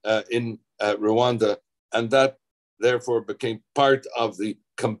genocidaires in Rwanda. And that therefore became part of the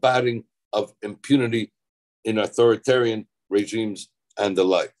combating of impunity in authoritarian regimes and the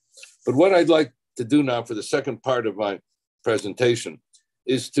like. But what I'd like to do now for the second part of my presentation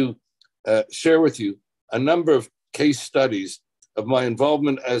is to share with you a number of case studies of my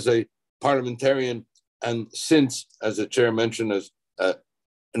involvement as a parliamentarian and since, as the chair mentioned, as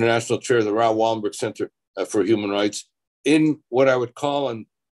international chair of the Raoul Wallenberg Center for Human Rights, in what I would call, in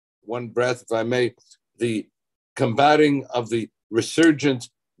one breath, if I may, the combating of the resurgent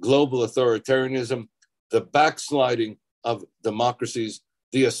global authoritarianism, the backsliding of democracies,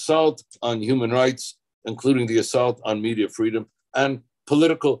 the assault on human rights, including the assault on media freedom, and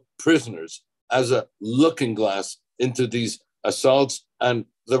political prisoners as a looking glass into these assaults and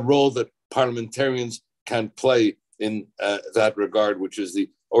the role that parliamentarians can play in that regard, which is the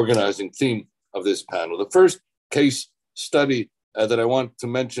organizing theme of this panel. The first case study that I want to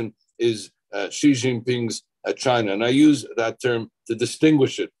mention is Xi Jinping's China. And I use that term to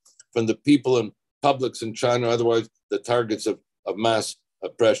distinguish it from the people and publics in China, otherwise the targets of mass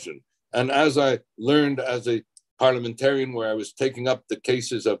oppression. And as I learned as a parliamentarian, where I was taking up the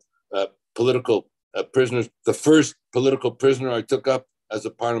cases of political prisoners. The first political prisoner I took up as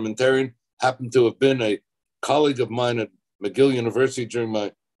a parliamentarian happened to have been a colleague of mine at McGill University during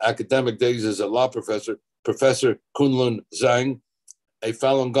my academic days as a law professor, Professor Kunlun Zhang, a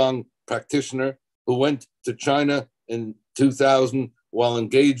Falun Gong practitioner who went to China in 2000 while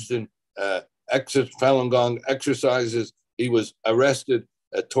engaged in Falun Gong exercises. He was arrested,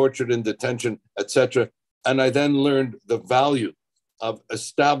 tortured in detention, etc. And I then learned the value of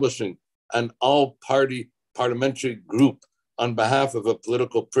establishing an all-party parliamentary group on behalf of a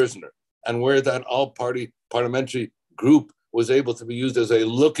political prisoner, and where that all-party parliamentary group was able to be used as a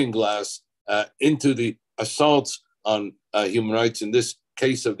looking glass into the assaults on human rights, in this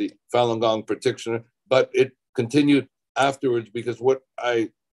case of the Falun Gong practitioner. But it continued afterwards, because what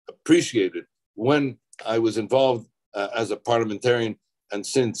I appreciated when I was involved as a parliamentarian and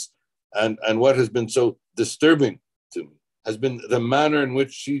since, and what has been so disturbing to me, has been the manner in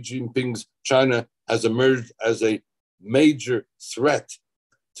which Xi Jinping's China has emerged as a major threat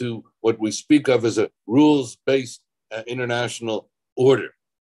to what we speak of as a rules-based international order,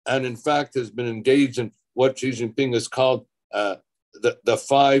 and in fact has been engaged in what Xi Jinping has called the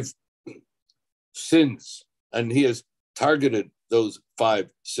five sins, and he has targeted those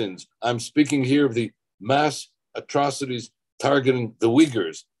five sins. I'm speaking here of the mass atrocities targeting the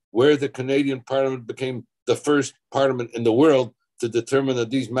Uyghurs, where the Canadian Parliament became the first parliament in the world to determine that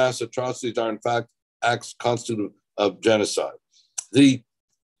these mass atrocities are in fact acts constitutive of genocide. The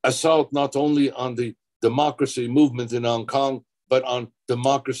assault not only on the democracy movement in Hong Kong, but on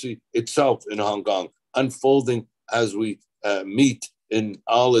democracy itself in Hong Kong, unfolding as we meet in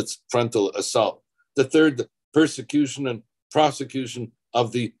all its frontal assault. The third, the persecution and prosecution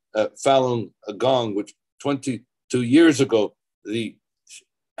of the Falun Gong, which 22 years ago, the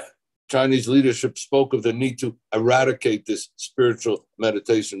Chinese leadership spoke of the need to eradicate this spiritual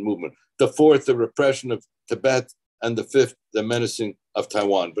meditation movement. The fourth, the repression of Tibet, and the fifth, the menacing of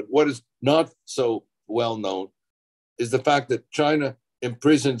Taiwan. But what is not so well known is the fact that China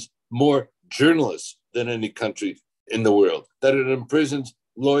imprisons more journalists than any country in the world, that it imprisons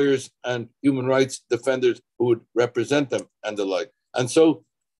lawyers and human rights defenders who would represent them and the like. And so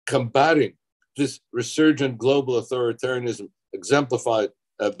combating this resurgent global authoritarianism exemplified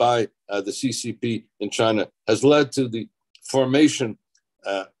by the CCP in China has led to the formation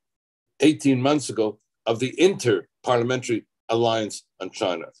 18 months ago of the Inter-Parliamentary Alliance on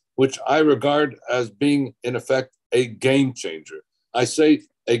China, which I regard as being, in effect, a game changer. I say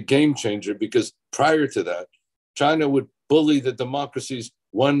a game changer because prior to that, China would bully the democracies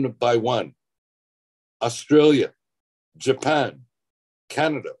one by one. Australia, Japan,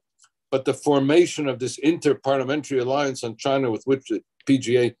 Canada. But the formation of this Inter-Parliamentary Alliance on China, with which the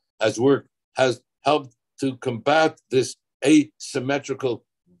PGA has worked, has helped to combat this asymmetrical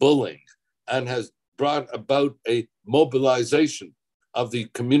bullying and has brought about a mobilization of the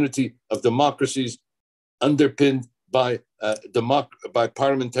community of democracies underpinned by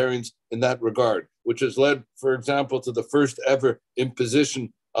parliamentarians in that regard, which has led, for example, to the first ever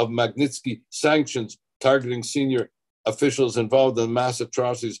imposition of Magnitsky sanctions targeting senior officials involved in mass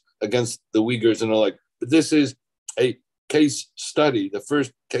atrocities against the Uyghurs and the like. But this is a case study, the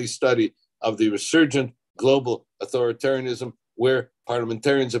first case study of the resurgent global authoritarianism, where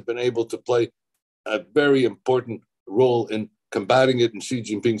parliamentarians have been able to play a very important role in combating it in Xi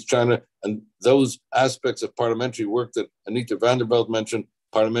Jinping's China. And those aspects of parliamentary work that Anita Vanderbilt mentioned,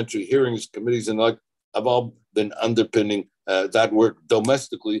 parliamentary hearings, committees, and the like, have all been underpinning that work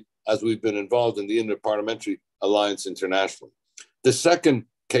domestically as we've been involved in the Inter-Parliamentary Alliance internationally. The second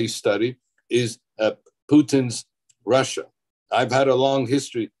case study is Putin's Russia. I've had a long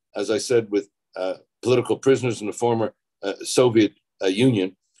history, as I said, with political prisoners in the former Soviet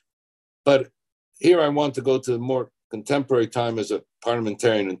Union. But here I want to go to the more contemporary time as a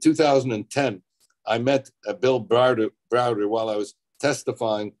parliamentarian. In 2010, I met Bill Browder while I was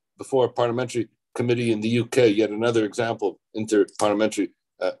testifying before a parliamentary committee in the UK, yet another example of inter-parliamentary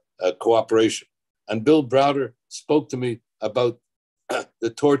cooperation. And Bill Browder spoke to me about the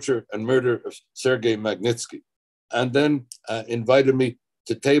torture and murder of Sergei Magnitsky, and then invited me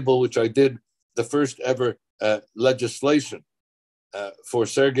to table, which I did, the first ever legislation for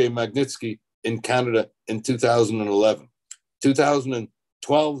Sergei Magnitsky in Canada in 2011.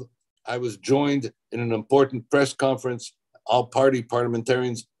 2012, I was joined in an important press conference, all party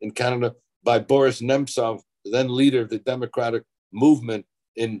parliamentarians in Canada, by Boris Nemtsov, then leader of the democratic movement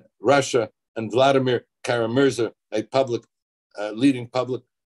in Russia, and Vladimir Kara-Murza, a leading public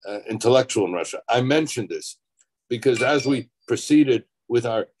intellectual in Russia. I mentioned this because as we proceeded with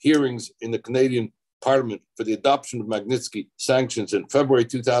our hearings in the Canadian Parliament for the adoption of Magnitsky sanctions in February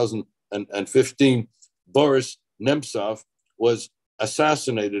 2013, 2015, Boris Nemtsov was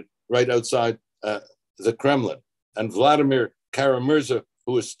assassinated right outside the Kremlin. And Vladimir Kara-Murza,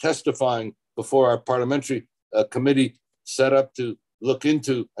 who was testifying before our parliamentary committee set up to look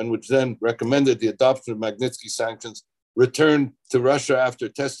into and which then recommended the adoption of Magnitsky sanctions, returned to Russia after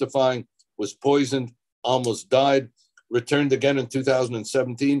testifying, was poisoned, almost died, returned again in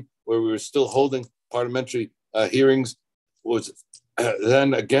 2017, where we were still holding parliamentary hearings, was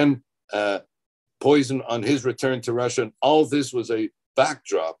then again poisoned on his return to Russia. And all this was a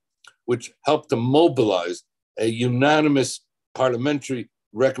backdrop which helped to mobilize a unanimous parliamentary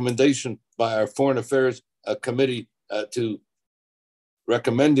recommendation by our Foreign Affairs Committee to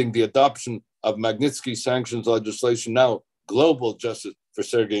recommending the adoption of Magnitsky sanctions legislation, now global justice for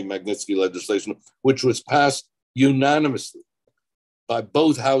Sergei Magnitsky legislation, which was passed unanimously by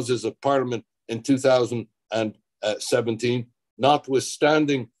both houses of parliament in 2017,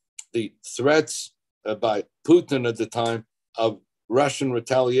 notwithstanding the threats by Putin at the time of Russian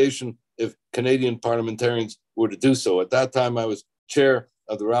retaliation if Canadian parliamentarians were to do so. At that time, I was chair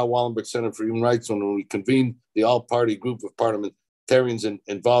of the Raoul Wallenberg Center for Human Rights when we convened the all-party group of parliamentarians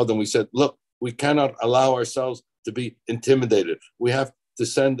involved, and we said, look, we cannot allow ourselves to be intimidated. We have to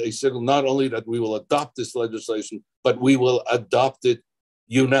send a signal not only that we will adopt this legislation, but we will adopt it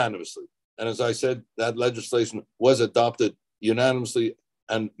unanimously. And as I said, that legislation was adopted unanimously,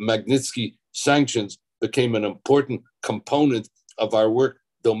 and Magnitsky sanctions became an important component of our work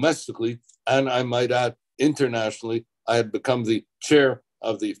domestically, and I might add, internationally. I had become the chair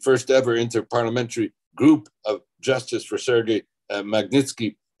of the first ever interparliamentary group of justice for Sergei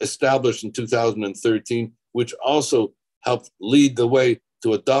Magnitsky, established in 2013, which also helped lead the way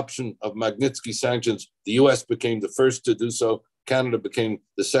to adoption of Magnitsky sanctions. The US became the first to do so. Canada became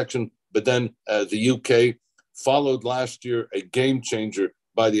the second, but then the UK followed last year, a game changer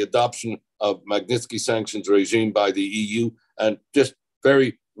by the adoption of Magnitsky sanctions regime by the EU, and just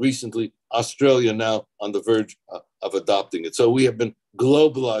very recently, Australia now on the verge of adopting it. So we have been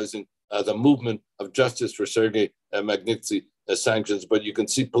globalizing the movement of justice for Sergei Magnitsky sanctions, but you can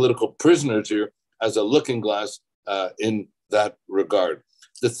see political prisoners here as a looking glass in that regard.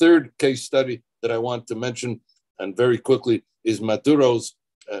 The third case study that I want to mention, and very quickly, is Maduro's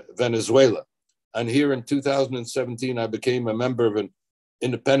Venezuela. And here in 2017, I became a member of an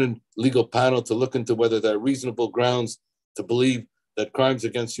independent legal panel to look into whether there are reasonable grounds to believe that crimes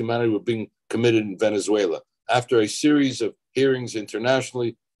against humanity were being committed in Venezuela. After a series of hearings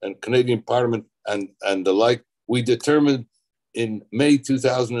internationally and Canadian Parliament and the like, we determined in May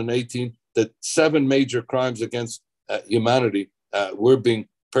 2018 that 7 major crimes against humanity were being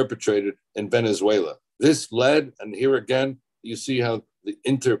perpetrated in Venezuela. This led, and here again, you see how the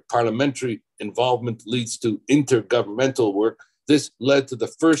interparliamentary involvement leads to intergovernmental work. This led to the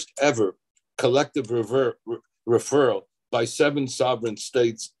first ever collective referral by 7 sovereign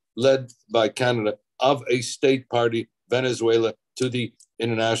states, led by Canada, of a state party, Venezuela, to the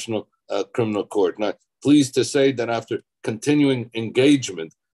International Criminal Court. Now, pleased to say that after continuing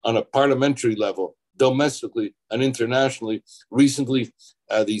engagement on a parliamentary level, domestically and internationally, recently,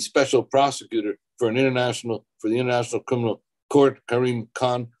 the special prosecutor for the International Criminal Court, Karim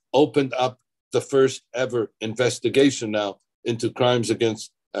Khan, opened up the first ever investigation now into crimes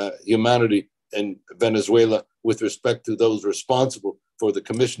against humanity in Venezuela with respect to those responsible for the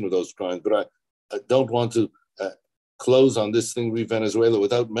commission of those crimes. But I don't want to close on this thing with Venezuela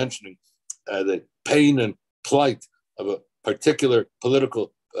without mentioning the pain and plight of a particular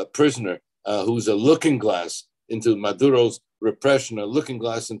political prisoner who's a looking glass into Maduro's repression, a looking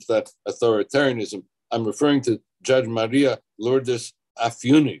glass into that authoritarianism. I'm referring to Judge Maria Lourdes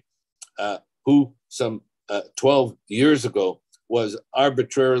Afiuni, who some 12 years ago was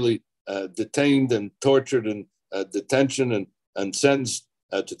arbitrarily detained and tortured in detention and sentenced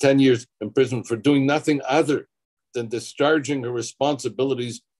to 10 years imprisonment for doing nothing other than discharging her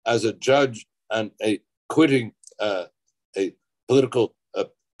responsibilities as a judge and quitting a political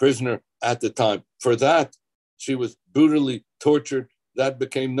prisoner at the time. For that, she was brutally tortured. That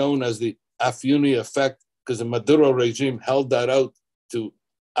became known as the Afiuni effect, because the Maduro regime held that out to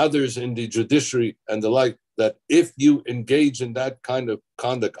others in the judiciary and the like, that if you engage in that kind of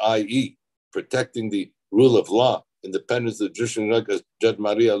conduct, i.e. protecting the rule of law, independence of the judiciary, like as Judge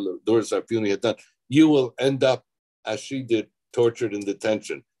Maria Lourdes Afiuni had done, you will end up, as she did, tortured in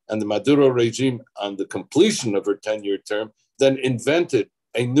detention. And the Maduro regime, on the completion of her 10-year term, then invented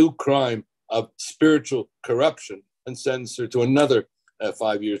a new crime of spiritual corruption and sentenced her to another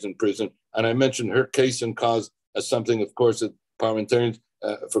 5 years in prison. And I mentioned her case and cause as something, of course, that parliamentarians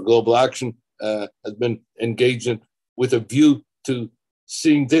for Global Action has been engaged in with a view to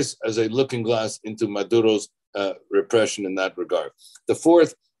seeing this as a looking glass into Maduro's repression in that regard. The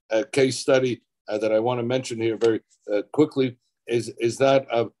fourth case study that I want to mention here very quickly is that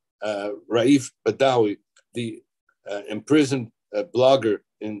of Raif Badawi, the imprisoned blogger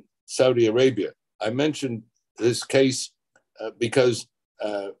in Saudi Arabia. I mentioned this case because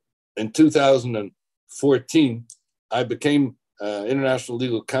in 2014, I became international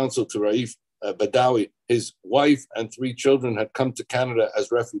legal counsel to Raif Badawi. His wife and 3 children had come to Canada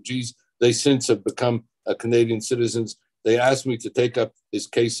as refugees. They since have become Canadian citizens. They asked me to take up his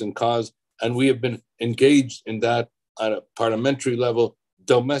case and cause, and we have been engaged in that on a parliamentary level,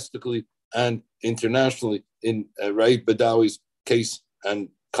 domestically and internationally in Raif Badawi's case and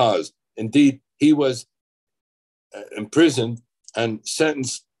cause. Indeed, he was imprisoned and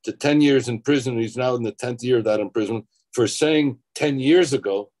sentenced to 10 years in prison. He's now in the 10th year of that imprisonment for saying 10 years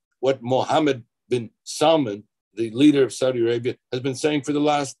ago what Mohammed bin Salman, the leader of Saudi Arabia, has been saying for the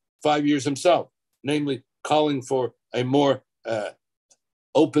last 5 years himself, namely calling for a more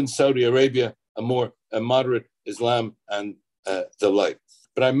open Saudi Arabia, a more moderate Islam, and the like.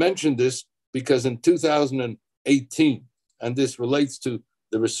 But I mentioned this because in 2018, and this relates to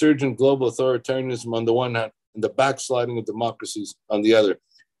the resurgent global authoritarianism on the one hand and the backsliding of democracies on the other.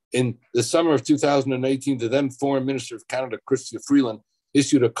 In the summer of 2018, the then Foreign Minister of Canada, Chrystia Freeland,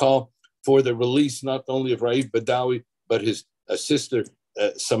 issued a call for the release not only of Raif Badawi, but his sister,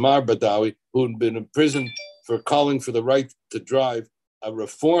 Samar Badawi, who had been imprisoned for calling for the right to drive, a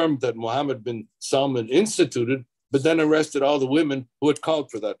reform that Mohammed bin Salman instituted, but then arrested all the women who had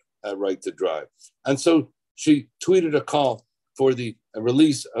called for that right to drive. And so she tweeted a call for the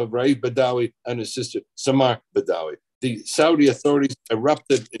release of Raif Badawi and his sister, Samar Badawi. The Saudi authorities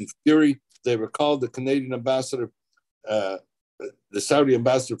erupted in fury. They recalled the Canadian ambassador, the Saudi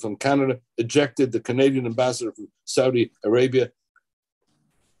ambassador from Canada, ejected the Canadian ambassador from Saudi Arabia,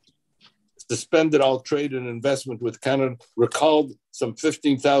 suspended all trade and investment with Canada, recalled some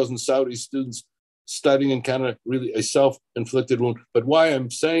 15,000 Saudi students studying in Canada, really a self-inflicted wound. But why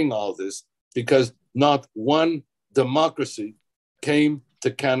I'm saying all this, because not one democracy came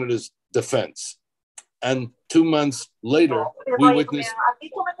to Canada's defense. And 2 months later, we witnessed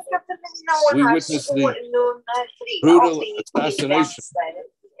the brutal assassination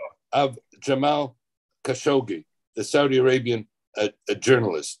of Jamal Khashoggi, the Saudi Arabian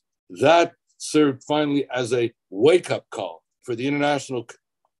journalist. That served finally as a wake-up call for the international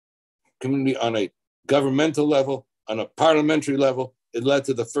community on a governmental level, on a parliamentary level. It led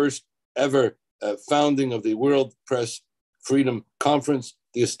to the first ever founding of the World Press Freedom Conference,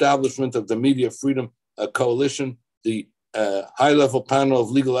 the establishment of the Media Freedom Coalition, the high-level panel of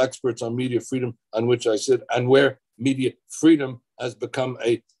legal experts on media freedom on which I sit, and where media freedom has become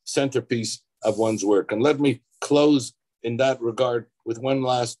a centerpiece of one's work. And let me close in that regard with one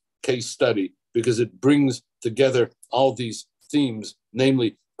last case study, because it brings together all these themes,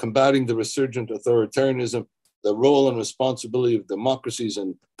 namely combating the resurgent authoritarianism, the role and responsibility of democracies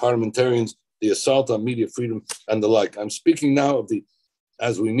and parliamentarians, the assault on media freedom, and the like. I'm speaking now of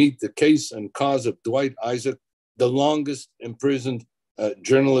as we meet, the case and cause of Dwight Isaac, the longest imprisoned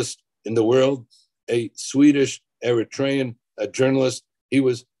journalist in the world, a Swedish Eritrean journalist. He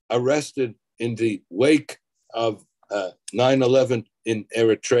was arrested in the wake of 9/11 in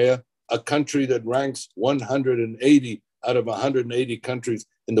Eritrea, a country that ranks 180 out of 180 countries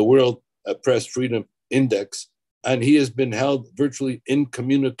in the World Press Freedom Index. And he has been held virtually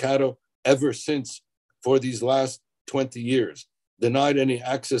incommunicado ever since for these last 20 years, denied any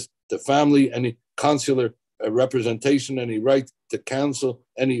access to family, any consular representation, any right to counsel,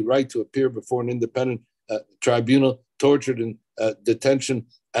 any right to appear before an independent tribunal, tortured in detention,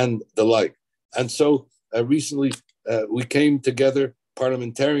 and the like. And so recently we came together,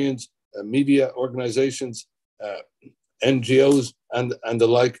 parliamentarians, media organizations, NGOs, and the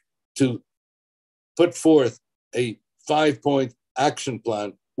like, to put forth a 5-point action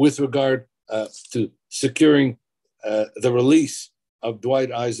plan with regard to securing the release of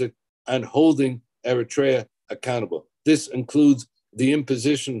Dwight Isaac and holding Eritrea accountable. This includes the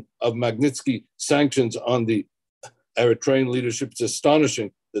imposition of Magnitsky sanctions on the Eritrean leadership. It's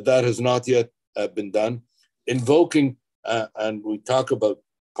astonishing that that has not yet been done. Invoking, and we talk about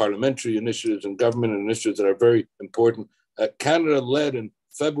parliamentary initiatives and government initiatives that are very important. Canada led in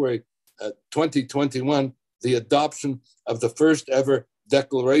February 2021 the adoption of the first ever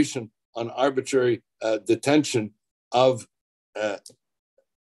declaration on arbitrary detention of,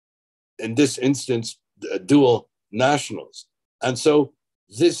 in this instance, dual nationals. And so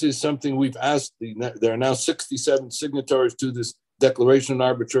this is something we've asked, there are now 67 signatories to this declaration on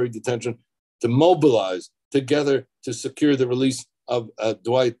arbitrary detention, to mobilize together to secure the release of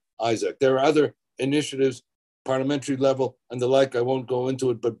Dwight Isaac. There are other initiatives, parliamentary level and the like. I won't go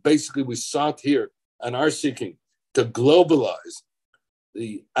into it, but basically we sought here and are seeking to globalize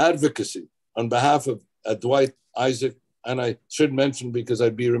the advocacy on behalf of Dwight Isaac. And I should mention, because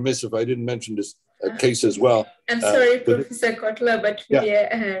I'd be remiss if I didn't mention this case as well. I'm sorry, Professor Kotler, but we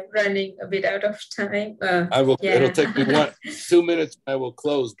are running a bit out of time. I will. Yeah. It'll take me 2 minutes. I will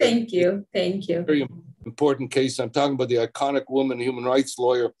close. Thank you. Thank you. Very important case. I'm talking about the iconic woman, human rights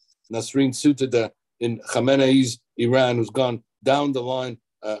lawyer, Nasrin Sotoudeh in Khamenei's Iran, who's gone down the line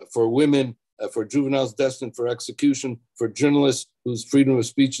for women, for juveniles destined for execution, for journalists whose freedom of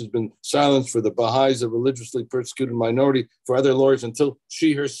speech has been silenced, for the Baha'is, a religiously persecuted minority, for other lawyers, until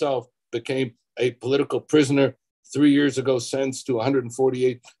she herself became a political prisoner 3 years ago, sentenced to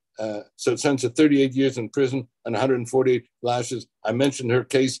 148, sentenced to 38 years in prison and 148 lashes. I mentioned her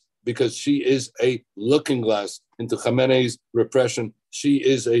case because she is a looking glass into Khamenei's repression. She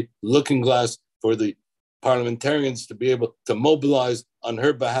is a looking glass for the parliamentarians to be able to mobilize on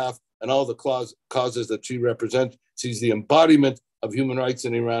her behalf and all the causes that she represents. She's the embodiment of human rights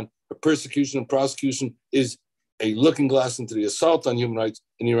in Iran. Her persecution and prosecution is a looking glass into the assault on human rights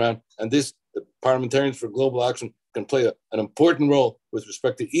in Iran. And the Parliamentarians for Global Action can play an important role with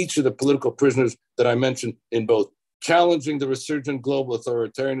respect to each of the political prisoners that I mentioned, in both challenging the resurgent global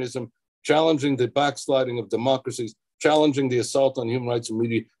authoritarianism, challenging the backsliding of democracies, challenging the assault on human rights and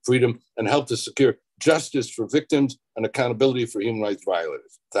media freedom, and help to secure justice for victims and accountability for human rights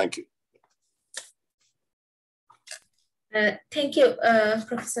violators. Thank you. Thank you,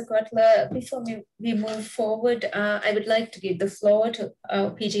 Professor Kotler. Before we move forward, I would like to give the floor to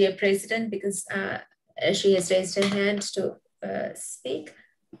our PGA president, because she has raised her hand to speak.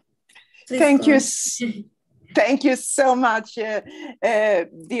 Please Thank you. Thank you so much,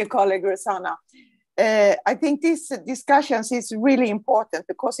 dear colleague Rosanna. I think this discussion is really important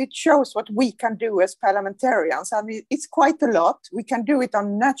because it shows what we can do as parliamentarians. I mean, it's quite a lot. We can do it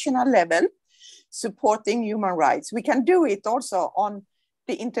on national level, supporting human rights. We can do it also on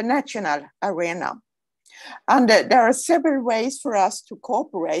the international arena. And there are several ways for us to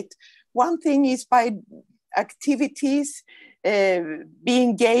cooperate. One thing is by activities, be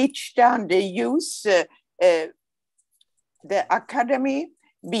engaged and use the academy,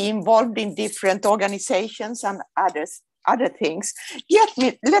 be involved in different organizations and other things.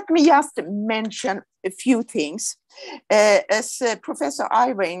 Let me just mention a few things. As Professor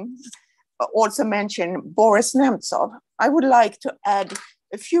Irene also mentioned Boris Nemtsov, I would like to add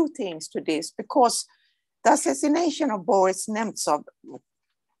a few things to this, because the assassination of Boris Nemtsov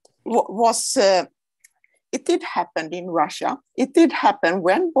was, it did happen in Russia. It did happen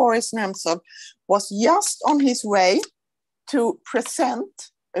when Boris Nemtsov was just on his way to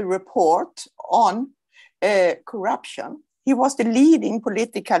present a report on corruption. He was the leading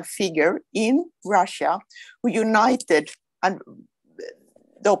political figure in Russia who united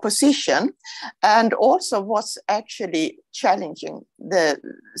the opposition and also was actually challenging the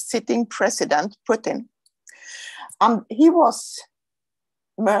sitting president, Putin. He was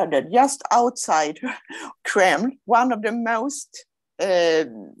murdered just outside Kremlin, one of the most, the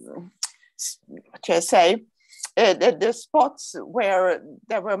spots where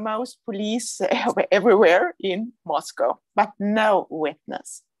there were most police everywhere in Moscow, but no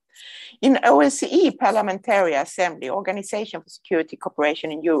witness. In OSCE Parliamentary Assembly, Organization for Security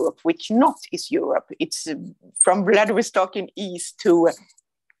Cooperation in Europe, which not is Europe, it's from Vladivostok in east to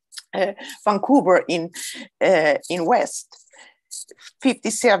Vancouver in west,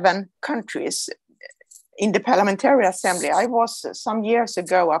 57 countries. In the Parliamentary Assembly, I was some years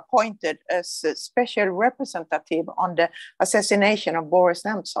ago appointed as a special representative on the assassination of Boris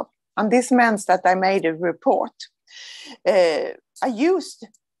Nemtsov. And this means that I made a report. I used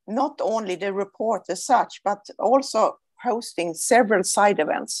not only the report as such, but also hosting several side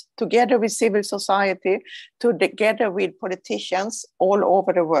events together with civil society, together with politicians all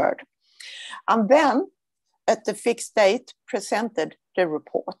over the world. And then at the fixed date, presented the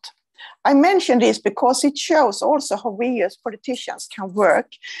report. I mention this because it shows also how we as politicians can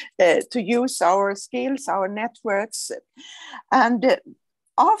work to use our skills, our networks. And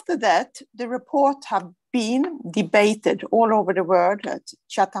after that, the report have been debated all over the world at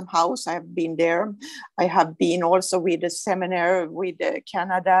Chatham House. I have been there. I have been also with a seminar with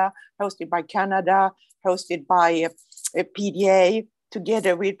Canada, hosted by Canada, hosted by PGA,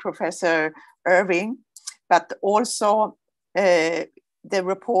 together with Professor Irving. But also the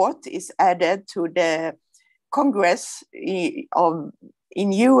report is added to the Congress of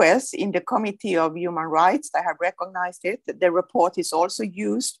in US, in the Committee of Human Rights, they have recognized it. The report is also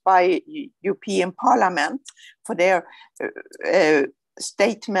used by European Parliament for their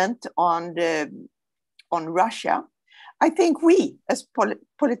statement on Russia. I think we, as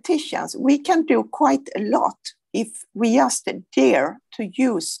politicians, we can do quite a lot if we just dare to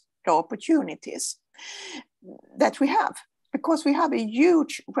use the opportunities that we have, because we have a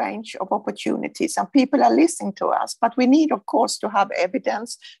huge range of opportunities and people are listening to us. But we need, of course, to have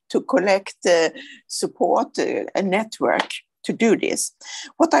evidence, to collect support, a network to do this.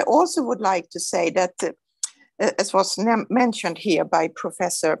 What I also would like to say that, as was mentioned here by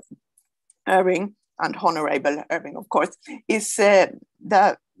Professor Irving, and Honorable Irving, of course, is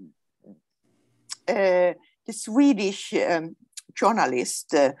the Swedish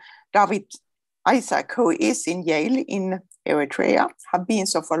journalist David Isaac, who is in jail in Eritrea, have been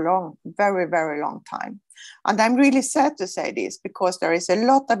so for a long, very, very long time. And I'm really sad to say this because there is a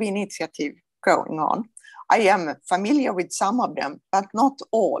lot of initiative going on. I am familiar with some of them, but not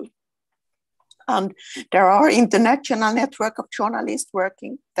all. And there are international network of journalists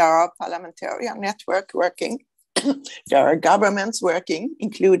working. There are parliamentarian network working. There are governments working,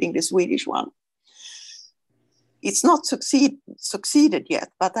 including the Swedish one. It's not succeeded yet,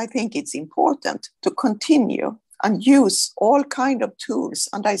 but I think it's important to continue and use all kinds of tools.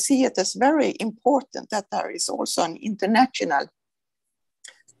 And I see it as very important that there is also an international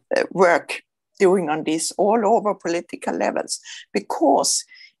work doing on this all over political levels, because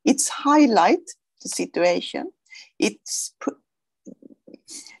it's highlight the situation. It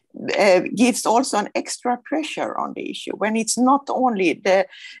gives also an extra pressure on the issue when it's not only the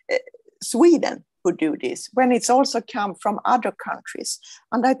Sweden who do this, when it's also come from other countries.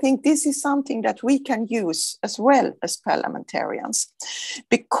 And I think this is something that we can use as well as parliamentarians,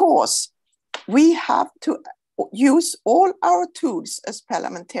 because we have to use all our tools as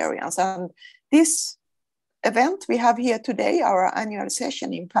parliamentarians. And this event we have here today, our annual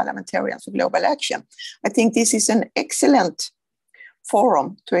session in Parliamentarians for Global Action, I think this is an excellent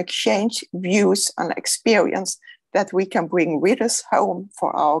forum to exchange views and experience that we can bring with us home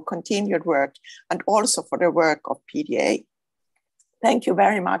for our continued work and also for the work of PGA. Thank you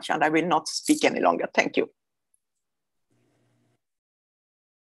very much, and I will not speak any longer. Thank you.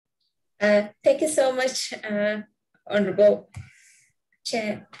 Thank you so much, Honorable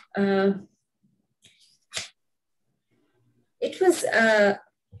Chair. It was a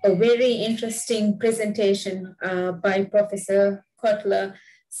very interesting presentation by Professor Kotler,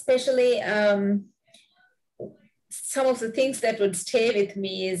 especially some of the things that would stay with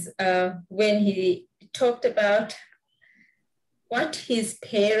me is when he talked about what his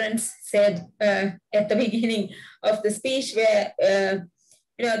parents said at the beginning of the speech, where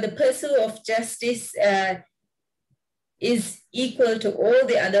the pursuit of justice is equal to all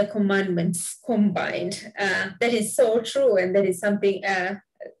the other commandments combined. That is so true, and that is something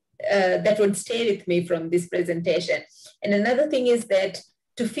that would stay with me from this presentation. And another thing is that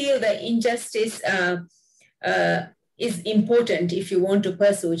to feel the injustice is important if you want to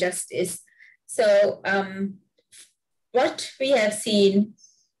pursue justice. So what we have seen,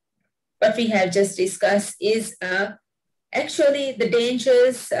 what we have just discussed is actually the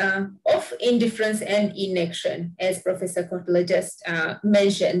dangers of indifference and inaction, as Professor Kotler just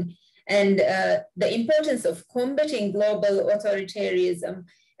mentioned, and the importance of combating global authoritarianism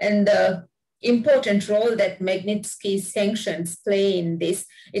and the important role that Magnitsky sanctions play in this.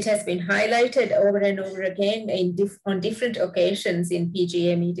 It has been highlighted over and over again on different occasions in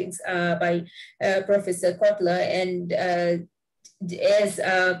PGA meetings by Professor Kotler, and as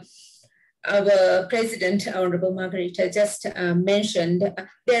our President, Honorable Margarita, just mentioned,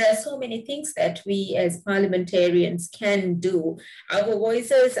 there are so many things that we as parliamentarians can do. Our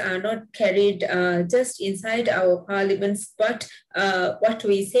voices are not carried just inside our parliaments, but what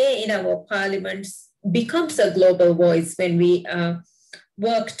we say in our parliaments becomes a global voice when we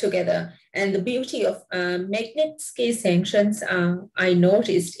work together. And the beauty of Magnitsky sanctions, I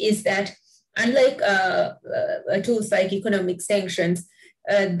noticed, is that unlike tools like economic sanctions,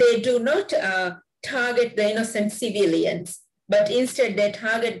 they do not target the innocent civilians, but instead they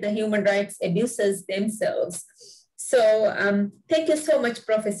target the human rights abusers themselves. So thank you so much,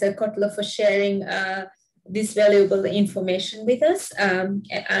 Professor Kotler, for sharing this valuable information with us. And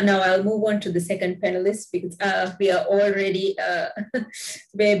now I'll move on to the second panelist because we are already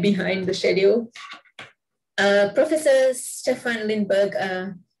way behind the schedule. Professor Stefan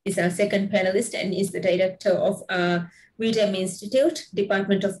Lindberg is our second panelist and is the director of Wiedem Institute,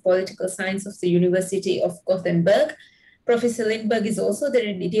 Department of Political Science of the University of Gothenburg. Professor Lindberg is also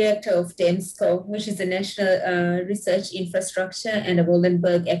the director of DEMSCO, which is the National Research Infrastructure and a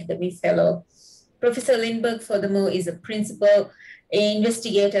Waldenberg Academy Fellow. Professor Lindberg, furthermore, is a principal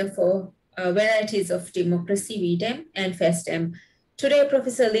investigator for varieties of democracy, VDEM, and FASTEM. Today,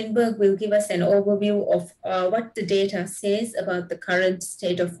 Professor Lindberg will give us an overview of what the data says about the current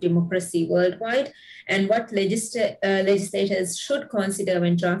state of democracy worldwide and what legislators should consider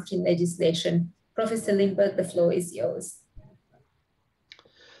when drafting legislation. Professor Lindberg, the floor is yours.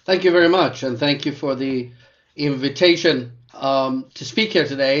 Thank you very much, and thank you for the invitation to speak here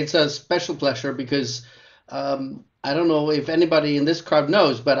today. It's a special pleasure because I don't know if anybody in this crowd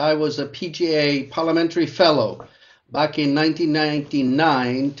knows, but I was a PGA parliamentary fellow back in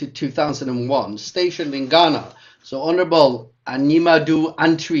 1999 to 2001, stationed in Ghana. So Honorable Animadu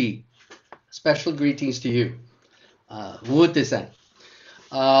Antwi, special greetings to you. Wutisen.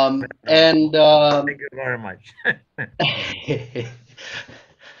 Thank you very much.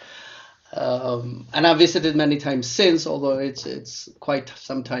 And I visited many times since, although it's quite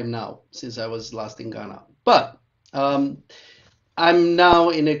some time now since I was last in Ghana. But I'm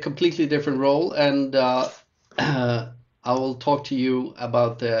now in a completely different role, and I will talk to you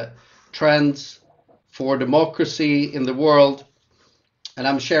about the trends for democracy in the world. And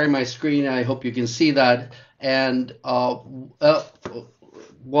I'm sharing my screen. I hope you can see that. And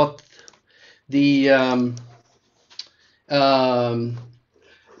what the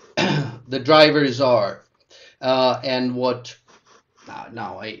the drivers are, and what.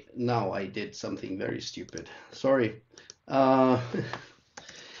 Now I did something very stupid. Sorry.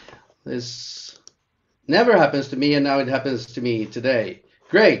 This never happens to me, and now it happens to me today.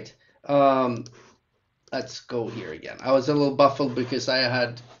 Great. Let's go here again. I was a little baffled because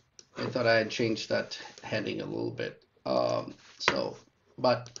I thought I had changed that heading a little bit.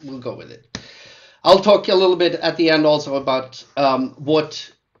 But we'll go with it. I'll talk a little bit at the end also about what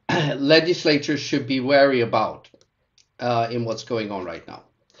legislatures should be wary about in what's going on right now.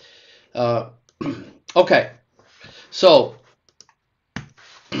 Okay, so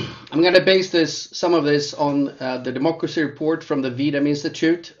I'm going to base some of this on the democracy report from the VDEM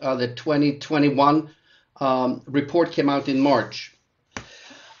Institute. The 2021 report came out in March.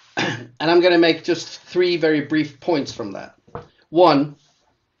 And I'm going to make just 3 very brief points from that. One,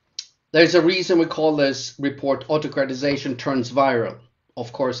 there's a reason we call this report Autocratization Turns Viral.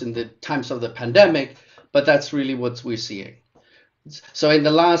 Of course, in the times of the pandemic, but that's really what we're seeing. So in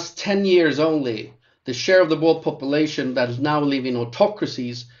the last 10 years only, the share of the world population that is now living in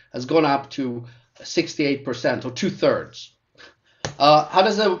autocracies has gone up to 68%, or 2/3. How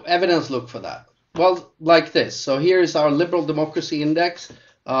does the evidence look for that? Well, like this. So here is our liberal democracy index.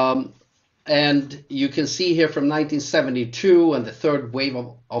 And you can see here from 1972 and the third wave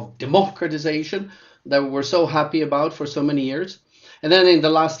of democratization that we were so happy about for so many years. And then in the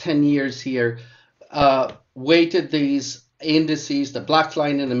last 10 years here, weighted these indices, the black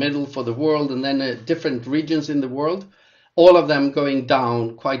line in the middle for the world, and then different regions in the world, all of them going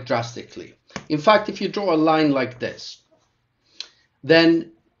down quite drastically. In fact, if you draw a line like this,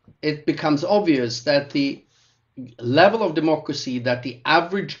 then it becomes obvious that the level of democracy that the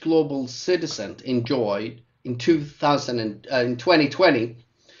average global citizen enjoyed in 2020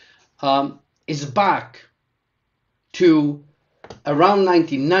 is back to around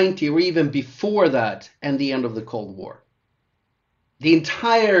 1990 or even before that and the end of the Cold War. The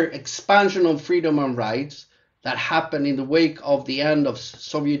entire expansion of freedom and rights that happened in the wake of the end of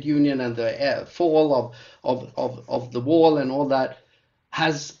Soviet Union and the fall of the wall and all that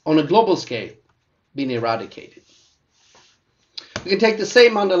has, on a global scale, been eradicated. We can take the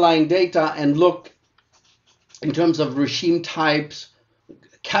same underlying data and look in terms of regime types,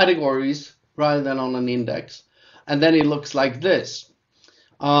 categories, rather than on an index. And then it looks like this.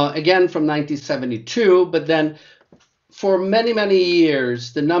 Again, from 1972, but then for many, many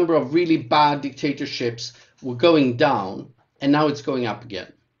years, the number of really bad dictatorships were going down, and now it's going up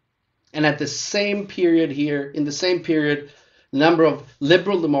again. And at the same period here, in the same period, the number of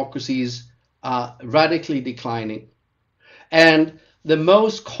liberal democracies are radically declining. And the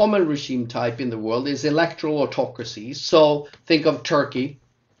most common regime type in the world is electoral autocracies. So think of Turkey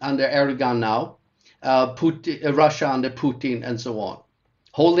under Erdogan now, Russia under Putin, and so on.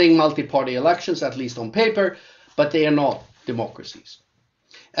 Holding multi-party elections, at least on paper, but they are not democracies.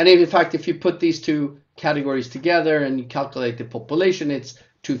 And in fact, if you put these two categories together and you calculate the population, it's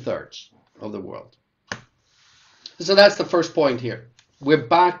 2/3 of the world. So that's the first point here. We're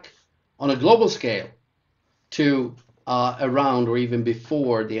back on a global scale to around or even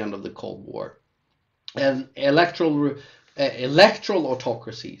before the end of the Cold War. And electoral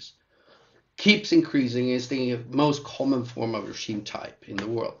autocracies keeps increasing, is the most common form of regime type in the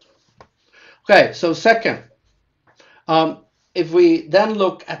world. Okay, so second, if we then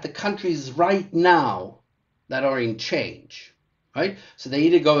look at the countries right now that are in change, right? So they're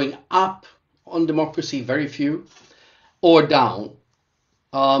either going up on democracy, very few, or down.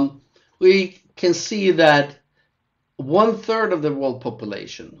 We can see that 1/3 of the world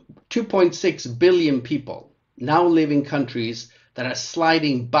population, 2.6 billion people, now live in countries that are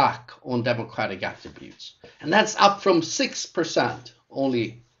sliding back on democratic attributes. And that's up from 6%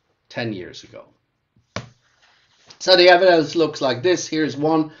 only 10 years ago. So the evidence looks like this. Here's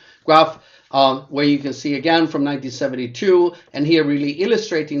one graph where you can see again from 1972, and here really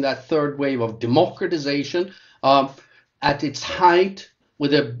illustrating that third wave of democratization at its height,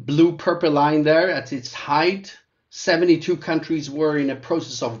 with a blue purple line there. At its height, 72 countries were in a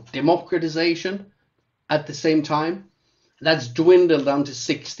process of democratization at the same time. That's dwindled down to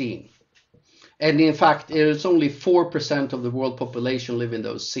 16. And in fact, it's only 4% of the world population live in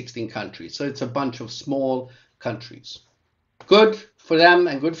those 16 countries. So it's a bunch of small countries. Good for them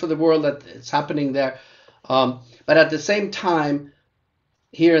and good for the world that it's happening there. But at the same time,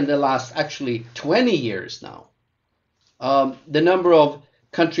 here in the last actually 20 years now, the number of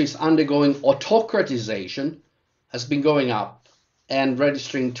countries undergoing autocratization has been going up and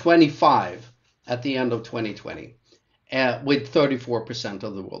registering 25 at the end of 2020, with 34%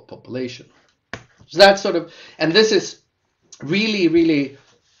 of the world population. So that's sort of, and this is really, really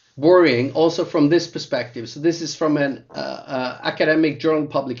worrying also from this perspective. So this is from an academic journal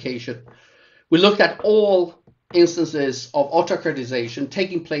publication. We looked at all instances of autocratization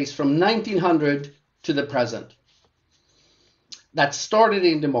taking place from 1900 to the present that started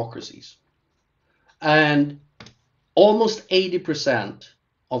in democracies, and almost 80%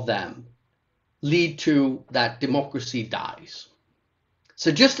 of them lead to that democracy dies.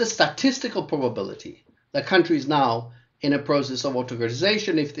 So just the statistical probability that countries now in a process of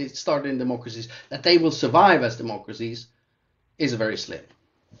autocratization, if they start in democracies, that they will survive as democracies is very slim.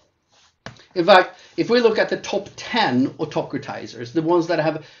 In fact, if we look at the top 10 autocratizers, the ones that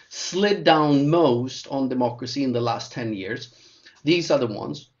have slid down most on democracy in the last 10 years, these are the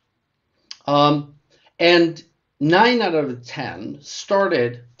ones. And 9 out of the 10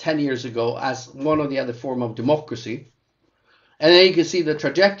 started 10 years ago as one or the other form of democracy. And then you can see the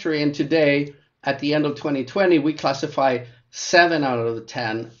trajectory, and today, at the end of 2020, we classify 7 out of the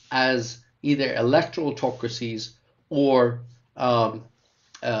 10 as either electoral autocracies or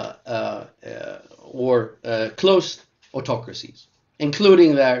closed autocracies,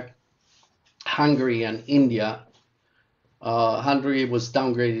 including their Hungary and India. Hungary was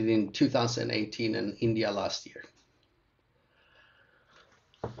downgraded in 2018 and India last year.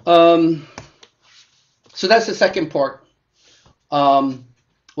 So that's the second part.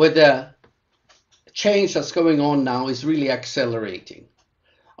 With the change that's going on now is really accelerating,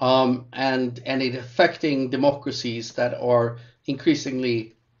 and it affecting democracies that are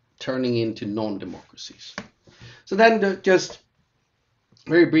increasingly turning into non-democracies. So then just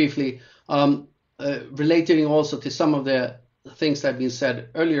very briefly, relating also to some of the things that have been said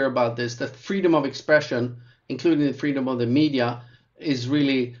earlier about this, that freedom of expression, including the freedom of the media, is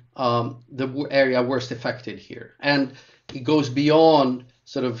really the area worst affected here. And it goes beyond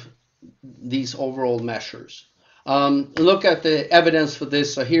sort of these overall measures. Look at the evidence for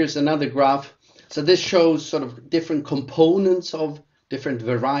this. So here's another graph. So this shows sort of different components of different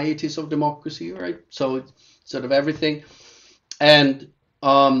varieties of democracy, right? So it's sort of everything. And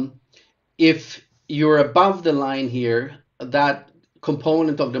if you're above the line here, that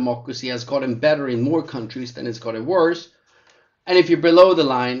component of democracy has gotten better in more countries than it's gotten worse. And if you're below the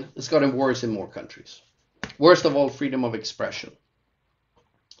line, it's gotten worse in more countries. Worst of all, freedom of expression.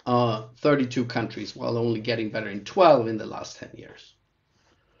 32 countries, while only getting better in 12 in the last 10 years.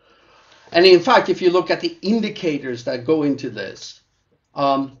 And in fact, if you look at the indicators that go into this,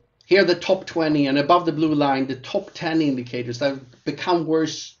 here are the top 20, and above the blue line, the top 10 indicators that have become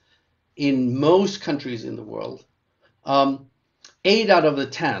worse in most countries in the world. 8 out of the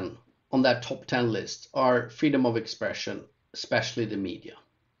 10 on that top 10 list are freedom of expression, especially the media.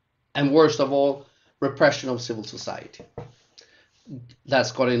 And worst of all, repression of civil society.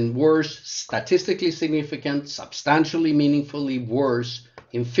 That's gotten worse, statistically significant, substantially, meaningfully worse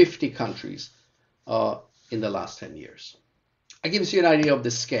in 50 countries in the last 10 years. It gives you an idea of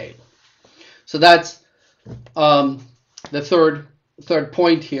the scale. So that's the third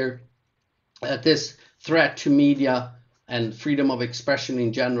point here, that this threat to media and freedom of expression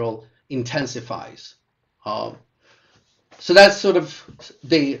in general intensifies. So that's sort of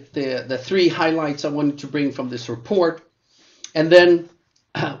the three highlights I wanted to bring from this report. And then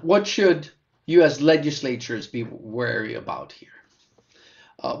what should you as legislatures be wary about here?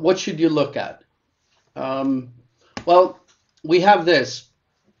 What should you look at? Well, we have this.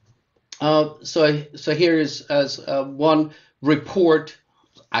 So here is as one report,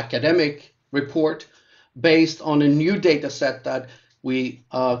 academic report, based on a new data set that we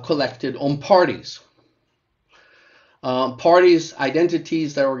collected on parties. Parties,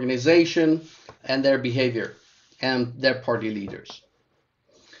 identities, their organization, and their behavior, and their party leaders.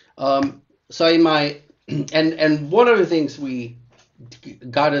 So in my, and one of the things we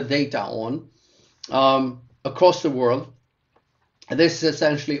gathered data on across the world, and this is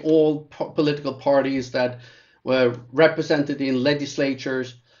essentially all political parties that were represented in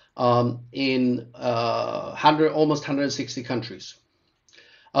legislatures in almost 160 countries.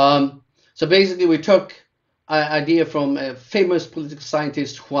 So basically we took an idea from a famous political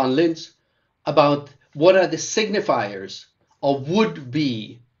scientist, Juan Lins, about what are the signifiers of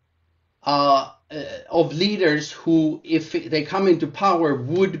would-be of leaders who, if they come into power,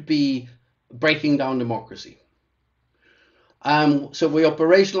 would be breaking down democracy. So we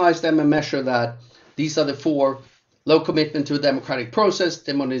operationalize them and measure that. These are the four: low commitment to a democratic process,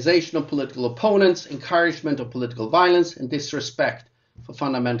 demonization of political opponents, encouragement of political violence, and disrespect for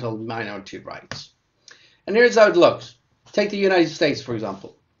fundamental minority rights. And here's how it looks. Take the United States, for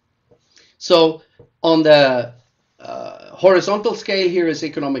example. So on the horizontal scale here is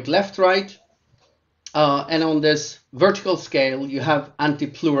economic left-right. And on this vertical scale, you have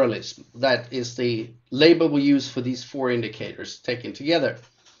anti-pluralism. That is the label we use for these four indicators taken together.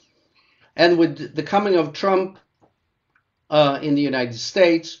 And with the coming of Trump in the United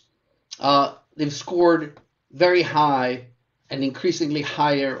States, they've scored very high and increasingly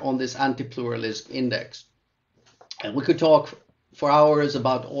higher on this anti-pluralism index. And we could talk for hours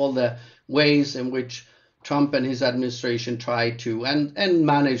about all the ways in which Trump and his administration tried to and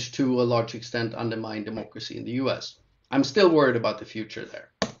managed to a large extent undermine democracy in the US. I'm still worried about the future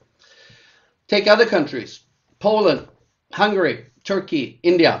there. Take other countries: Poland, Hungary, Turkey,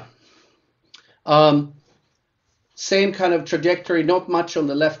 India. Same kind of trajectory, not much on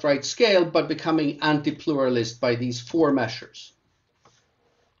the left-right scale, but becoming anti-pluralist by these four measures.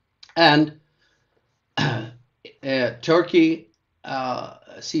 And Turkey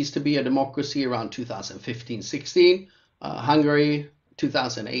ceased to be a democracy around 2015-16, Hungary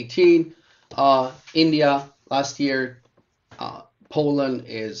 2018, India last year, Poland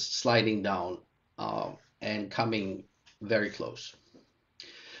is sliding down and coming very close.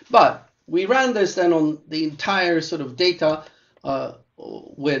 But we ran this then on the entire sort of data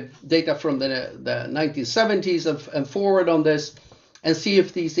with data from the 1970s and forward on this, and see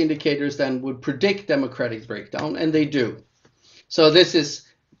if these indicators then would predict democratic breakdown, and they do. So this is,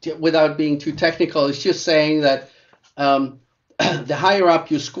 without being too technical, it's just saying that the higher up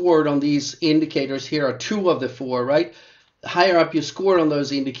you scored on these indicators, here are two of the four, right? The higher up you scored on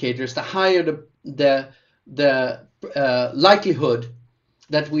those indicators, the higher the likelihood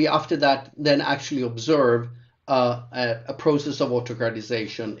that we after that then actually observe a process of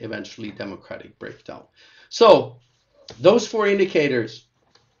autocratization, eventually democratic breakdown. So those four indicators,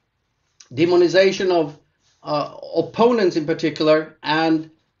 demonization of opponents in particular, and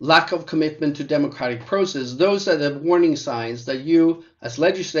lack of commitment to democratic process, those are the warning signs that you as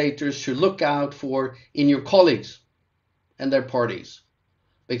legislators should look out for in your colleagues and their parties,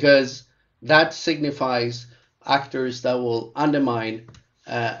 because that signifies actors that will undermine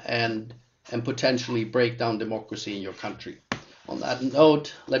and potentially break down democracy in your country. On that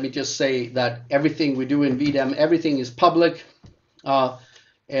note, let me just say that everything we do in VDEM, everything is public.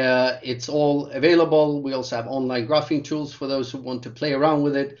 It's all available. We also have online graphing tools for those who want to play around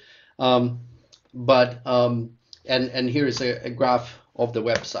with it. And here is a graph of the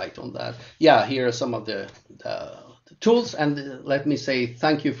website on that. Yeah, here are some of the tools. And let me say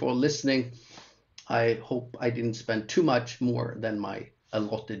thank you for listening. I hope I didn't spend too much more than my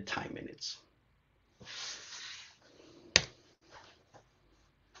allotted time minutes.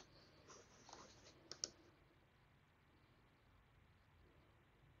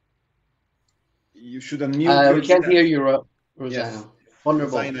 You should unmute. We can't hear you, Rosanna. Yes.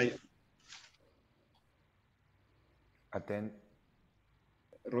 Wonderful.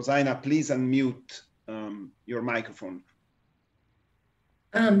 Rosanna, please unmute your microphone.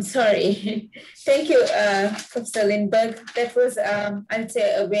 Sorry. Thank you, Professor Lindberg. That was, I'd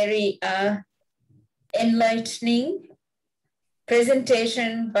say, a very enlightening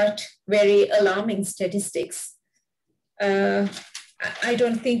presentation, but very alarming statistics. I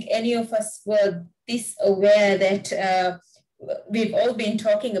don't think any of us were this aware that we've all been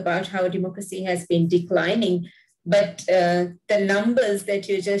talking about how democracy has been declining, But the numbers that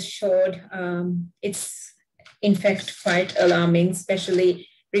you just showed, it's in fact quite alarming, especially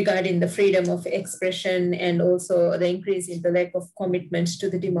regarding the freedom of expression and also the increase in the lack of commitment to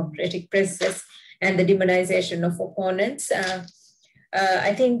the democratic process and the demonization of opponents.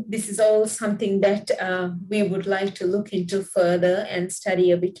 I think this is all something that we would like to look into further and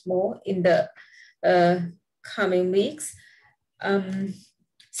study a bit more in the coming weeks.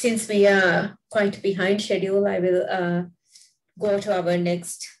 Since we are quite behind schedule, I will go to our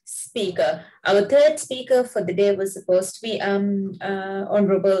next speaker. Our third speaker for the day was supposed to be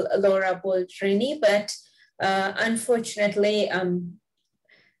Honorable Laura Boldrini, but unfortunately,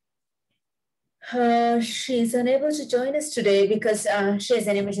 she's unable to join us today because she has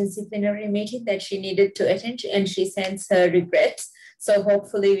an emergency plenary meeting that she needed to attend, and she sends her regrets. So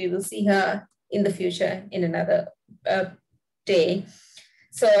hopefully we will see her in the future in another day.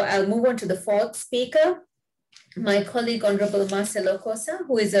 So I'll move on to the fourth speaker, my colleague, Honorable Marcelo Cosa,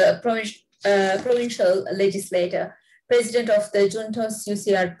 who is a provincial legislator, president of the Juntos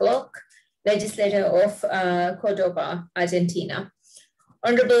UCR bloc, legislator of Cordoba, Argentina.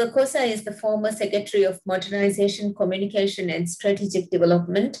 Honorable Cosa is the former Secretary of Modernization, Communication and Strategic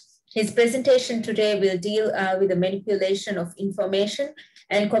Development. His presentation today will deal with the manipulation of information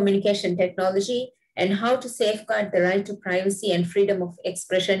and communication technology and how to safeguard the right to privacy and freedom of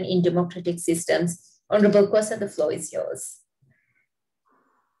expression in democratic systems. Honorable Cosa, the floor is yours.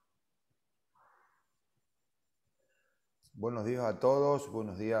 Buenos días a todos,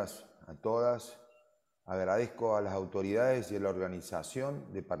 buenos días a todas. Agradezco a las autoridades y a la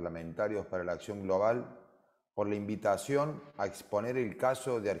Organización de Parlamentarios para la Acción Global por la invitación a exponer el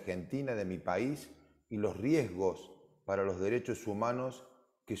caso de Argentina, de mi país, y los riesgos para los derechos humanos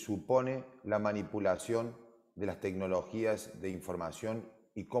que supone la manipulación de las tecnologías de información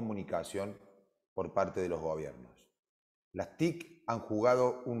y comunicación por parte de los gobiernos. Las TIC han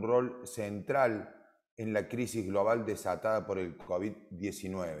jugado un rol central en la crisis global desatada por el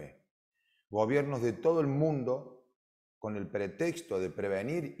COVID-19. Gobiernos de todo el mundo, con el pretexto de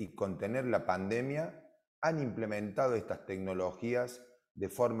prevenir y contener la pandemia, han implementado estas tecnologías de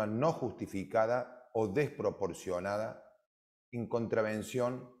forma no justificada o desproporcionada, en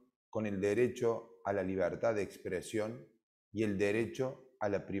contravención con el derecho a la libertad de expresión y el derecho a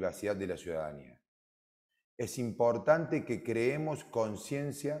la privacidad de la ciudadanía. Es importante que creemos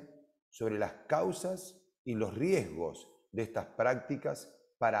conciencia sobre las causas y los riesgos de estas prácticas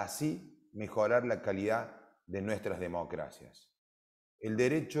para así mejorar la calidad de nuestras democracias. El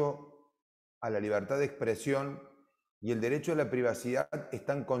derecho a la libertad de expresión y el derecho a la privacidad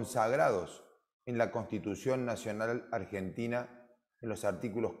están consagrados en la Constitución Nacional Argentina en los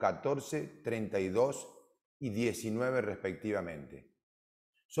artículos 14, 32 y 19 respectivamente.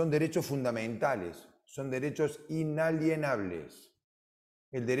 Son derechos fundamentales, son derechos inalienables.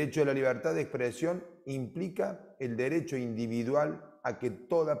 El derecho a la libertad de expresión implica el derecho individual a que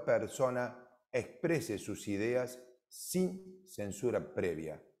toda persona exprese sus ideas sin censura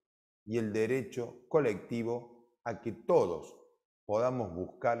previa, y el derecho colectivo a que todos podamos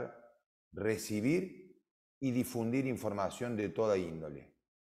buscar, recibir y difundir información de toda índole.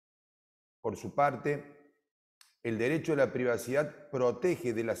 Por su parte, el derecho a la privacidad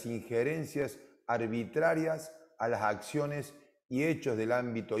protege de las injerencias arbitrarias a las acciones y hechos del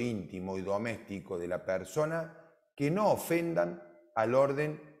ámbito íntimo y doméstico de la persona que no ofendan al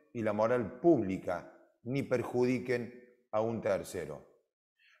orden y la moral pública ni perjudiquen a un tercero.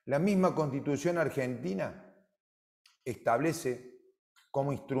 La misma Constitución argentina establece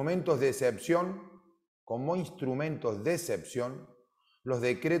como instrumentos de excepción los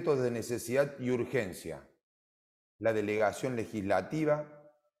decretos de necesidad y urgencia, la delegación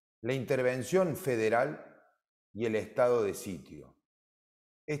legislativa, la intervención federal y el estado de sitio.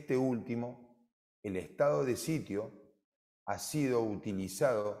 Este último, el estado de sitio, ha sido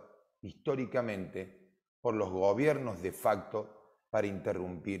utilizado históricamente por los gobiernos de facto para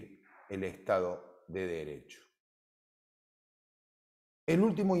interrumpir el Estado de Derecho. El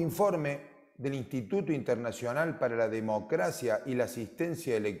último informe del Instituto Internacional para la Democracia y la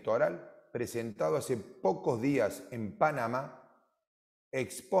Asistencia Electoral, presentado hace pocos días en Panamá,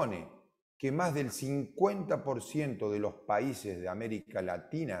 expone que más del 50% de los países de América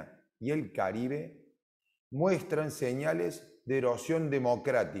Latina y el Caribe muestran señales de erosión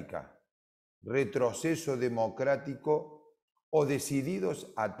democrática, retroceso democrático o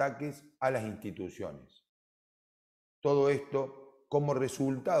decididos ataques a las instituciones. Todo esto como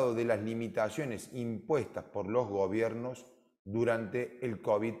resultado de las limitaciones impuestas por los gobiernos durante el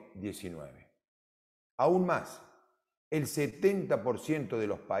COVID-19. Aún más, el 70% de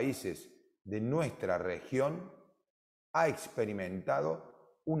los países de nuestra región ha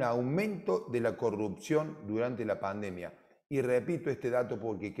experimentado un aumento de la corrupción durante la pandemia. Y repito este dato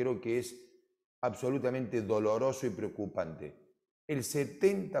porque creo que es absolutamente doloroso y preocupante. El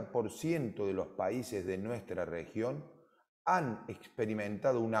 70% de los países de nuestra región han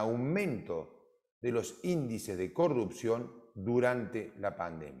experimentado un aumento de los índices de corrupción durante la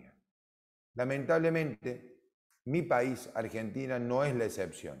pandemia. Lamentablemente, mi país, Argentina, no es la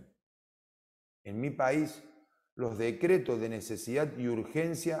excepción. En mi país, los decretos de necesidad y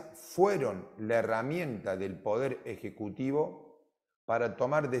urgencia fueron la herramienta del Poder Ejecutivo para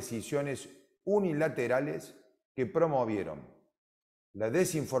tomar decisiones unilaterales que promovieron la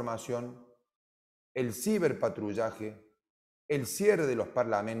desinformación, el ciberpatrullaje, el cierre de los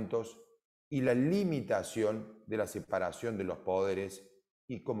parlamentos y la limitación de la separación de los poderes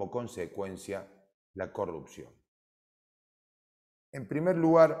y, como consecuencia, la corrupción. En primer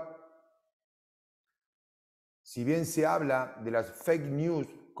lugar, si bien se habla de las fake news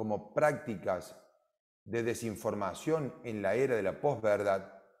como prácticas de desinformación en la era de la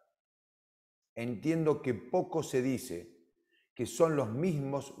posverdad, entiendo que poco se dice que son los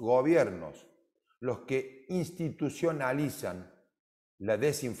mismos gobiernos los que institucionalizan la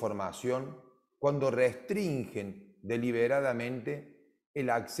desinformación cuando restringen deliberadamente el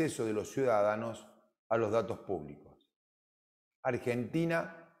acceso de los ciudadanos a los datos públicos.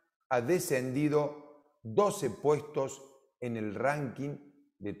 Argentina ha descendido 12 puestos en el ranking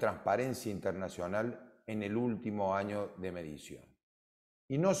de Transparencia Internacional en el último año de medición.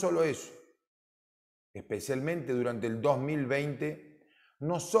 Y no solo eso, especialmente durante el 2020,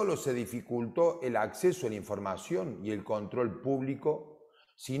 no solo se dificultó el acceso a la información y el control público,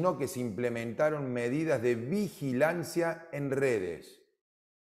 sino que se implementaron medidas de vigilancia en redes,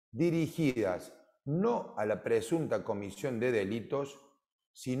 dirigidas no a la presunta comisión de delitos,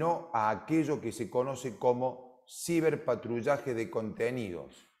 sino a aquello que se conoce como ciberpatrullaje de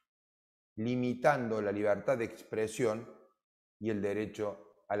contenidos, limitando la libertad de expresión y el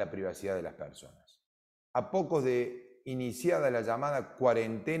derecho a la privacidad de las personas. A poco de iniciada la llamada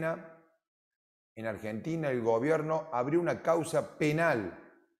cuarentena, en Argentina el gobierno abrió una causa penal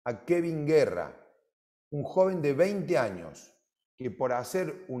a Kevin Guerra, un joven de 20 años que por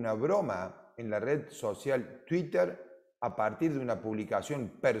hacer una broma en la red social Twitter a partir de una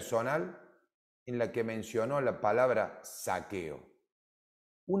publicación personal en la que mencionó la palabra saqueo.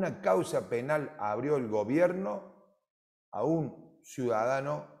 Una causa penal abrió el gobierno a un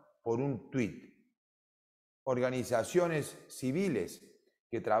ciudadano por un tuit. Organizaciones civiles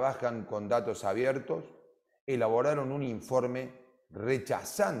que trabajan con datos abiertos elaboraron un informe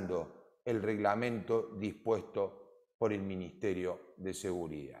rechazando el reglamento dispuesto por el Ministerio de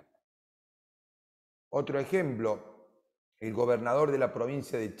Seguridad. Otro ejemplo, el gobernador de la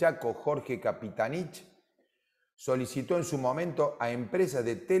provincia de Chaco, Jorge Capitanich, solicitó en su momento a empresas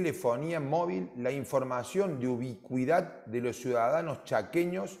de telefonía móvil la información de ubicuidad de los ciudadanos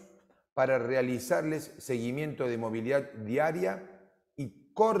chaqueños para realizarles seguimiento de movilidad diaria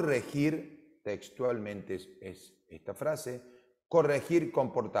y corregir, textualmente es esta frase, corregir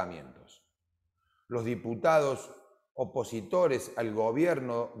comportamientos. Los diputados opositores al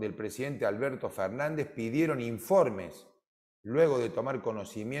gobierno del presidente Alberto Fernández pidieron informes luego de tomar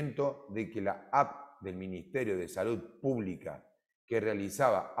conocimiento de que la app del Ministerio de Salud Pública que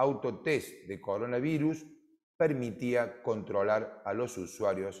realizaba autotest de coronavirus permitía controlar a los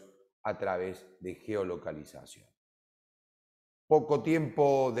usuarios a través de geolocalización. Poco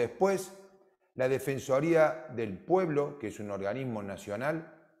tiempo después, la Defensoría del Pueblo, que es un organismo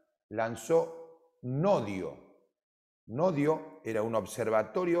nacional, lanzó Nodio. Nodio era un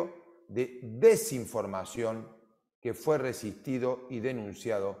observatorio de desinformación que fue resistido y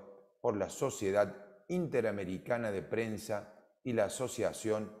denunciado por la Sociedad Interamericana de Prensa y la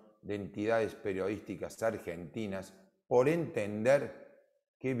Asociación de Entidades Periodísticas Argentinas por entender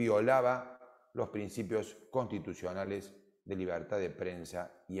que violaba los principios constitucionales de libertad de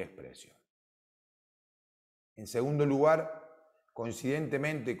prensa y expresión. En segundo lugar,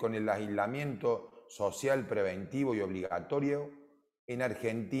 coincidentemente con el aislamiento social preventivo y obligatorio, en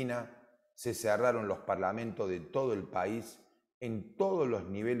Argentina se cerraron los parlamentos de todo el país en todos los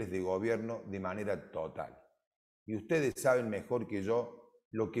niveles de gobierno de manera total. Y ustedes saben mejor que yo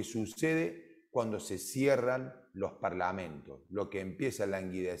lo que sucede cuando se cierran los parlamentos. Lo que empieza a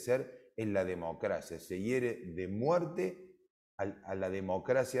languidecer es la democracia. Se hiere de muerte a la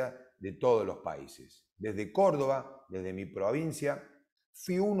democracia de todos los países. Desde Córdoba, desde mi provincia,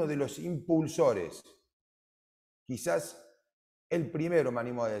 fui uno de los impulsores, quizás el primero, me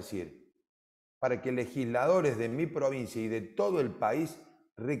animo a decir, para que legisladores de mi provincia y de todo el país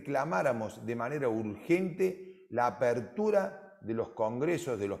reclamáramos de manera urgente la apertura de los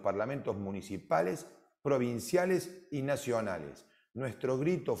congresos de los parlamentos municipales, provinciales y nacionales. Nuestro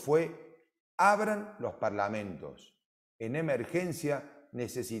grito fue: abran los parlamentos. En emergencia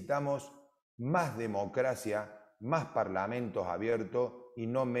necesitamos más democracia, más parlamentos abiertos y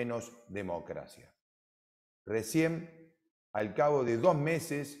no menos democracia. Recién, al cabo de 2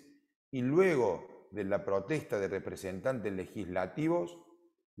 meses y luego de la protesta de representantes legislativos,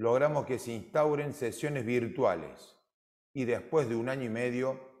 logramos que se instauren sesiones virtuales y después de 1 año y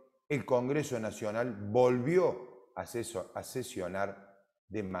medio, el Congreso Nacional volvió a sesionar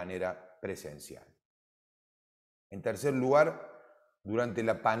de manera presencial. En tercer lugar, durante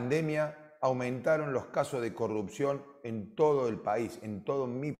la pandemia aumentaron los casos de corrupción en todo el país, en todo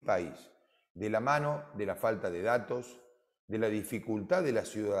mi país, de la mano de la falta de datos, de la dificultad de la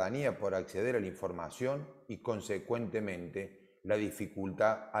ciudadanía por acceder a la información y, consecuentemente, la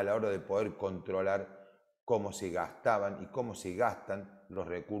dificultad a la hora de poder controlar cómo se gastaban y cómo se gastan los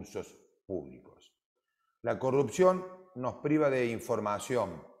recursos públicos. La corrupción nos priva de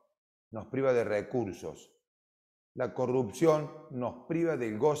información, nos priva de recursos. La corrupción nos priva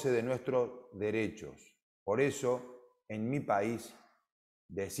del goce de nuestros derechos. Por eso, en mi país,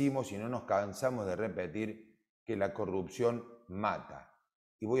 decimos y no nos cansamos de repetir que la corrupción mata.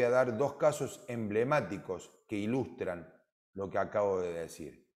 Y voy a dar 2 casos emblemáticos que ilustran lo que acabo de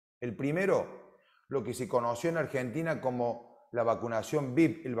decir. El primero, lo que se conoció en Argentina como la vacunación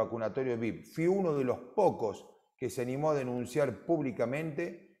VIP, el vacunatorio VIP. Fui uno de los pocos que se animó a denunciar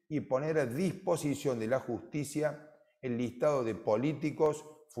públicamente y poner a disposición de la justicia el listado de políticos,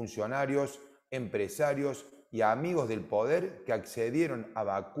 funcionarios, empresarios y amigos del poder que accedieron a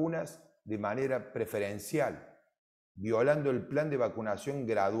vacunas de manera preferencial, violando el plan de vacunación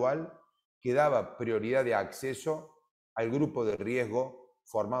gradual que daba prioridad de acceso al grupo de riesgo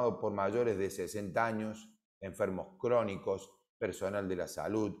formado por mayores de 60 años, enfermos crónicos, personal de la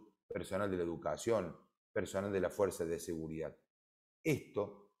salud, personal de la educación, personal de la fuerza de seguridad.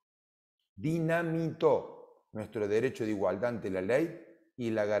 Esto dinamitó nuestro derecho de igualdad ante la ley y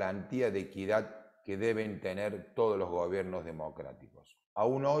la garantía de equidad que deben tener todos los gobiernos democráticos.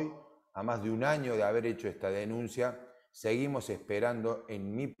 Aún hoy, a más de 1 año de haber hecho esta denuncia, seguimos esperando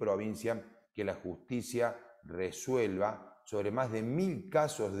en mi provincia que la justicia resuelva sobre más de 1000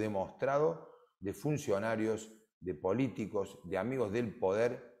 casos demostrados de funcionarios, de políticos, de amigos del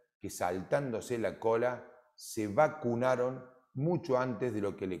poder que, saltándose la cola, se vacunaron mucho antes de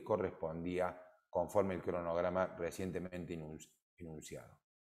lo que le correspondía conforme el cronograma recientemente enunciado.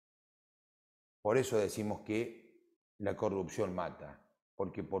 Por eso decimos que la corrupción mata,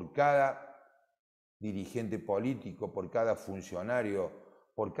 porque por cada dirigente político, por cada funcionario,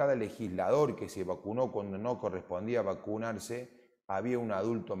 por cada legislador que se vacunó cuando no correspondía vacunarse, había un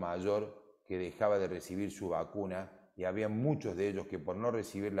adulto mayor que dejaba de recibir su vacuna y había muchos de ellos que por no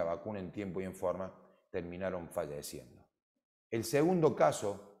recibir la vacuna en tiempo y en forma terminaron falleciendo. El segundo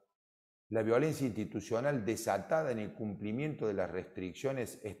caso, la violencia institucional desatada en el cumplimiento de las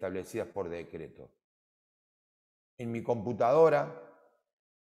restricciones establecidas por decreto. En mi computadora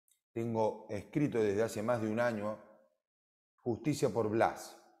tengo escrito desde hace más de 1 año Justicia por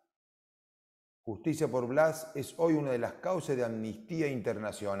Blas. Justicia por Blas es hoy una de las causas de Amnistía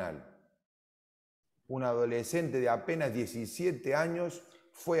Internacional. Un adolescente de apenas 17 años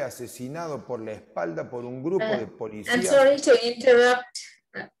fue asesinado por la espalda por un grupo de policías. I'm sorry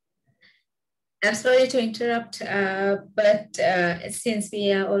to interrupt, but since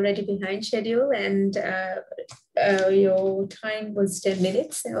we are already behind schedule and your time was 10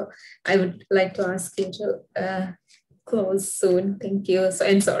 minutes, so I would like to ask you to close soon. Thank you. So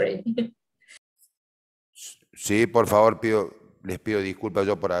I'm sorry. Sí, por favor, les pido disculpas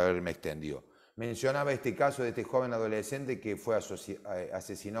yo por haberme extendido. Mencionaba este caso de este joven adolescente que fue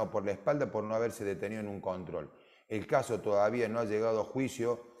asesinado por la espalda por no haberse detenido en un control. El caso todavía no ha llegado a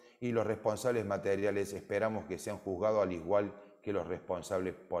juicio y los responsables materiales esperamos que sean juzgados al igual que los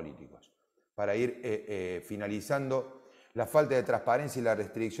responsables políticos. Para ir finalizando, la falta de transparencia y la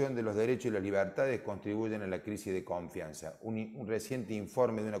restricción de los derechos y las libertades contribuyen a la crisis de confianza. Un reciente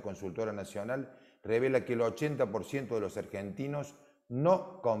informe de una consultora nacional revela que el 80% de los argentinos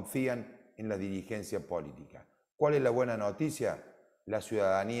no confían en la dirigencia política. ¿Cuál es la buena noticia? La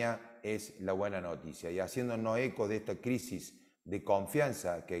ciudadanía es la buena noticia. Y haciéndonos eco de esta crisis de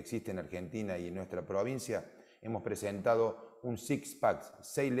confianza que existe en Argentina y en nuestra provincia, hemos presentado un 6-pack,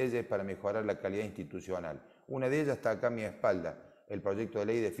 6 leyes para mejorar la calidad institucional. Una de ellas está acá a mi espalda, el proyecto de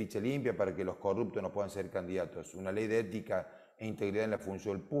ley de ficha limpia para que los corruptos no puedan ser candidatos, una ley de ética e integridad en la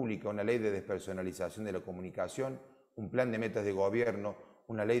función pública, una ley de despersonalización de la comunicación, un plan de metas de gobierno,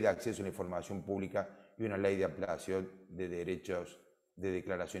 una ley de acceso a la información pública y una ley de ampliación de derechos de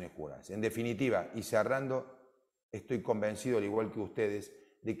declaraciones juradas. En definitiva, y cerrando, estoy convencido, al igual que ustedes,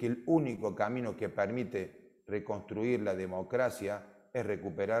 de que el único camino que permite reconstruir la democracia es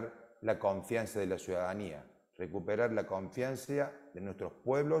recuperar la confianza de la ciudadanía, recuperar la confianza de nuestros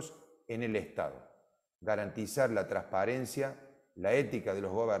pueblos en el Estado, garantizar la transparencia, la ética de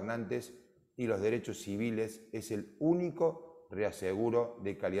los gobernantes y los derechos civiles es el único reaseguro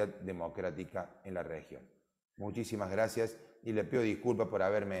de calidad democrática en la región. Muchísimas gracias y le pido disculpas por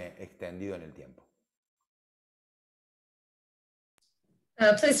haberme extendido en el tiempo.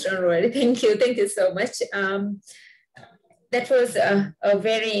 Please don't worry. Thank you so much. That was a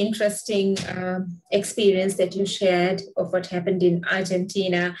very interesting experience that you shared of what happened in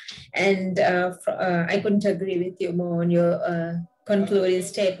Argentina. And I couldn't agree with you more on your concluding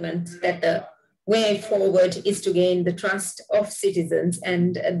statement that the way forward is to gain the trust of citizens.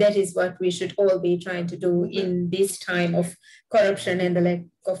 And that is what we should all be trying to do in this time of corruption and the lack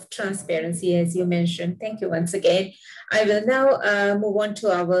of transparency, as you mentioned. Thank you once again. I will now move on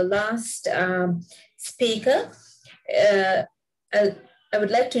to our last speaker. I would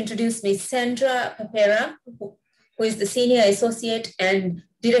like to introduce Ms. Sandra Papera, who is the Senior Associate and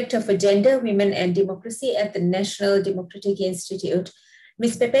Director for Gender, Women and Democracy at the National Democratic Institute.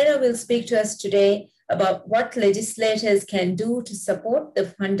 Ms. Papera will speak to us today about what legislators can do to support the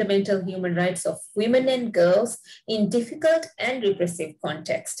fundamental human rights of women and girls in difficult and repressive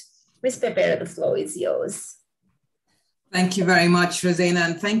contexts. Ms. Papera, the floor is yours. Thank you very much, Rosena,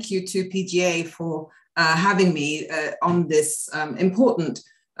 and thank you to PGA for having me on this important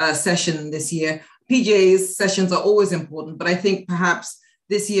session this year. PGA's sessions are always important, but I think perhaps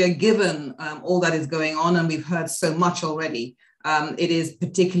this year, given all that is going on, and we've heard so much already, it is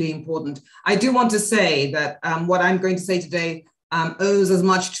particularly important. I do want to say that what I'm going to say today owes as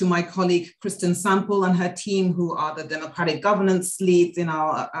much to my colleague, Kristen Sample, and her team, who are the democratic governance leads in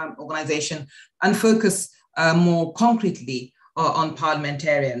our organization, and focus more concretely on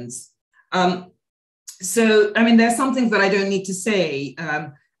parliamentarians. So, I mean, there's some things that I don't need to say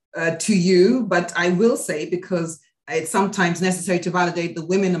to you, but I will say, because it's sometimes necessary to validate the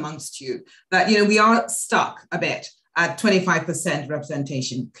women amongst you, that, you know, we are stuck a bit at 25%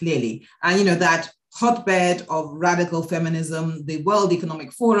 representation, clearly. And, you know, that hotbed of radical feminism, the World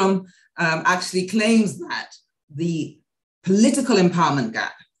Economic Forum actually claims that the political empowerment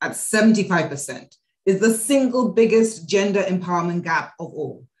gap at 75% is the single biggest gender empowerment gap of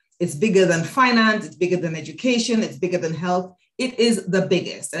all. It's bigger than finance, it's bigger than education, it's bigger than health. It is the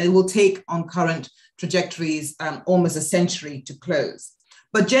biggest, and it will take on current trajectories almost a century to close.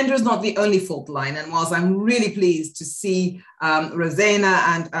 But gender is not the only fault line. And whilst I'm really pleased to see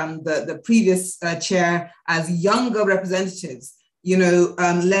Rosena and the previous chair as younger representatives, you know,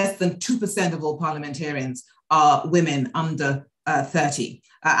 less than 2% of all parliamentarians are women under 30.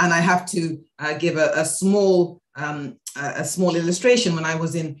 And I have to give a small illustration. When I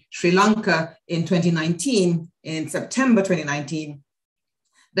was in Sri Lanka in 2019, in September 2019,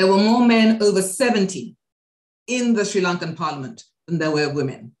 there were more men over 70 in the Sri Lankan parliament than there were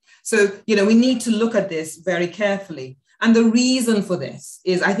women. So, you know, we need to look at this very carefully. And the reason for this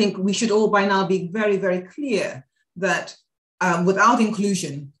is, I think we should all by now be very, very clear that without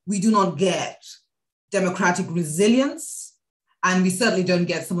inclusion, we do not get democratic resilience, and we certainly don't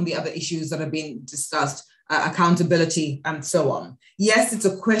get some of the other issues that have been discussed, accountability and so on. Yes, it's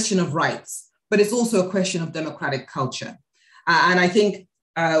a question of rights, but it's also a question of democratic culture. And I think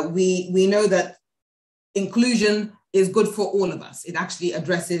we know that inclusion is good for all of us. It actually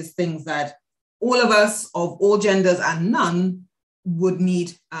addresses things that all of us of all genders and none would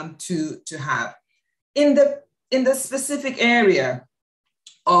need to have. In the specific area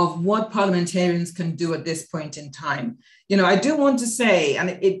of what parliamentarians can do at this point in time, you know, I do want to say,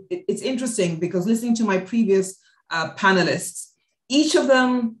 and it's interesting because listening to my previous panelists, each of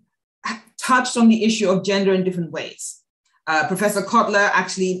them touched on the issue of gender in different ways. Professor Kotler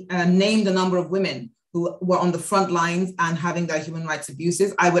actually named a number of women who were on the front lines and having their human rights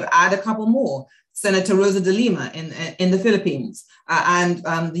abuses. I would add a couple more. Senator Rosa de Lima in the Philippines, and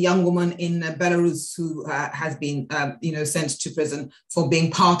the young woman in Belarus who has been sent to prison for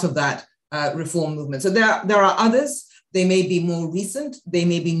being part of that reform movement. So there are others. They may be more recent, they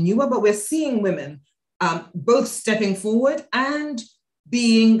may be newer, but we're seeing women both stepping forward and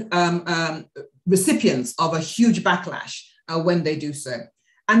being recipients of a huge backlash when they do so.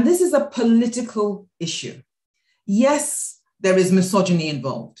 And this is a political issue. Yes, there is misogyny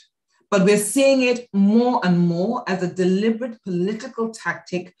involved, but we're seeing it more and more as a deliberate political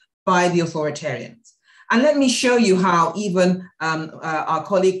tactic by the authoritarians. And let me show you how even our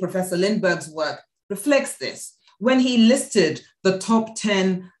colleague, Professor Lindbergh's work reflects this. When he listed the top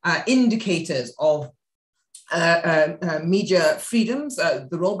 10 indicators of media freedoms, the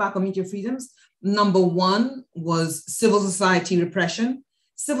rollback of media freedoms, number 1 was civil society repression.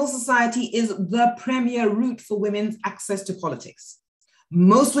 Civil society is the premier route for women's access to politics.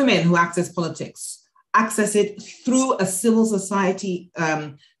 Most women who access politics access it through a civil society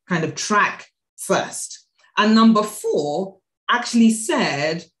kind of track first. And number 4 actually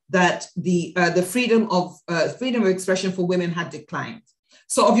said that the freedom of expression for women had declined.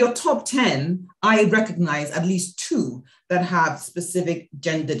 So of your top 10, I recognize at least 2 that have specific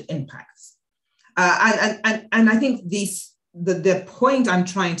gendered impacts. And I think the point I'm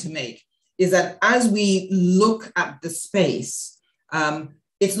trying to make is that as we look at the space,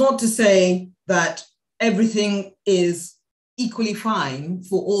 it's not to say that everything is equally fine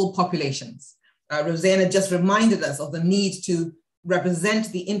for all populations. Rosanna just reminded us of the need to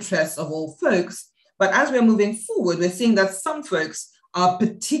represent the interests of all folks. But as we're moving forward, we're seeing that some folks are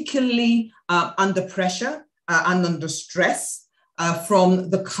particularly under pressure and under stress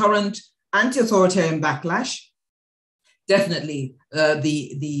from the current anti-authoritarian backlash. Definitely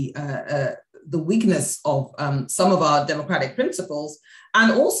the weakness of some of our democratic principles,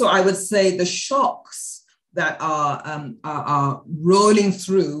 and also I would say the shocks that are rolling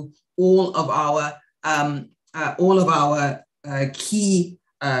through all of our key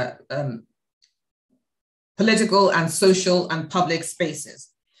political and social and public spaces.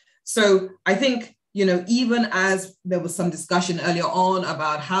 So I think, you know, even as there was some discussion earlier on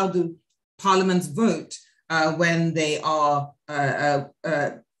about how do parliaments vote when they are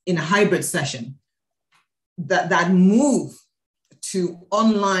in a hybrid session, that move to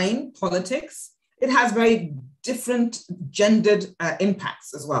online politics, it has very different gendered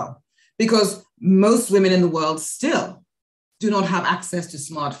impacts as well, because most women in the world still do not have access to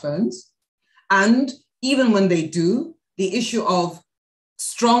smartphones. And even when they do, the issue of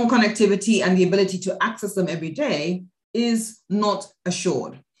strong connectivity and the ability to access them every day is not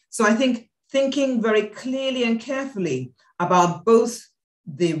assured. So I think thinking very clearly and carefully about both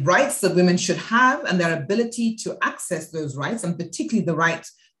the rights that women should have and their ability to access those rights, and particularly the right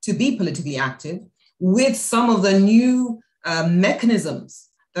to be politically active, with some of the new mechanisms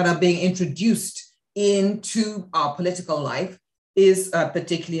that are being introduced into our political life is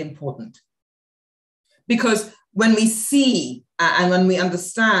particularly important. Because when we see and when we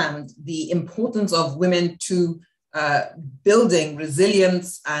understand the importance of women to building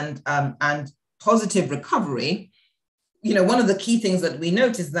resilience and positive recovery, you know, one of the key things that we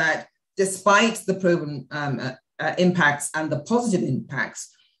note is that despite the proven impacts and the positive impacts,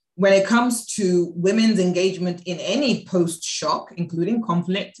 when it comes to women's engagement in any post-shock, including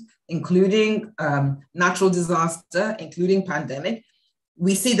conflict, including natural disaster, including pandemic,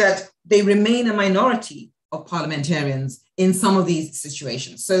 we see that they remain a minority of parliamentarians in some of these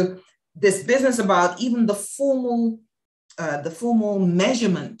situations. So this business about even the formal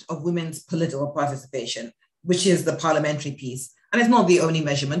measurement of women's political participation, which is the parliamentary piece, and it's not the only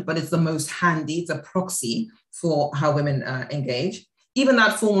measurement, but it's the most handy, it's a proxy for how women engage. Even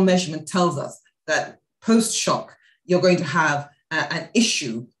that formal measurement tells us that post-shock, you're going to have an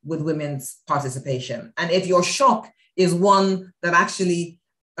issue with women's participation. And if your shock is one that actually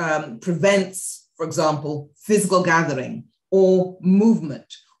prevents, for example, physical gathering or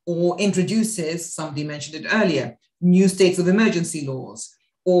movement, or introduces, somebody mentioned it earlier, new states of emergency laws,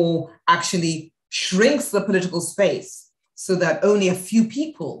 or actually shrinks the political space so that only a few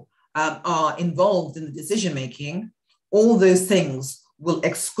people are involved in the decision-making, all those things will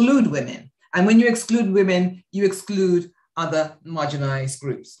exclude women. And when you exclude women, you exclude other marginalized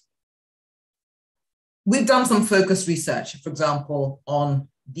groups. We've done some focus research, for example, on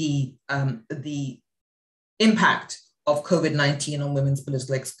the impact of COVID-19 on women's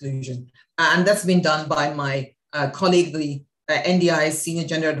political exclusion. And that's been done by my colleague, the NDI's senior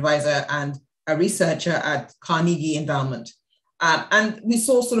gender advisor and a researcher at Carnegie Endowment. And we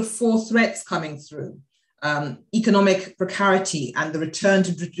saw sort of 4 threats coming through. Economic precarity and the return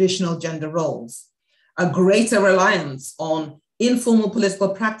to traditional gender roles, a greater reliance on informal political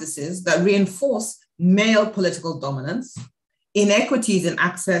practices that reinforce male political dominance, inequities in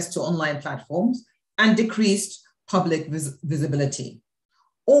access to online platforms, and decreased public visibility.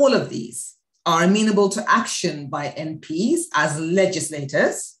 All of these are amenable to action by MPs as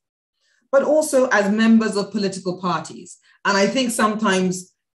legislators, but also as members of political parties. And I think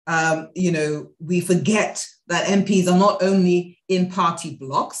sometimes, you know, we forget that MPs are not only in party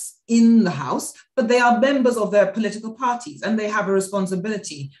blocks in the House, but they are members of their political parties, and they have a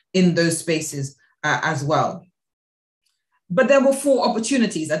responsibility in those spaces as well. But there were 4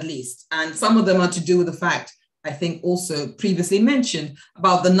 opportunities at least, and some of them are to do with the fact, I think also previously mentioned,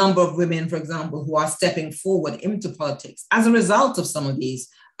 about the number of women, for example, who are stepping forward into politics as a result of some of these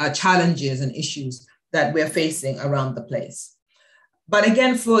challenges and issues that we're facing around the place. But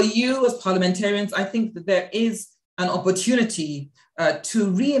again, for you as parliamentarians, I think that there is an opportunity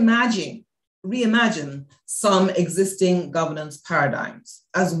to reimagine some existing governance paradigms,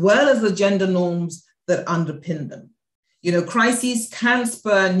 as well as the gender norms that underpin them. You know, crises can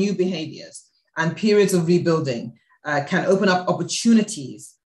spur new behaviors, and periods of rebuilding can open up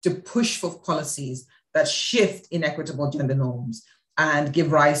opportunities to push for policies that shift inequitable gender norms and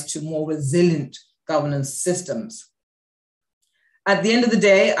give rise to more resilient governance systems. At the end of the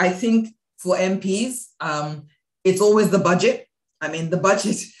day, I think for MPs, it's always the budget. I mean, the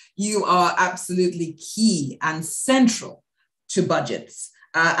budget, you are absolutely key and central to budgets.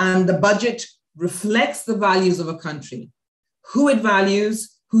 And the budget reflects the values of a country, who it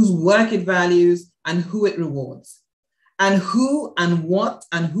values, whose work it values, and who it rewards, and who and what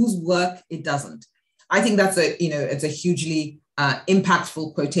and whose work it doesn't. I think that's it's a hugely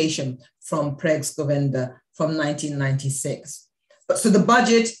impactful quotation from Pregs Govinda from 1996. So the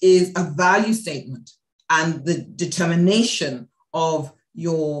budget is a value statement, and the determination of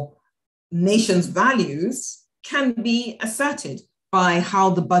your nation's values can be asserted by how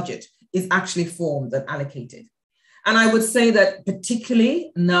the budget is actually formed and allocated. And I would say that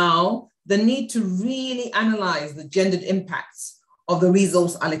particularly now, the need to really analyze the gendered impacts of the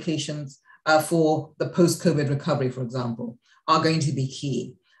resource allocations for the post-COVID recovery, for example, are going to be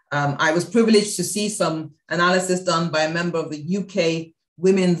key. I was privileged to see some analysis done by a member of the UK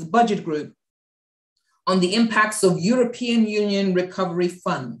Women's Budget Group on the impacts of European Union recovery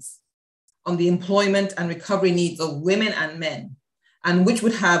funds on the employment and recovery needs of women and men, and which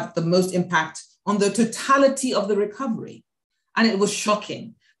would have the most impact on the totality of the recovery. And it was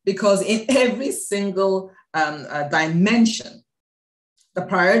shocking because in every single dimension, the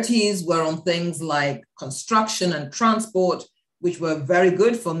priorities were on things like construction and transport, which were very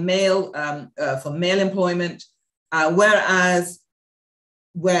good for male employment, whereas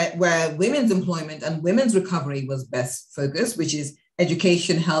where women's employment and women's recovery was best focused, which is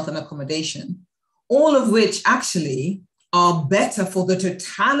education, health, and accommodation, all of which actually are better for the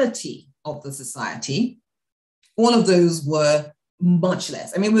totality of the society. All of those were much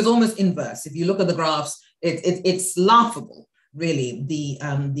less. I mean, it was almost inverse. If you look at the graphs, it's laughable, really, the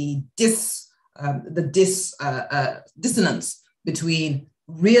dissonance between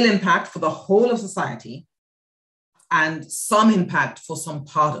real impact for the whole of society and some impact for some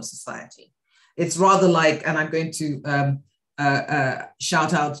part of society. It's rather like, and I'm going to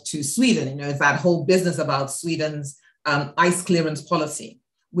shout out to Sweden, it's that whole business about Sweden's ice clearance policy,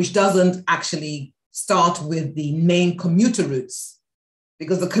 which doesn't actually start with the main commuter routes,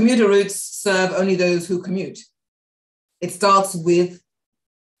 because the commuter routes serve only those who commute. It starts with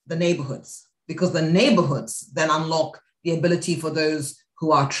the neighborhoods, because the neighborhoods then unlock the ability for those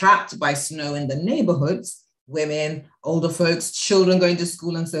who are trapped by snow in the neighborhoods, women, older folks, children going to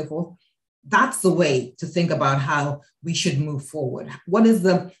school and so forth. That's the way to think about how we should move forward. What is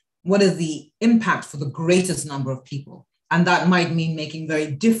the impact for the greatest number of people? And that might mean making very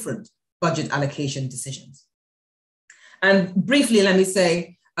different budget allocation decisions. And briefly, let me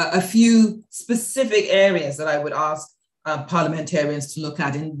say a few specific areas that I would ask parliamentarians to look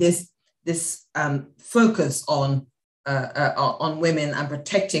at in this focus on women and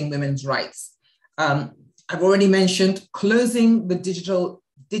protecting women's rights. I've already mentioned closing the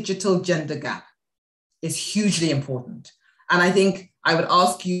digital gender gap is hugely important. And I think I would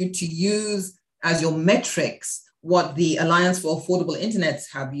ask you to use as your metrics what the Alliance for Affordable Internets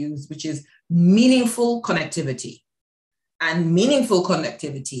have used, which is meaningful connectivity. And meaningful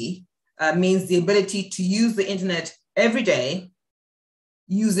connectivity means the ability to use the internet every day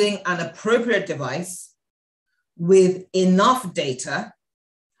using an appropriate device with enough data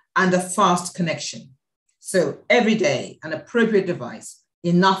and a fast connection. So every day, an appropriate device,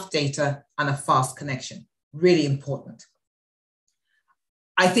 enough data, and a fast connection. Really important.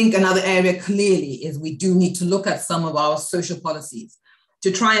 I think another area clearly is we do need to look at some of our social policies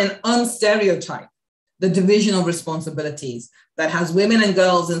to try and unstereotype the division of responsibilities that has women and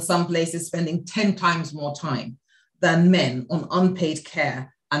girls in some places spending 10 times more time than men on unpaid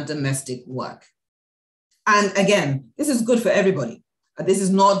care and domestic work. And again, this is good for everybody. This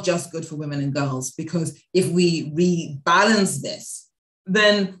is not just good for women and girls, because if we rebalance this,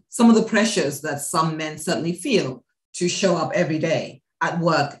 then some of the pressures that some men certainly feel to show up every day at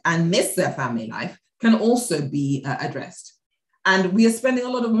work and miss their family life can also be addressed. And we are spending a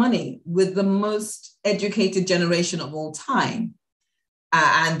lot of money with the most educated generation of all time.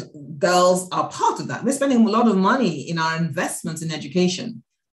 And girls are part of that. We're spending a lot of money in our investments in education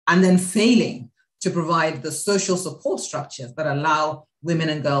and then failing to provide the social support structures that allow women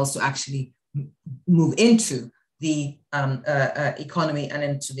and girls to actually move into the economy and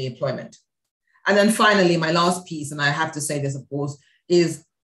into the employment. And then finally, my last piece, and I have to say this, of course, is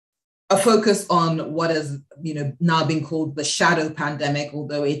a focus on what has now been called the shadow pandemic,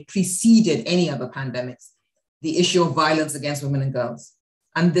 although it preceded any other pandemics, the issue of violence against women and girls.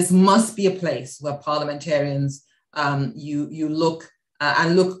 And this must be a place where parliamentarians, you look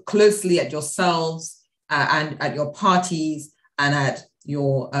and look closely at yourselves and at your parties and at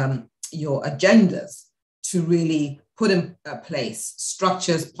your agendas to really put in place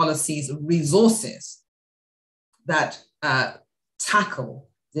structures, policies, resources that tackle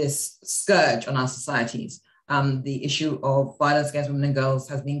this scourge on our societies. The issue of violence against women and girls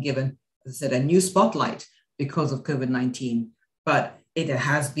has been given, as I said, a new spotlight because of COVID-19, but it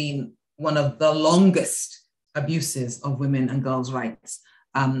has been one of the longest abuses of women and girls' rights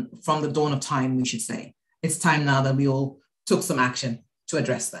from the dawn of time, we should say. It's time now that we all took some action to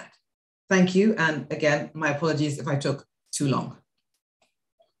address that. Thank you. And again, my apologies if I took too long.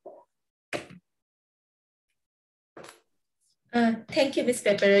 Thank you, Ms.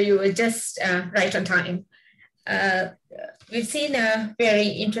 Pepper. You were just right on time. We've seen very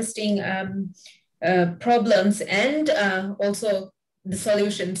interesting problems and also the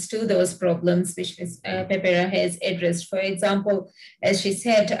solutions to those problems, which Ms. Pepera has addressed. For example, as she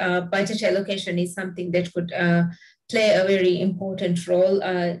said, budget allocation is something that could play a very important role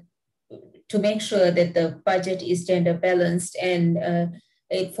to make sure that the budget is gender balanced and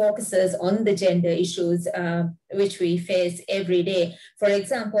it focuses on the gender issues which we face every day. For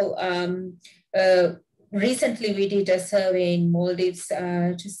example, recently we did a survey in Maldives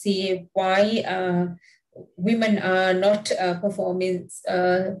to see why women are not performing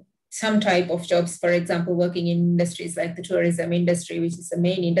some type of jobs, for example, working in industries like the tourism industry, which is the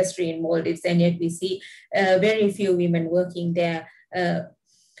main industry in Maldives, and yet we see very few women working there.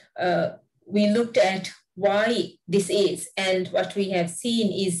 We looked at why this is, and what we have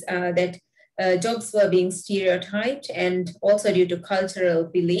seen is that jobs were being stereotyped, and also due to cultural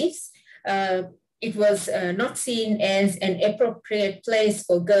beliefs, it was not seen as an appropriate place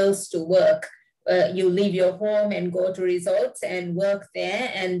for girls to work. You leave your home and go to resorts and work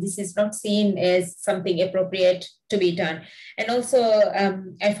there, and this is not seen as something appropriate to be done. And also,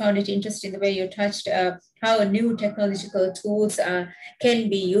 I found it interesting the way you touched how new technological tools can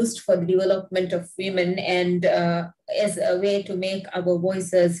be used for the development of women and as a way to make our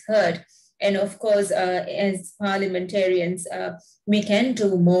voices heard. And of course, as parliamentarians, we can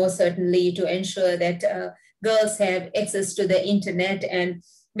do more certainly to ensure that girls have access to the internet, and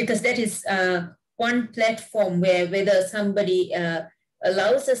because that is one platform where whether somebody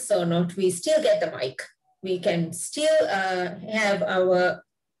allows us or not, we still get the mic. We can still have our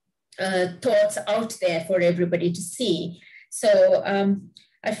thoughts out there for everybody to see. So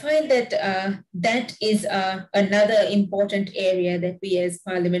I find that that is another important area that we as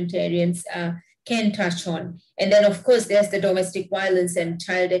parliamentarians can touch on. And then of course, there's the domestic violence and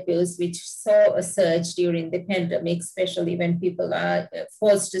child abuse, which saw a surge during the pandemic, especially when people are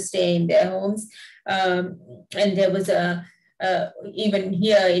forced to stay in their homes. And there was even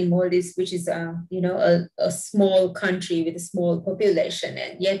here in Maldives, which is a small country with a small population,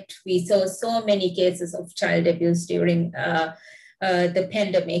 and yet we saw so many cases of child abuse during the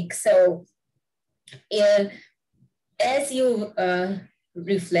pandemic. So as you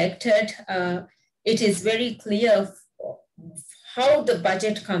reflected, it is very clear how the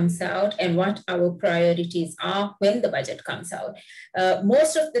budget comes out and what our priorities are when the budget comes out.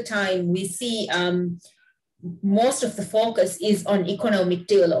 Most of the time we see most of the focus is on economic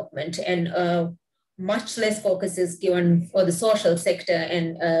development, and much less focus is given for the social sector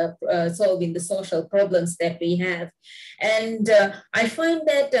and solving the social problems that we have. And I find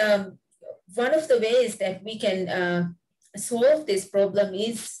that one of the ways that we can solve this problem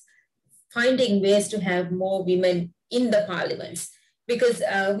is finding ways to have more women in the parliaments. Because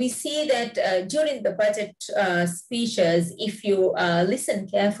we see that during the budget speeches, if you listen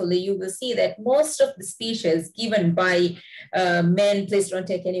carefully, you will see that most of the speeches given by men, please don't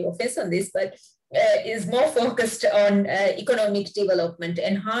take any offense on this, but is more focused on economic development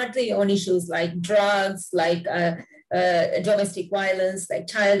and hardly on issues like drugs, like domestic violence, like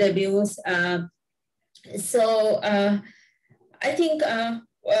child abuse. So I think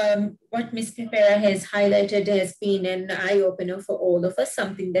what Ms. Pepera has highlighted has been an eye-opener for all of us,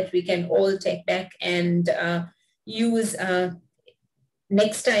 something that we can all take back and use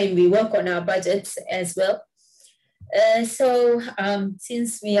next time we work on our budgets as well.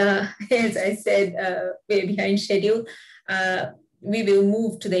 Since we are, as I said, way behind schedule, we will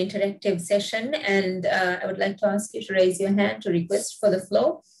move to the interactive session, and I would like to ask you to raise your hand to request for the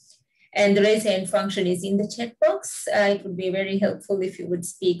floor. And the raise hand function is in the chat box. It would be very helpful if you would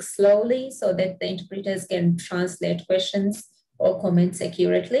speak slowly so that the interpreters can translate questions or comments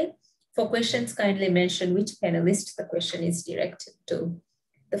accurately. For questions, kindly mention which panelist the question is directed to.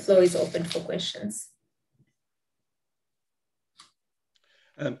 The floor is open for questions.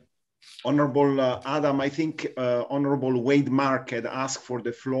 Honorable Adam, I think Honorable Wade Mark had asked for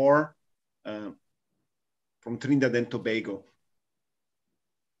the floor from Trinidad and Tobago.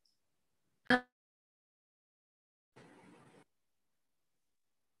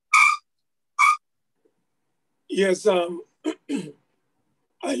 Yes, are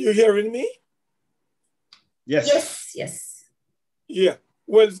you hearing me? Yes. Yes, yes. Yeah,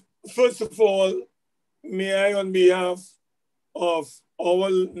 well, first of all, may I, on behalf of our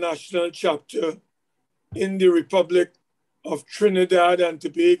national chapter in the Republic of Trinidad and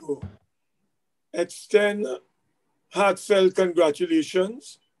Tobago, extend heartfelt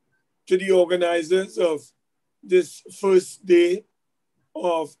congratulations to the organizers of this first day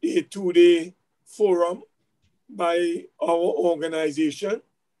of a two-day forum by our organization,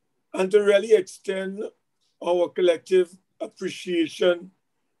 and to really extend our collective appreciation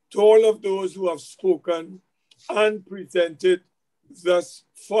to all of those who have spoken and presented thus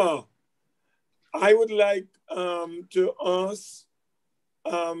far. I would like to ask,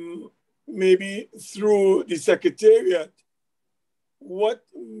 maybe through the Secretariat, what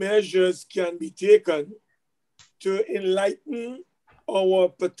measures can be taken to enlighten our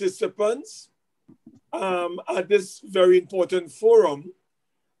participants at this very important forum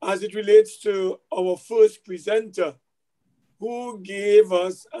as it relates to our first presenter, who gave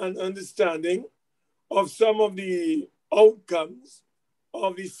us an understanding of some of the outcomes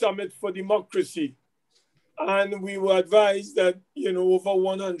of the Summit for Democracy. And we were advised that, you know, over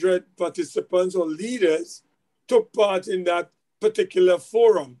 100 participants or leaders took part in that particular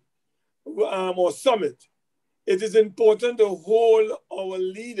forum or summit. It is important to hold our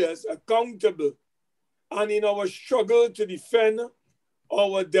leaders accountable, and in our struggle to defend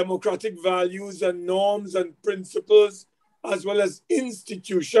our democratic values and norms and principles, as well as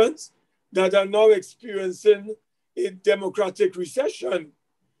institutions that are now experiencing a democratic recession.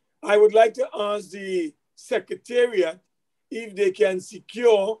 I would like to ask the Secretariat if they can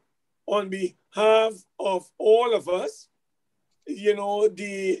secure, on behalf of all of us, you know,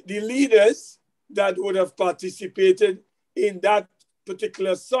 the leaders that would have participated in that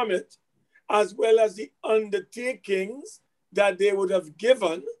particular summit, as well as the undertakings that they would have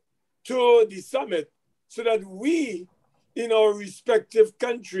given to the summit, so that we in our respective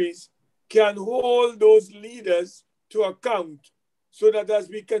countries can hold those leaders to account, so that as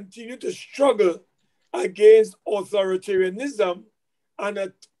we continue to struggle against authoritarianism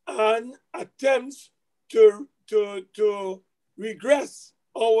and attempts to regress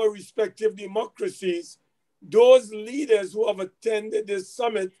our respective democracies, those leaders who have attended this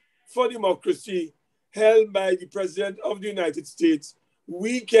summit for democracy held by the President of the United States,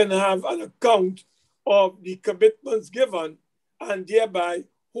 we can have an account of the commitments given and thereby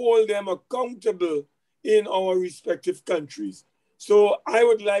hold them accountable in our respective countries. So I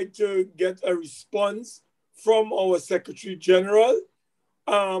would like to get a response from our Secretary General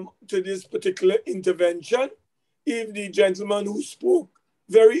to this particular intervention. If the gentleman who spoke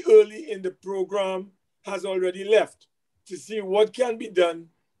very early in the program has already left, to see what can be done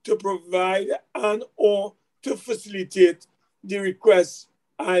to provide and or to facilitate the requests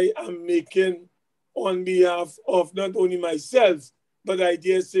I am making on behalf of not only myself, but I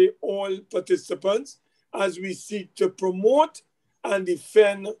dare say all participants, as we seek to promote and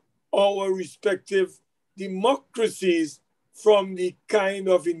defend our respective democracies from the kind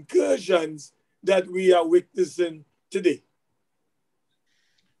of incursions that we are witnessing today.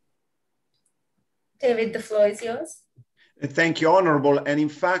 David, the floor is yours. Thank you, Honorable. And in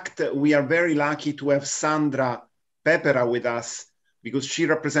fact, we are very lucky to have Sandra Pepera with us, because she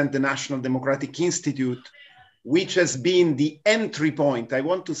represents the National Democratic Institute, which has been the entry point. I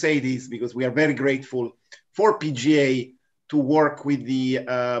want to say this because we are very grateful for PGA to work with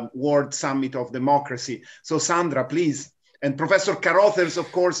the World Summit of Democracy. So Sandra, please. And Professor Carothers,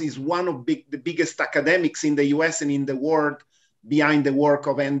 of course, is one of the biggest academics in the US and in the world behind the work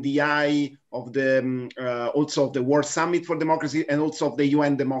of NDI, of the also of the World Summit for Democracy, and also of the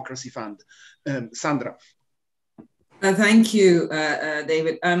UN Democracy Fund. Sandra. Thank you,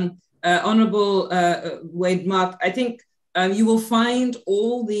 David. Honorable Wade Mark, I think you will find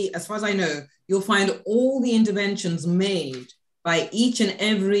all the, as far as I know, you'll find all the interventions made by each and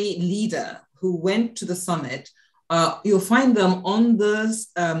every leader who went to the summit. You'll find them on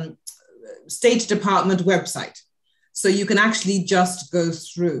the State Department website. So you can actually just go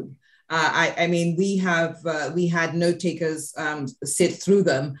through. I mean, we had note takers sit through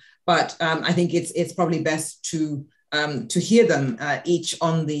them, but I think it's probably best to hear them each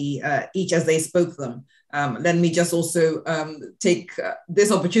as they spoke them. Let me just also take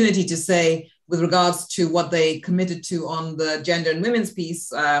this opportunity to say, with regards to what they committed to on the gender and women's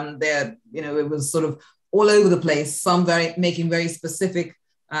piece, it was sort of all over the place. Some making very specific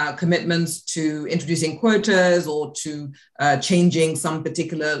commitments to introducing quotas or to changing some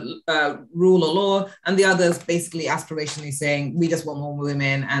particular rule or law, and the others basically aspirationally saying, we just want more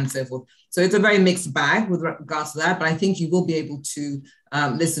women and so forth. So it's a very mixed bag with regards to that, but I think you will be able to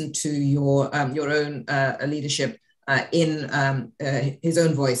listen to your own leadership in his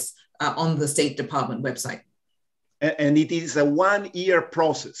own voice on the State Department website. And it is a 1-year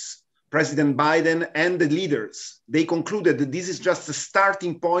process. President Biden and the leaders, they concluded that this is just the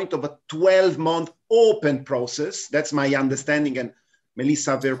starting point of a 12-month open process. That's my understanding. And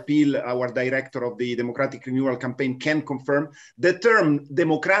Melissa Verpil, our director of the Democratic Renewal Campaign, can confirm. The term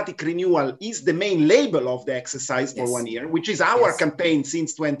democratic renewal is the main label of the exercise for 1 year, which is our campaign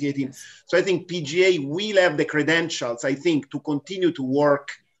since 2018. So I think PGA will have the credentials, I think, to continue to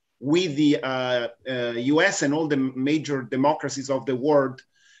work with the US and all the major democracies of the world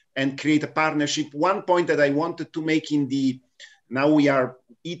and create a partnership. One point that I wanted to make now we are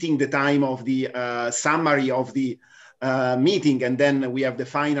eating the time of the summary of the meeting, and then we have the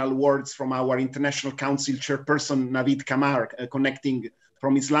final words from our International Council Chairperson, Navid Kamar, connecting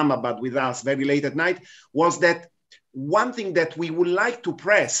from Islamabad with us very late at night, was that one thing that we would like to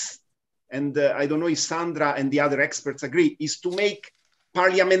press, and I don't know if Sandra and the other experts agree, is to make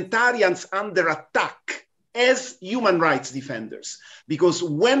parliamentarians under attack as human rights defenders. Because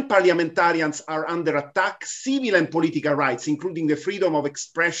when parliamentarians are under attack, civil and political rights, including the freedom of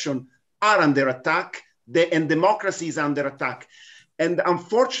expression, are under attack, and democracy is under attack. And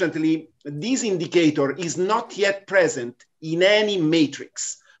unfortunately, this indicator is not yet present in any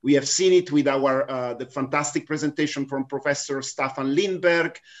matrix. We have seen it with the fantastic presentation from Professor Staffan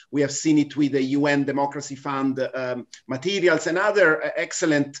Lindberg. We have seen it with the UN Democracy Fund materials and other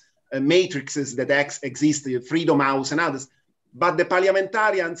excellent matrices that exist, the Freedom House and others. But the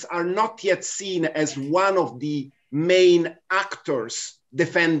parliamentarians are not yet seen as one of the main actors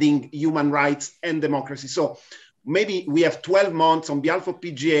defending human rights and democracy. So maybe we have 12 months on behalf of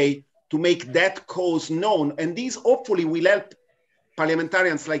PGA to make that cause known. And this hopefully will help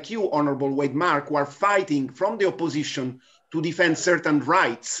parliamentarians like you, Honorable Wade Mark, who are fighting from the opposition to defend certain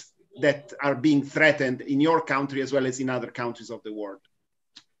rights that are being threatened in your country as well as in other countries of the world.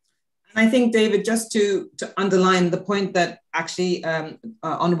 I think, David, just to underline the point that actually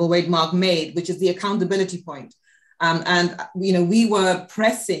Honorable Wade Mark made, which is the accountability point. We were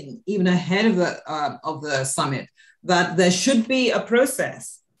pressing even ahead of the summit that there should be a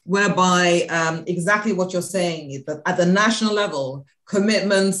process whereby exactly what you're saying is that at the national level,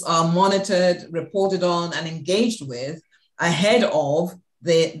 commitments are monitored, reported on, and engaged with ahead of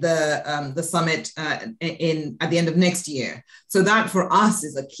the summit at the end of next year. So that for us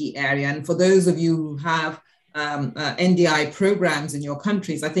is a key area. And for those of you who have NDI programs in your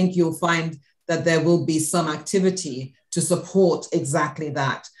countries, I think you'll find that there will be some activity to support exactly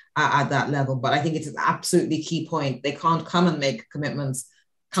that at that level. But I think it's an absolutely key point. They can't come and make commitments,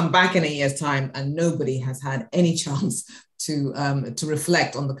 come back in a year's time, and nobody has had any chance to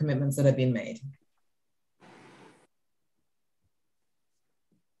reflect on the commitments that have been made.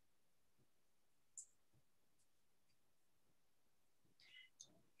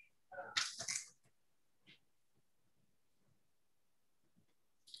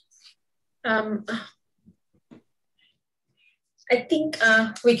 I think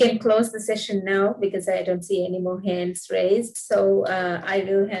we can close the session now because I don't see any more hands raised. So I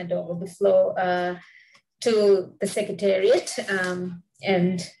will hand over the floor to the Secretariat.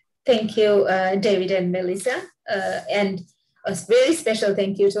 And thank you, David and Melissa. And a very special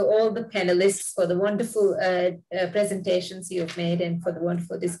thank you to all the panelists for the wonderful presentations you've made and for the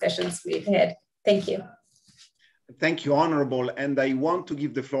wonderful discussions we've had. Thank you. Thank you, Honorable. And I want to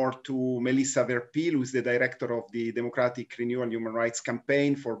give the floor to Melissa Verpil, who is the director of the Democratic Renewal Human Rights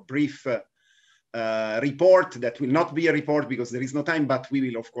Campaign, for a brief report that will not be a report because there is no time, but we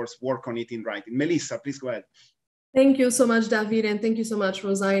will, of course, work on it in writing. Melissa, please go ahead. Thank you so much, David, and thank you so much,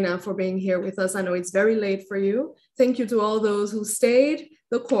 Rosina, for being here with us. I know it's very late for you. Thank you to all those who stayed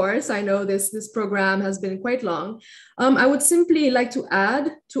the course. I know this program has been quite long. I would simply like to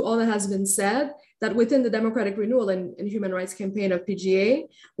add to all that has been said that within the Democratic Renewal and Human Rights Campaign of PGA,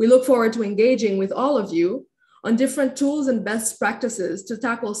 we look forward to engaging with all of you on different tools and best practices to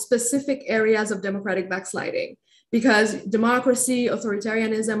tackle specific areas of democratic backsliding. Because democracy,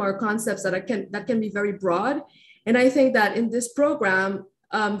 authoritarianism are concepts that can be very broad. And I think that in this program,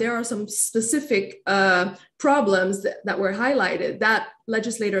 there are some specific problems that were highlighted that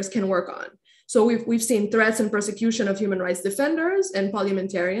legislators can work on. So we've seen threats and persecution of human rights defenders and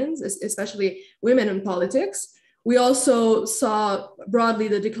parliamentarians, especially women in politics. We also saw broadly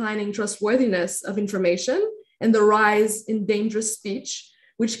the declining trustworthiness of information and the rise in dangerous speech,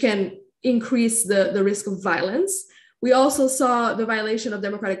 which can increase the risk of violence. We also saw the violation of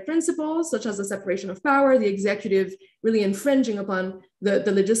democratic principles, such as the separation of power, the executive really infringing upon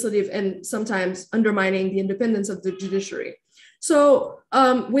the legislative and sometimes undermining the independence of the judiciary. So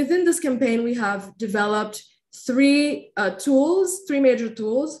within this campaign, we have developed three major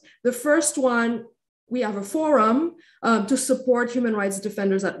tools. The first one, we have a forum to support human rights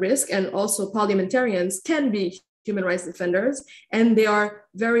defenders at risk, and also parliamentarians can be human rights defenders, and they are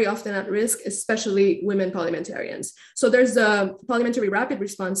very often at risk, especially women parliamentarians. So there's a parliamentary rapid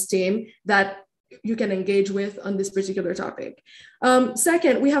response team that you can engage with on this particular topic.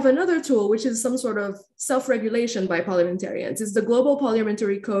 Second, we have another tool, which is some sort of self-regulation by parliamentarians. It's the Global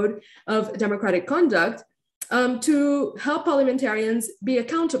Parliamentary Code of Democratic Conduct, to help parliamentarians be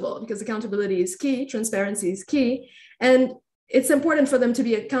accountable, because accountability is key, transparency is key, and it's important for them to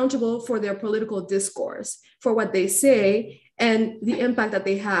be accountable for their political discourse, for what they say and the impact that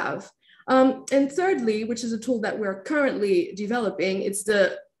they have. And thirdly, which is a tool that we're currently developing, it's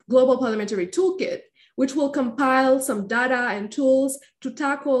the Global Parliamentary Toolkit, which will compile some data and tools to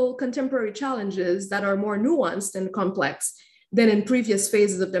tackle contemporary challenges that are more nuanced and complex than in previous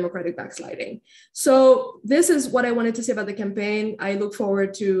phases of democratic backsliding. So this is what I wanted to say about the campaign. I look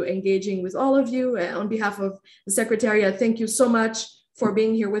forward to engaging with all of you. On behalf of the Secretariat, thank you so much for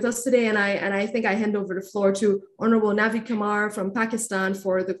being here with us today. And I think I hand over the floor to Honorable Navid Kamar from Pakistan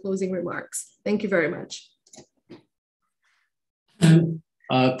for the closing remarks. Thank you very much.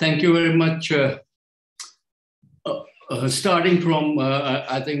 Thank you very much. Starting from,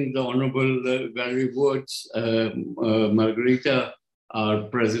 I think, the Honorable Valerie Woods, Margarita, our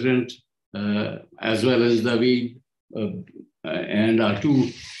president, as well as David, and our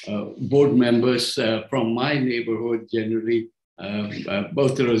two board members from my neighborhood generally,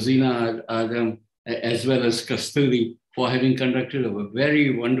 both Rosina Adam as well as Kasturi, for having conducted a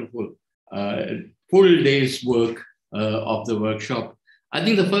very wonderful full day's work of the workshop. I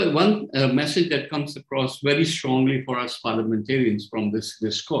think the first one message that comes across very strongly for us parliamentarians from this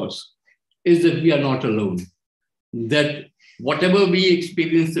discourse is that we are not alone. That whatever we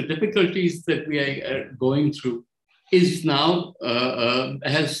experience, the difficulties that we are going through is now,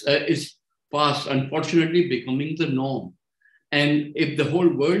 is fast, unfortunately, becoming the norm. And if the whole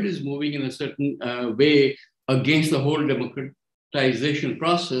world is moving in a certain way against the whole democratization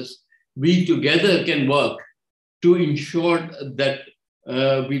process, we together can work to ensure that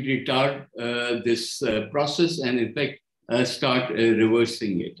we retard this process and, in fact, start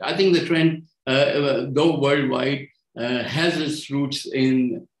reversing it. I think the trend, though worldwide, has its roots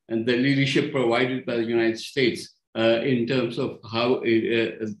in the leadership provided by the United States in terms of how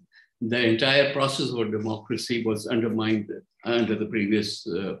the entire process of democracy was undermined under the previous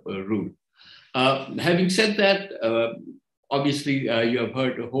rule. Having said that, obviously, you have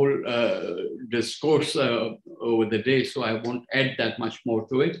heard a whole discourse over the day, so I won't add that much more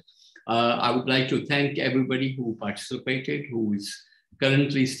to it. I would like to thank everybody who participated, who is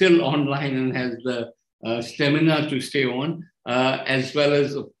currently still online and has the stamina to stay on, as well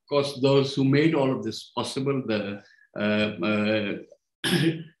as, of course, those who made all of this possible, the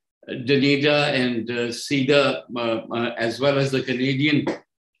Danida and Cedar, as well as the Canadian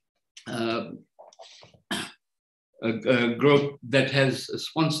group that has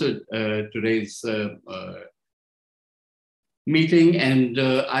sponsored today's meeting. And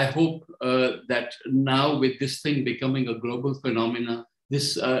I hope that now, with this thing becoming a global phenomena,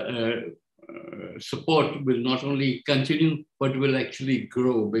 this support will not only continue, but will actually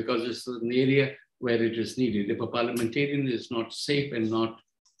grow, because it's an area where it is needed. If a parliamentarian is not safe and not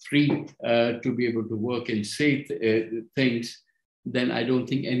free to be able to work and say things, then I don't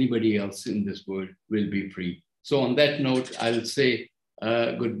think anybody else in this world will be free. So on that note, I'll say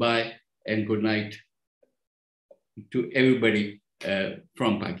goodbye and good night to everybody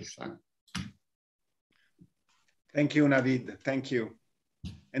from Pakistan. Thank you, Navid. Thank you.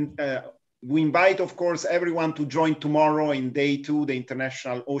 And we invite, of course, everyone to join tomorrow in day 2, the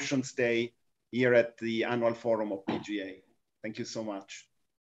International Oceans Day, here at the annual forum of PGA. Thank you so much.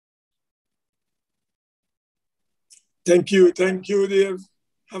 Thank you, dear.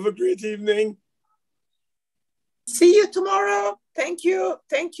 Have a great evening. See you tomorrow. Thank you.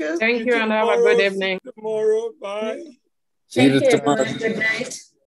 Thank you, and have a good evening. Tomorrow, bye. Thank you, everyone. Good night.